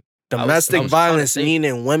save him. Domestic I was trying to violence say-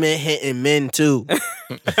 meaning women hitting men too.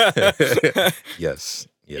 Yes.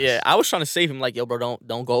 Yeah, I was trying to save him. Like, yo, bro,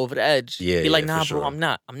 don't go over the edge. Yeah, Be like, yeah, nah, for bro, sure. I'm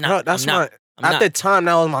not. No, that's I'm not. my. I'm At not. the time,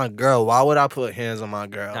 that was my girl. Why would I put hands on my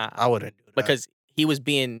girl? Nah. I wouldn't do that. Because he was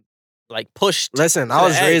being like pushed. Listen, to I the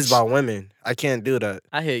was raised edge. by women. I can't do that.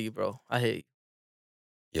 I hear you, bro. I hear you.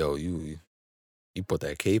 Yo, you put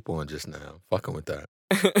that cape on just now. Fucking with that.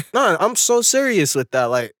 No, I'm so serious with that.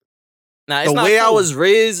 Like Nah, it's the not way I cool. was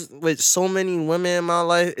raised with so many women in my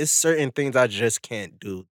life, it's certain things I just can't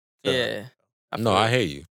do. Yeah. No, feel I it. hear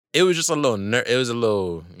you. It was just a little it was a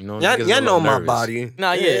little, you know. niggas a Y'all little know my nervous. body.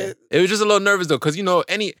 Nah, yeah. It was just a little nervous though, cause you know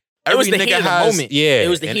every was the nigga heat of the has moment. yeah, It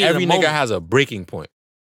was the and heat of every the nigga moment. has a breaking point.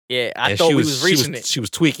 Yeah, I And thought she we was reaching it. She was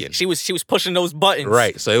tweaking. She was pushing those buttons.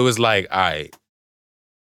 Right, so it was like, all right,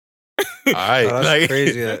 all right, Oh, that's like,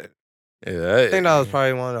 crazy. Yeah, I think that was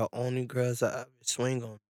probably one of the only girls that I ever swing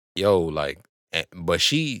on. yo, like, but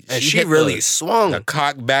she She hit really swung. the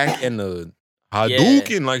cock back and the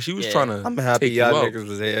Hadouken, like she was Yeah. trying to. I'm happy take you y'all out. niggas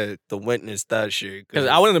was there to witness that shit. Because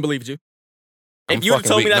I wouldn't have believed you. I'm If you would have fucking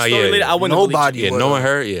told me weak. that Nah, story yeah, later, yeah. I wouldn't have Nobody Yeah, would've. knowing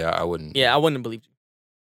her, yeah, I wouldn't. believed you. Yeah, I wouldn't have believed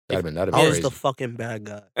that'd have been I was crazy. the fucking bad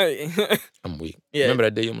guy. you. I'm weak. Yeah. Remember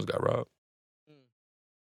that day you almost got robbed?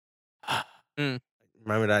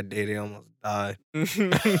 Remember that day they almost died.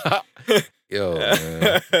 Yo,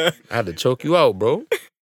 man, I had to choke you out, bro.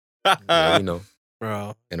 Yeah, we know.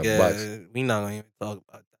 Bro. In a yeah, box. we not gonna even talk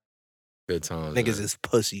about Good times. that. Niggas man. is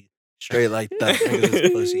pussy. Straight like that. Niggas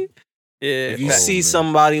is pussy. Yeah. If you Oh, see man.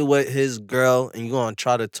 somebody with his girl and you gonna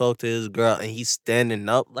try to talk to his girl and he's standing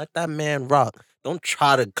up, let that man rock. Don't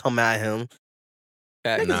try to come at him.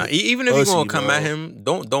 Facts. Nah, even if you pussy, gonna come bro. at him,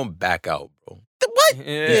 don't back out, bro. What? Yeah.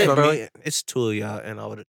 Yeah, feel bro. me? It's 2 of y'all and I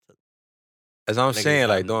would have As I'm Niggas saying, got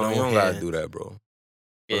like, no you don't gotta hands. do that, bro.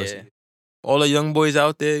 Yeah. All the young boys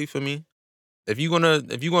out there, you feel me? If you gonna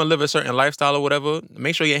live a certain lifestyle or whatever,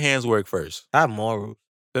 make sure your hands work first. have morals.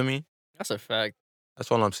 Feel me? That's a fact. That's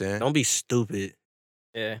all I'm saying. Don't be stupid.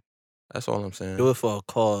 Yeah. That's all I'm saying. Do it for a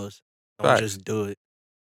cause. Don't Facts. just do it.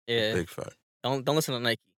 Yeah. Big fact. Don't listen to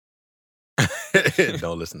Nike.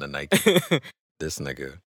 Don't listen to Nike. This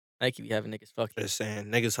nigga. Nike be having niggas fucked. Just saying,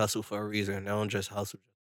 niggas hustle for a reason. They don't just hustle.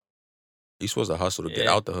 You supposed to hustle to get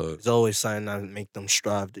Yeah. out the hood. There's always something that make them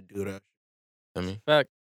strive to do that. I mean, Fact.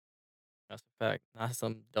 That's a fact. Not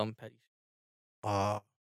some dumb petty. I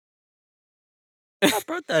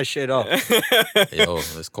brought that shit up. yo,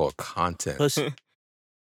 it's called content. Pussy.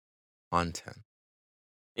 Content.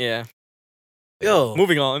 Yeah. Yo,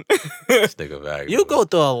 Moving on. This nigga bag. you go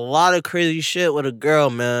through a lot of crazy shit with a girl,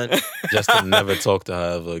 man. just to never talk to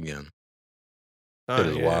her ever again. It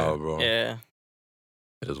is Yeah. wild, bro. Yeah.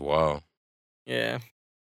 It is wild. Yeah.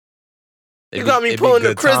 You got me pulling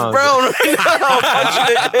the Chris Brown right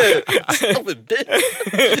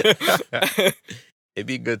now. It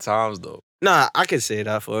be good times though. Nah, I can say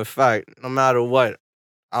that for a fact. No matter what,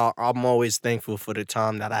 I'm always thankful for the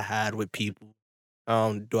time that I had with people. I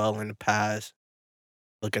don't dwell in the past.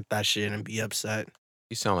 look at that shit and be upset.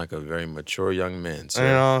 You sound like a very mature young man, You sir.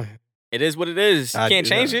 know, It is what it is. You I can't do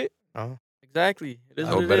change that. it. Oh. Exactly. It is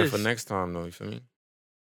No what No it better is. for next time, though. You feel me?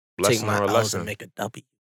 Take Lesson my or a L's lesson. and make a W.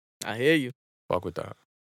 I hear you. Fuck with that.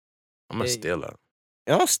 I'm gonna Yeah, steal her.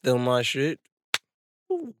 I don't steal my shit.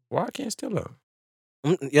 Why I can't steal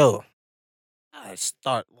her? Yo, I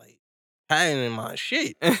start like patenting my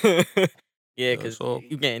shit. Yeah, because so-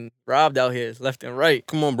 you getting robbed out here left and right.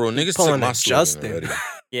 Come on, bro. Niggas took pulling my a slogan Justin. already.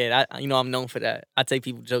 Yeah, I'm known for that. I take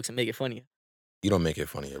people jokes and make it funnier. You don't make it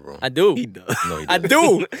funnier, bro. I do. He does. No, you I don't. do.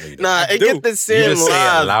 No, you don't. Nah, I it do. get the You same just say it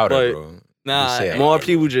live, louder, but bro. You Nah, just say it more louder,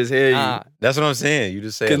 people bro. just hear you. Nah, That's what I'm saying. You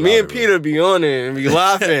just say it Cause louder, me and bro. Peter be on it and be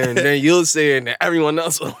laughing, then you'll say it, and everyone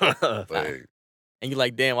else will laugh. Like, and you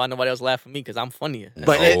like, damn, why nobody else laugh at me? Because I'm funnier.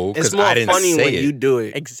 But no, it's 'cause more I didn't funny say when it. you do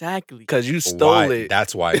it. Exactly. Cause you stole Why? it.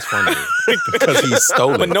 That's why it's funny. Because he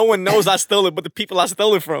stole But it. no one knows I stole it, but the people I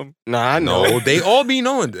stole it from. Nah, I know. No, they all be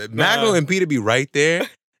knowing. Magno and Peter be right there,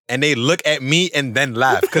 and they look at me and then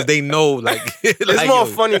laugh because they know, like, It's more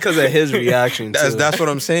funny because of his reaction. That's too. that's what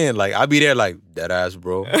I'm saying. Like, I be there, like, dead ass,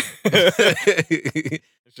 bro. Nigga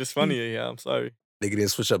It's just funnier, yeah. I'm sorry. didn't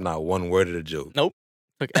switch up not one word of the joke.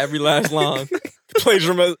 Took every last line.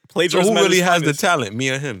 Plagiarism. So who really has the finest. talent, me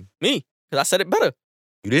or him? Me, because I said it better.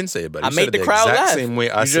 You didn't say it, but I you made said the it crowd exact laugh. same way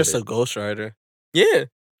I You're said just it. a ghostwriter. Yeah,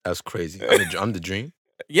 That's crazy. I'm the dream.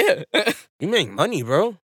 yeah. You make money,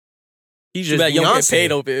 bro. He's You just bet you don't get Beyonce.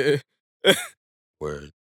 paid over here.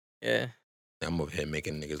 Word. Yeah, I'm over here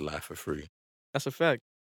making niggas laugh for free. that's a fact.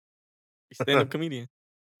 You stand-up comedian.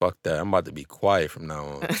 Fuck that. I'm about to be quiet from now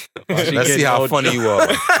on. Why she Let's see getting how all funny drunk?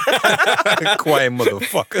 you are. Quiet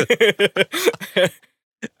motherfucker.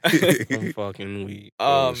 I'm fucking weak.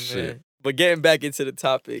 Oh, man. shit. But getting back into the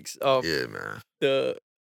topics, Yeah, man.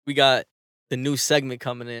 we got the new segment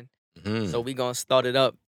coming in, Mhm. so we gonna start it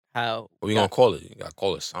up. How What we gonna call it? You gotta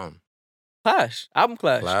call it something. Clash album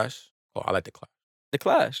Clash, Clash? Oh, I like the Clash. the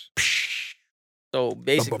Clash. So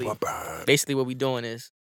basically, what we doing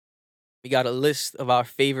is we got a list of our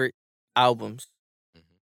favorite albums, Mhm.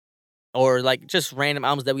 or like just random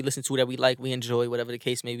albums that we listen to that we like, we enjoy, whatever the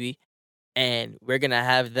case may be, and we're gonna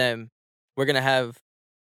have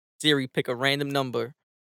Siri pick a random number,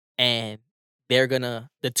 and they're gonna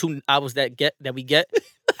the two albums that we get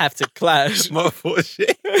have to clash.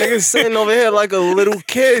 Motherfucker. Nigga sitting over here like a little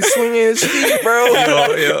kid swinging his feet, bro.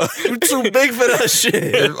 Yo. You too big for that shit.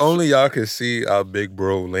 If only y'all could see our big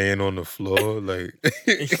bro laying on the floor, like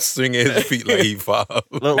swinging his feet like he 5.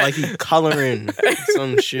 Look like he coloring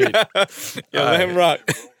some shit. Yo, let him rock.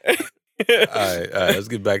 All right, let's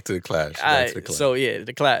get back to the Clash. All right, so yeah,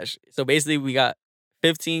 the Clash. So basically, we got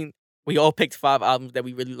 15. We all picked 5 albums that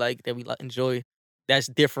we really like, that we enjoy. That's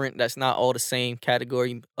different. That's not all the same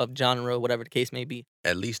category of genre, whatever the case may be.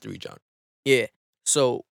 At least 3 genres. Yeah.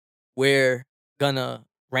 So we're gonna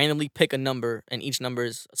randomly pick a number, and each number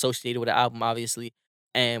is associated with an album, obviously.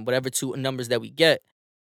 And whatever 2 numbers that we get,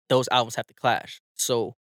 those albums have to clash.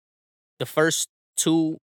 So the first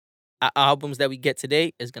 2 albums that we get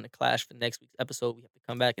today is gonna clash for next week's episode. We have to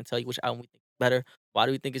come back and tell you which album we think is better. Why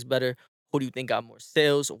do we think it's better? Who do you think got more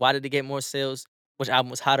sales? Why did they get more sales? Which album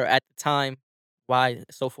was hotter at the time? Why? And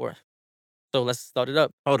so forth. So let's start it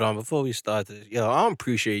up. Hold on, before we start this, yo, I don't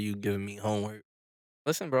appreciate you giving me homework.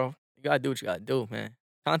 Listen, bro. You gotta do what you gotta do, man.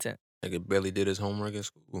 Content. Nigga barely did his homework in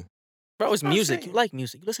school. Bro, it's I'm music. You saying. like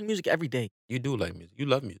music. You listen to music every day. You do like music. You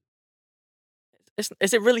love music.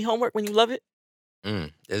 Is it really homework when you love it?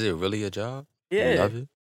 Is it really a job? Yeah. You love it?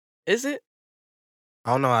 Is it?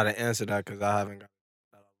 I don't know how to answer that because I haven't got.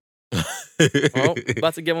 Well,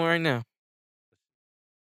 about to get one right now.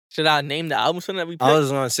 Should I name the albums for them that we picked? I was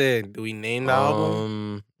gonna say, do we name the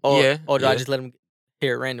album? Or do I yeah. just let them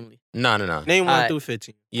hear it randomly? No. Name 1 Alright. through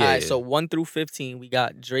 15. Yeah. All right, so 1 through 15, we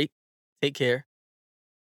got Drake, Take Care.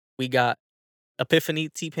 We got Epiphany,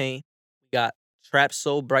 T-Pain. We got Trap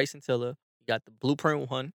Soul, Bryson Tiller. We got the Blueprint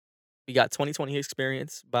 1. We got 2020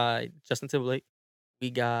 Experience by Justin Timberlake. We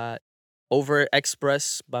got Over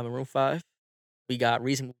Express by Maroon 5. We got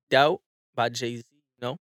Reasonable Doubt by Jay-Z.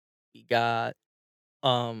 We got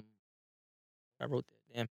I wrote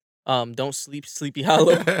that, damn. Don't Sleep, Sleepy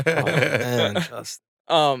Hollow. Man, just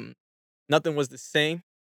Nothing Was the Same.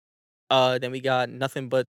 Then we got Nothing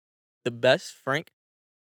But the Best, Frank.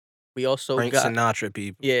 We also Frank got Sinatra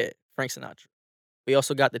people. Yeah, Frank Sinatra. We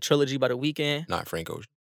also got the Trilogy by The Weeknd. Not Frank Ocean.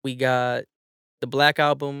 We got the Black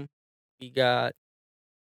Album. We got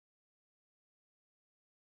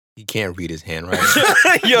He can't read his handwriting.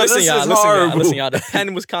 Yo, listen, this y'all, is listen, horrible. y'all. Listen, y'all. The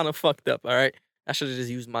pen was kind of fucked up. All right, I should have just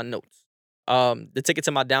used my notes. The Ticket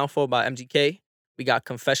to My Downfall by MGK. We got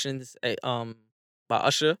Confessions by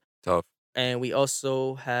Usher. Tough. And we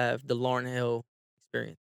also have the Lauryn Hill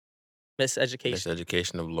Experience. Miseducation.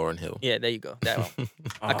 Miseducation of Lauryn Hill. Yeah, there you go. That one.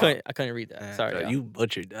 I couldn't read that. Man, Sorry, bro, y'all. you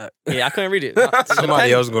butchered that. Yeah, I couldn't read it. The Somebody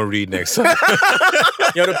pen- else gonna read next time.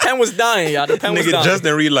 Yo, the pen was dying, y'all. The pen was Nigga dying.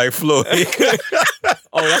 Justin read like Floyd.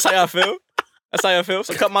 Oh, that's how y'all feel? That's how y'all feel?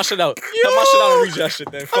 So cut my shit out. Cut my shit out and read that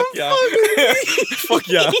shit then. Fuck y'all. Fuck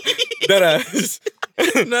y'all. Dead ass.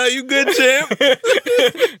 Nah, you good, champ.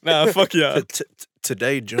 Nah, fuck y'all.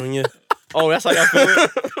 Today, Junior. Oh, that's how y'all feel?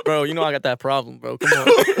 Bro, you know I got that problem, bro. Come on.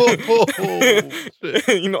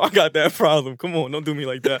 You know I got that problem. Come on, don't do me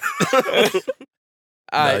like that.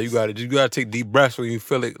 Nah, Alright. you gotta take deep breaths when you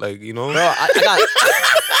feel it, like, you know. Bro, I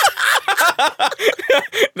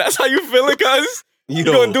got... That's how you feeling, cuz? You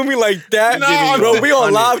gonna do me like that? No, bro, we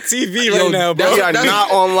on funny. live TV right now, bro. We are not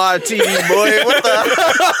on live TV, boy. What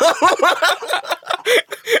the?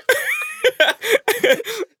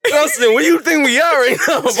 Justin, where you think we are right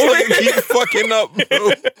now, Boy, boy? you keep fucking up,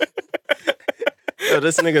 bro. Yo,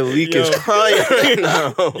 this nigga Leak is Yo. crying right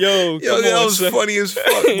now. Yo, Yo, come that on, was son. funny as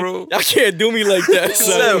fuck, bro. Y'all can't do me like that,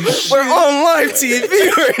 son. We're on live TV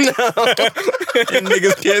right now. And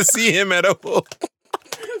niggas can't see him at all.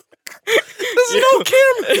 There's no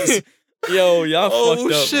cameras. Yo, y'all Oh, fucked up,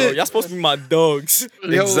 bro. shit. Y'all supposed to be my dogs.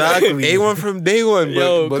 Exactly. A1 from day one, but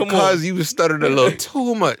Yo, come because you was stuttering a little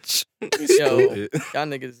too much. Yo, Stupid. y'all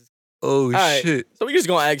niggas. Oh, Alright. shit. So we just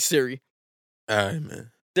gonna ask Siri. All right,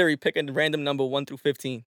 man. Siri, pick a random number 1 through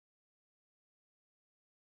 15.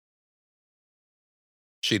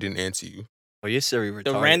 She didn't answer you. Oh, your Siri retarded.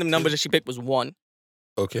 The random too. number that she picked was 1.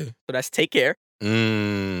 Okay. So that's take care.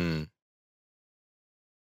 Mmm.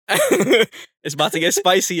 It's about to get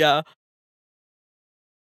spicy, y'all.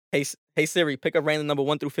 Hey Siri, pick a random number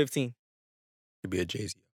 1 through 15. Could be a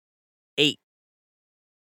Jay-Z. 8.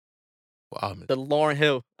 Wow, man. The Lauryn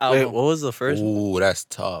Hill Wait, album. what was the first one? Ooh, that's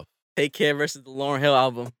tough. Take care versus the Lauryn Hill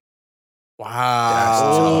album.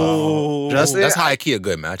 Wow. That's Justin, That's high key a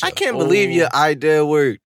good matchup. I can't believe your idea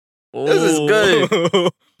worked. This is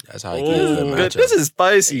good. That's high key a good Ooh. matchup. This is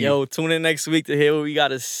spicy. Yo, tune in next week to hear what we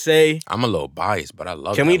gotta say. I'm a little biased, but I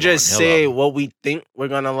love. Can that we just Lauryn Hill say album. what we think we're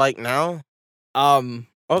gonna like now?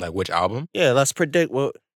 like which album? Yeah, let's predict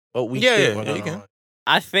what we Yeah, think yeah, we're yeah, you gonna can. like.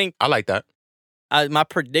 I think I like that. my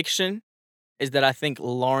prediction is that I think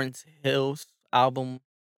Lauryn Hill's album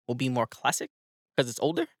will be more classic because it's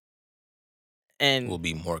older. And Will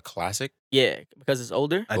be more classic. yeah, because it's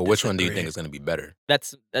older. I But which one do you disagree. think is going to be better?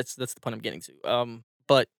 That's the point I'm getting to.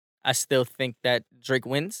 But I still think that Drake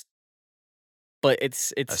wins. But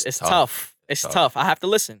it's That's tough. tough. It's Tough. tough. I have to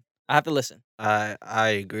listen. I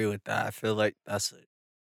agree with that. I feel like that's a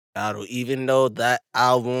battle. Even though that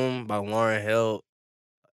album by Lauryn Hill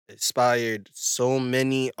inspired so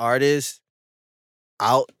many artists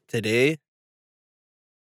out today,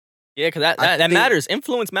 Yeah, because that I think- matters.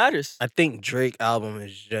 Influence matters. I think Drake album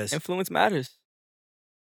is just Influence matters.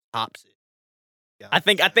 tops it. Yeah. I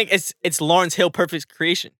think it's Lawrence Hill perfect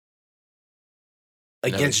creation.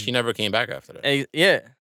 Against She never came back after that. Yeah.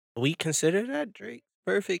 we consider that Drake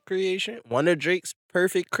perfect creation, one of Drake's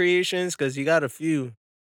perfect creations, because you got a few.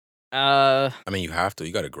 Uh, I mean, you have to.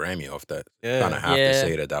 You got a Grammy off that. Yeah. Kind of have Yeah. to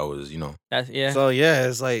say that was, that's yeah. So yeah,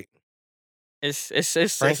 it's like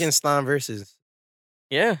It's Frankenstein versus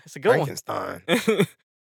yeah. It's a good Frankenstein. one. It's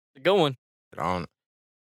a good one. I don't.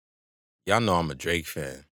 Y'all know I'm a Drake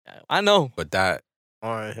fan, I know. but that,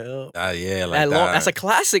 Lauryn Hill. yeah, like That's a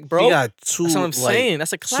classic, bro. He got two. That's what I'm like, saying.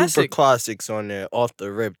 That's a super classic. classics on there off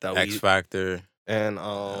the rip that X we Factor, and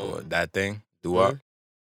that thing, do up.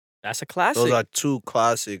 That's a classic. those are two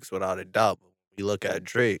classics without a doubt. But when you look at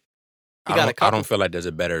Drake, You I got a don't, I couple. don't feel like there's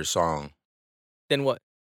a better song Then what?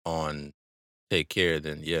 on Take Care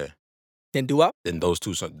than Then do up. than those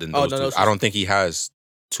two songs. Than Oh, those no, two. those I don't think he has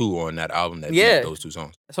two on that album that Yeah. beat those two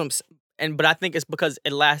songs. That's what I'm saying. But I think it's because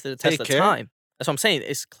it lasted the test Take of Care? time. That's what I'm saying.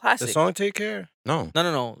 It's the classic. song "Take Care." No,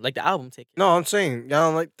 No. Like the album, take it. No, I'm saying y'all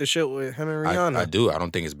don't like the shit with him and Rihanna. I do. I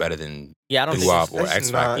don't think it's better than Yeah, I don't think. Doo-Wop It's, or it's X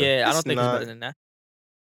not- Factor. yeah, I it's don't think not- it's better than that.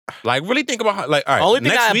 Like, really think about how, like, all right, Only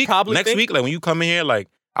thing I next week, probably next think- week, like when you come in here, like,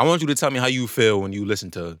 I want you to tell me how you feel when you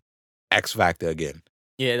listen to X Factor again.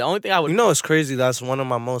 Yeah, the only thing I would. You know, it's crazy. That's one of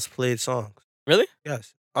my most played songs. Really?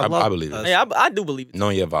 Yes, I love believe it. that Yeah, song. I do believe it.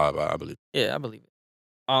 Knowing your vibe, I believe Yeah, I believe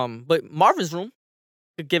it. But Marvin's Room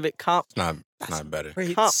could give it comp. it's not. It's That's not better.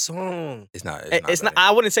 Great Comp. song. It's not. It's not. better.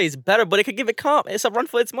 I wouldn't say it's better, but it could give it comp. It's a run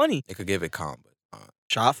for its money. It could give it comp, but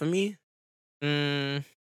Shot for me. Mm,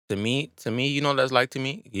 to me, you know what that's like to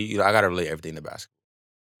me. I gotta relate everything to basketball.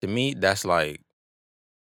 To me, that's like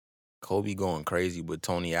Kobe going crazy with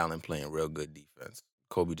Tony Allen playing real good defense.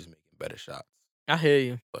 Kobe just making better shots. I hear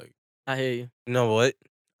you. Like, I hear you. You know what?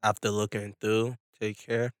 after looking through Take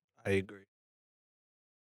Care, I agree.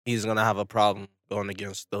 He's gonna have a problem going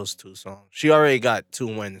against those two songs. She already got 2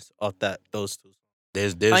 wins off those two.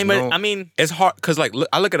 There's I mean, no. I mean, It's hard because like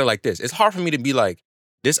I look at it like this. It's hard for me to be like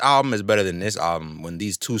this album is better than this album when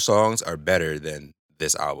these 2 songs are better than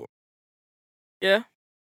this album. yeah,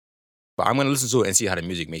 But I'm gonna listen to it and see how the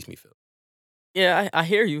music makes me feel. yeah. I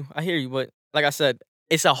hear you. I hear you. But like I said,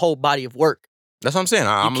 it's a whole body of work. That's what I'm saying. You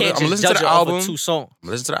I'm can't gonna just listen to judge the it off album. of 2 songs. I'm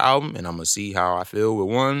gonna listen to the album and I'm gonna see how I feel with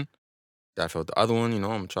one. How I felt the other one. You know,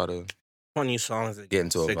 I'm gonna try to 20 songs get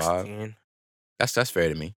into a vibe. 16. That's fair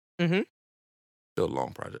to me. Mhm. Still a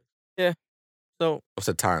long project. So What's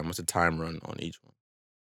the time? What's the time run on each one?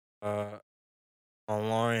 On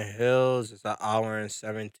Lauryn Hills, it's an hour and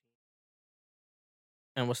 17.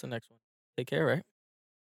 and what's the next one? Take Care, right?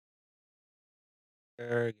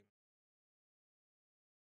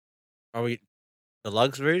 Are we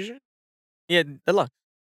deluxe version? Yeah, Deluxe.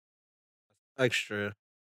 Extra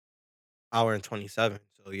hour and 27.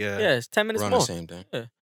 So yeah. Yeah, it's 10 minutes We're on more. the same thing. Yeah.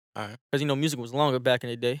 All right. Because music was longer back in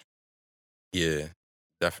the day. Yeah,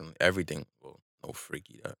 definitely. Everything. Well, no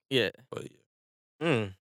freaky that. Yeah. But yeah.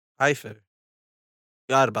 Hyphen.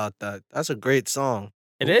 Forgot about that. That's a great song.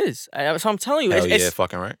 It is. So I'm telling you, Hell yeah, it's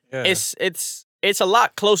fucking right. Yeah. it's a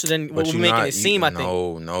lot closer than what we're making it seem. I think.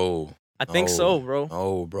 No. I think so, bro.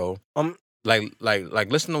 No, bro.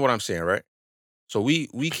 like Listen to what I'm saying, right? So we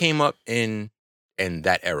came up in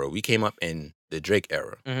that era. We came up in the Drake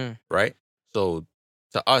era, Mm-hmm. right? So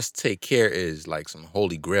to us, Take Care is like some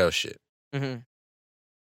holy grail shit. Mm-hmm.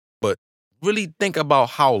 But really think about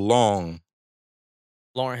how long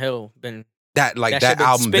Lauryn Hill been. that That shit been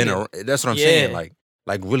album been. spinning. That's what I'm Yeah. saying.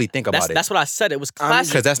 Like really think about it. That's what I said. It was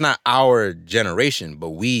classic. Because that's not our generation, but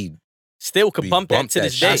we Still could we bump that bumped to that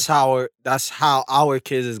this shit. day. that's how our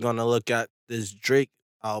kids is gonna look at this Drake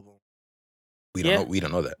album. we don't Yeah. know. We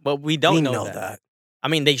don't know that. But we don't we know that. I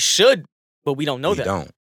mean, they should, but we don't know we that.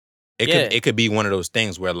 don't. Yeah. It could be one of those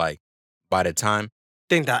things where like by the time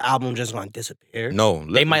Think that album just gonna disappear?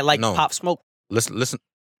 They might like no. Pop Smoke. Listen.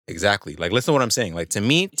 Exactly. Like listen to what I'm saying. Like to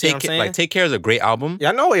me, see what I'm saying? Take Care is a great album. Yeah,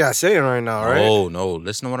 I know what y'all saying right now, right? No.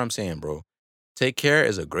 Listen to what I'm saying, bro. Take Care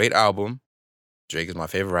is a great album. Drake is my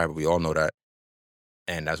favorite rapper. We all know that.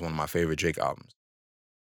 And that's one of my favorite Drake albums.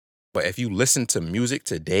 But if you listen to music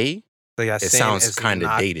today, So y'all it saying sounds it's kinda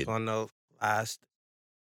not dated. Gonna last.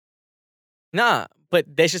 Nah, but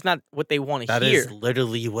that's just not what they want to That hear. is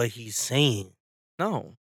literally what he's saying.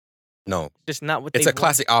 No, no, it's just not what it's they a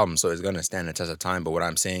classic album, so it's gonna stand the test of time. But what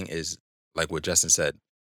I'm saying is, like what Justin said,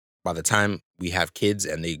 by the time we have kids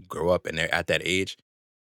and they grow up and they're at that age,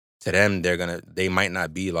 to them they might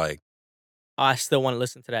not be like I still want to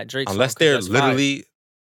listen to that Drake song unless 'cause they're that's fire. literally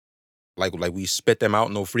like we spit them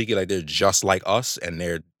out, no freaky, like they're just like us and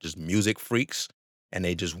they're just music freaks and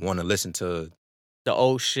they just want to listen to the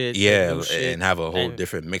old shit. the yeah new shit. and have a whole and-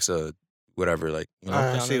 different mix of whatever, like you know.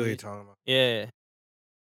 I know see what I what you're mean? talking about. Yeah.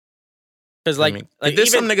 Because I like, mean, like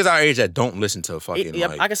there's even, some niggas our age that don't listen to fucking yeah,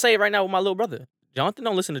 like I can say it right now with my little brother. Jonathan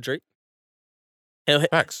don't listen to Drake. He'll,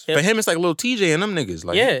 facts. He'll- For him, it's like little TJ and them niggas.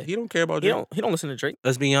 Like Yeah. he don't care about he Drake. don't listen to Drake.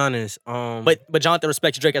 Let's be honest. But Jonathan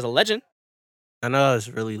respects Drake as a legend. I know it's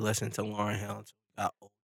really listening to Lauryn Hill until we got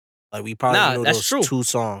old. Like we probably Nah, knew that's those true. 2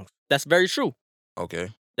 songs. That's very true. Okay,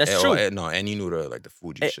 That's and, true. and you knew the like the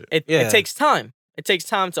Fuji shit. It Yeah. takes time. It takes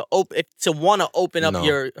time to want to open up No.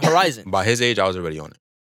 your horizon. By his age, I was already on it.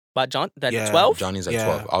 By John, that Yeah. 12, Johnny's like Yeah.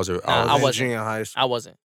 12. I was Nah, I I was in wasn't. junior high school. I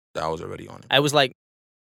wasn't. I was already on it. I was like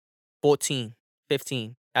 14,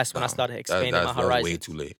 15. That's when I Nah, started expanding my that was horizon. way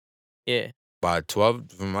too late. Yeah. By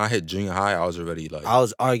 12, when I hit junior high, I was already like, I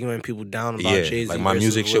was arguing people down about yeah, Jay-Z like my versus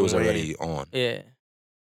music shit Lil was Wayne. already on. Yeah.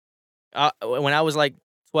 When I was like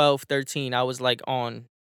 12, 13, I was like on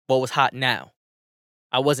what was hot now.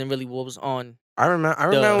 I wasn't really what was on. I remember You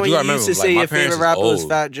when gotta you used remember, to like, say my your parents favorite is rapper was old.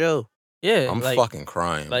 Fat Joe. Yeah. I'm like, fucking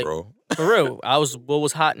crying, like- bro. for real. I was what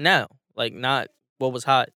was hot now. Like not what was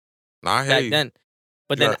hot Nah, I hear back you. then.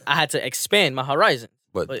 But You then gotta- I had to expand my horizon.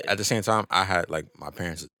 But but- at the same time, I had like my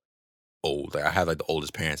parents old. Like I had like the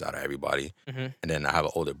oldest parents out of everybody, Mhm. and then I have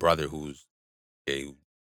an older brother who's, yeah,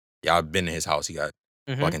 I've been in his house. He got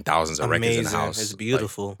Mhm. fucking thousands of records in the Amazing. house. It's Like,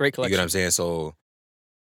 beautiful. Great you collection. get what I'm saying? So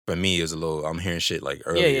for me, it was a little. I'm hearing shit like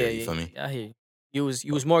earlier. yeah, you feel me? I hear you. You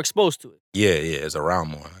was more exposed to it. Yeah, it's around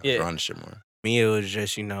more. Yeah. It's around the shit more. Me, it was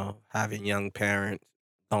just, having young parents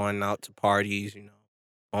going out to parties,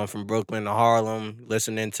 going from Brooklyn to Harlem,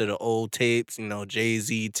 listening to the old tapes,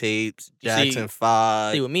 Jay-Z tapes, You see- Jackson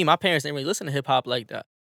 5. See, with me, my parents didn't really listen to hip hop like that.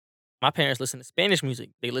 My parents listened to Spanish music.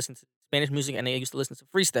 They listened to Spanish music and they used to listen to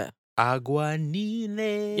freestyle.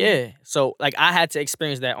 Aguanile. Yeah. So like I had to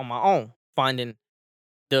experience that on my own, finding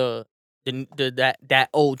that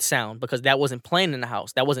old sound because that wasn't playing in the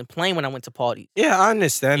house. That wasn't playing when I went to parties. Yeah, I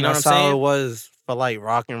understand. You know what That's I'm how saying? it was for like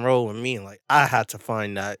rock and roll with me. Like I had to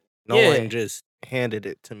find that. No Yeah. one just handed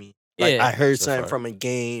it to me. Like Yeah. I heard That's a something fact. from a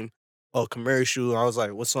game or commercial. I was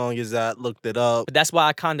like, "What song is that?" Looked it up. But that's why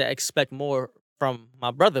I kind of expect more from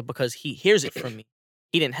my brother because he hears it from me.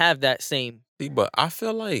 He didn't have that same. See, but I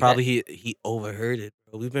feel like Probably he overheard it.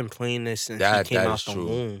 Bro. We've been playing this since That- he came that out is the true.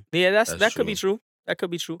 womb. Yeah, That's that could be true. true. That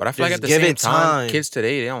could be true. But I feel like Just at the give same it time, time. kids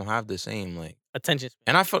today they don't have the same like. Attention.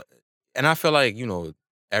 And I feel like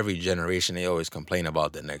every generation they always complain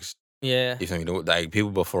about the next. Yeah. You feel me? Like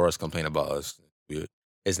people before us complain about us. That's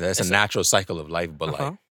It's a a- natural cycle of life, but Uh-huh.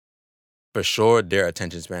 like for sure their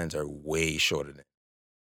attention spans are way shorter than.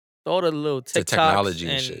 All the little TikToks technology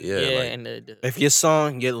and shit, yeah, like- and the If your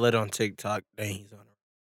song get lit on TikTok, then he's on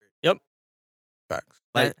it. Facts.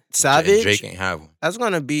 Like That- And Savage, Drake ain't have them that's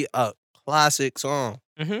gonna be a classic song.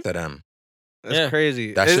 to them. That's Yeah.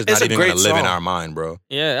 crazy. That's just it's not a even great gonna live in song. our mind, bro.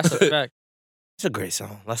 yeah, that's a fact. It's a great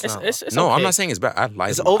song. Let's It's, not. it's No, I'm okay. not saying it's bad. I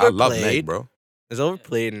like. It's I love overplayed. Meg, bro. It's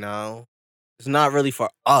overplayed now. It's not really for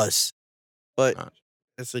us, but Nah.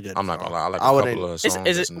 it's a good. I'm not gonna song. lie. I like I a wouldn't- couple of Is, songs.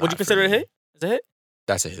 is that's it? Would not you for consider it a me. hit? Is it a hit?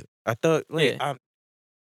 That's a hit. I thought. Wait, Yeah.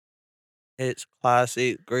 it's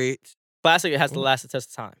classic, great. Classic. It has to last the test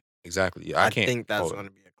of time. Exactly. Yeah, I can't. think that's hold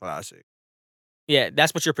gonna be a classic Yeah,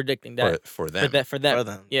 that's what you're predicting. That for for them. that for them. for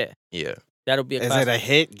them. Yeah, Yeah, that'll be a Is classic. it a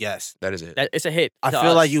hit? Yes. that is it. It's a hit. I to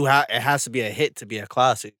feel like us. it has to be a hit to be a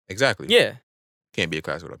classic. Exactly. Yeah, Can't be a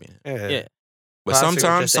classic without being a hit. Yeah. Yeah. But Classic is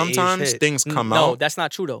sometimes, just an aged sometimes hit. things come no, out. that's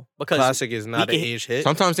not true though. Because Classic is not an can- age hit.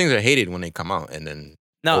 Sometimes things are hated when they come out, and then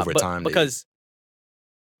no, over time, they- because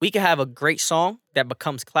we can have a great song that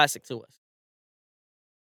becomes classic to us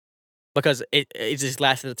because it just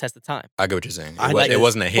lasted the test of time. I get what you're saying. I It, like it it.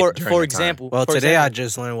 wasn't a hit. For during for the example, Well, for today I example,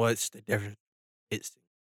 just learned what's the difference. It's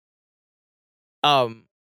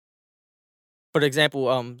for example,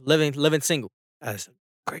 living single. that's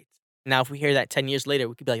great. Now, if we hear that 10 years later,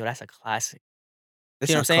 we could be like, yo, that's a classic. It's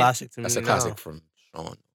You know what a I'm saying? classic to time. That's me a classic now. from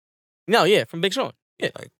Sean. No, yeah, from Big Sean. Yeah,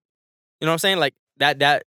 Like, you know what I'm saying? Like that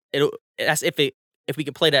that's if we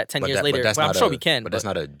could play that 10 years later. that's Well, I'm not sure a- we can. But that's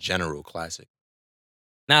not a general classic.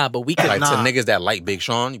 Nah, but we could. Like Nah. to niggas that like Big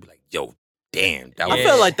Sean, you be like, yo, damn, that Yeah. I was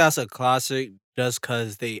feel like that's a classic just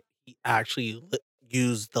because they actually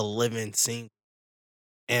used the living single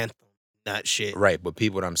anthem. That shit. right. But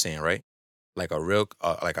people, what I'm saying, right? Like a real,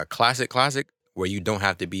 like a classic where you don't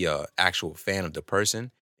have to be a actual fan of the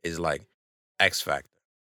person is like X Factor.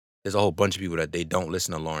 There's a whole bunch of people that they don't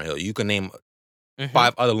listen to Lauryn Hill. You can name Mhm.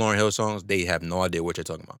 5 other Lauryn Hill songs, they have no idea what you're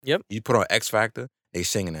talking about. Yep. You put on X Factor, they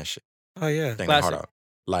singing that shit. Oh yeah. Singing their heart Classic. out.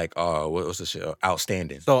 Like, what's the shit?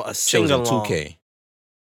 Outstanding. So a Shit was sing in along. 2K.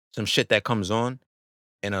 Some shit that comes on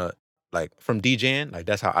in a, like, from DJing, like,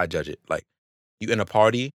 that's how I judge it. Like, you in a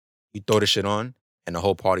party, you throw the shit on, and the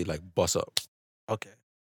whole party, like, busts up. Okay,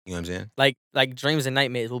 You know what I'm saying? Like Dreams and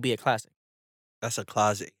Nightmares will be a classic. that's a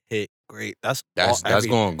classic hit. Great. That's That's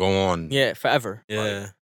going to go on. Yeah, forever. Yeah.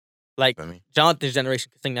 Like You know what I mean? Jonathan's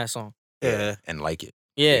generation could sing that song. Yeah. And like it.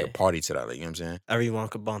 Yeah, Like a party to that. Like, you know what I'm saying? Everyone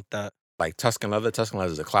could bump that. Like Tuscan Leather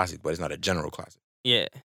is a classic, but it's not a general classic. yeah.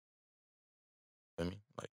 You know what I mean?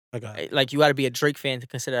 Like, I got it. Like you got to be a Drake fan to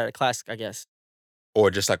consider that a classic, I guess. or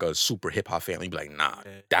just like a super hip hop fan. You'd be like, nah,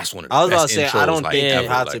 Yeah. that's one of the I was about best to say I intros, don't like, think ever, you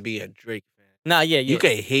have like- to be a Drake fan. Nah, yeah, You yeah.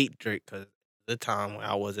 could hate Drake because the time when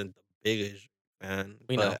I wasn't the biggest fan.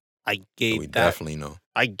 We but know. I We gave that. definitely know.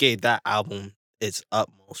 I gave that album its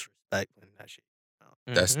utmost respect when that shit.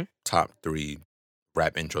 That's Mhm. top 3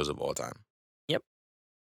 rap intros of all time.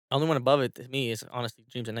 Only one above it to me is honestly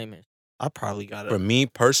Dreams and Nightmares. I probably got For to me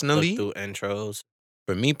look personally, through intros.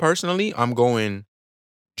 I'm going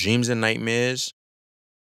Dreams and Nightmares,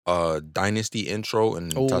 Dynasty intro,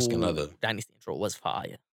 and Tuscan Ooh, Leather. Dynasty intro was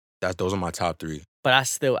fire. Those are my top 3. But I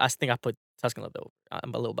think I put Tuscan Leather over.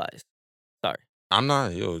 I'm a little biased. Sorry. I'm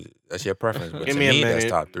not, that's your preference, but Give to me a me, that's minute.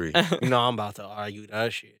 top 3. You know I'm about to argue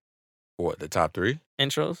that shit. What, the top 3?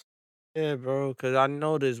 Intros? Yeah, bro, because I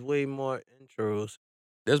know there's way more intros.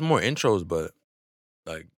 There's more intros, but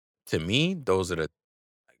like to me, those are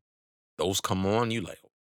those come on, you like,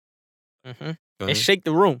 Mm-hmm. feel It me? shake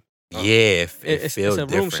the room. yeah, it It's feels a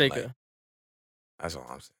different. room shaker. Like, that's all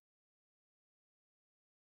I'm saying.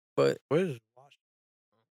 But Where's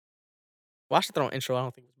Watch the Throne intro, I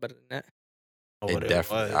don't think it was better than that. It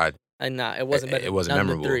definitely, Nah, it wasn't better. it wasn't none of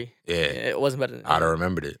the memorable. three. Yeah, It wasn't better than I'd have that.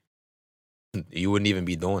 remembered it. You wouldn't even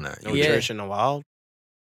be doing that. No You Yeah. Church in the Wild?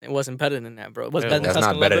 It wasn't better than that, bro. It was Yeah, better than That's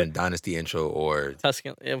Tuscan not better Leather. than Dynasty intro or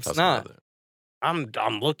Tuscan. It was Tuscan not. Leather.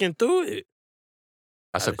 I'm looking through it.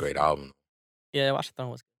 That's a That is- great album. Yeah, Watch the Throne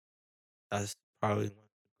was. That's probably one of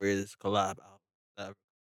greatest collab album ever.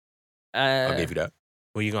 I'll give you that.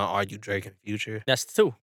 Were you gonna argue Drake and Future? That's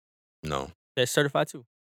 2. No. That's certified 2.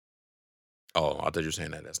 Oh, I thought you were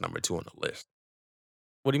saying that. That's number 2 on the list.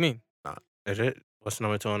 What do you mean? Is it? What's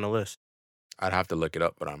number 2 on the list? I'd have to look it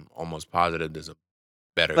up, but I'm almost positive there's a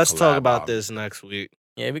better. Let's talk collab about album. this next week.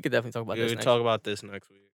 Yeah, we could definitely talk about We this. can Next. talk about this next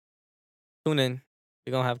week. Tune in.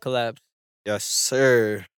 We're gonna have collabs. Yes,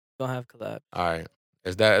 sir. We're gonna have collabs. All right.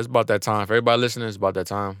 It's about that time. For everybody listening, it's about that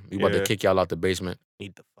time. We about to Yeah. kick y'all out the basement.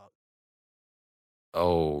 Need the fuck.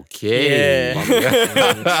 Okay.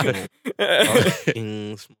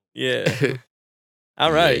 Yeah.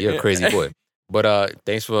 All right. Yeah, you're a crazy boy. But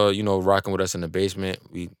thanks for, rocking with us in the basement.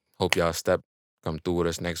 We hope y'all come through with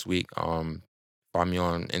us next week. Find me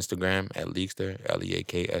on Instagram at Leakster,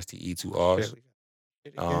 LEAKSTE 2 R's.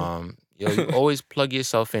 You always plug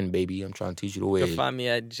yourself in, baby. I'm trying to teach you the You way. can find me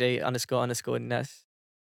at J__Ness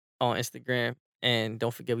on Instagram. And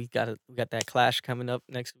don't forget we got that clash coming up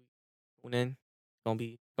next week. Tune in. It's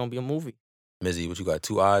gonna be a movie. Mizzy, what you got?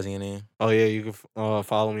 2 eyes in your name? Oh yeah, you can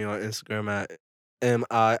follow me on Instagram at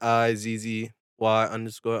MIIZZY__.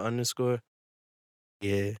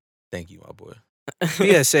 Yeah. Thank you, my boy.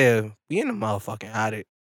 PSA, we in the motherfucking attic.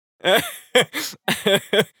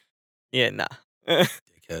 Yeah, nah.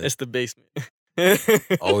 It's the basement.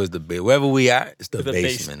 Always the basement. Wherever we at, it's the The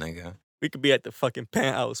basement, nigga. We could be at the fucking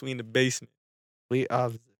penthouse. We in the basement. We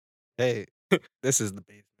hey, this is the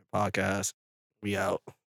basement podcast. We out.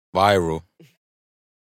 Viral.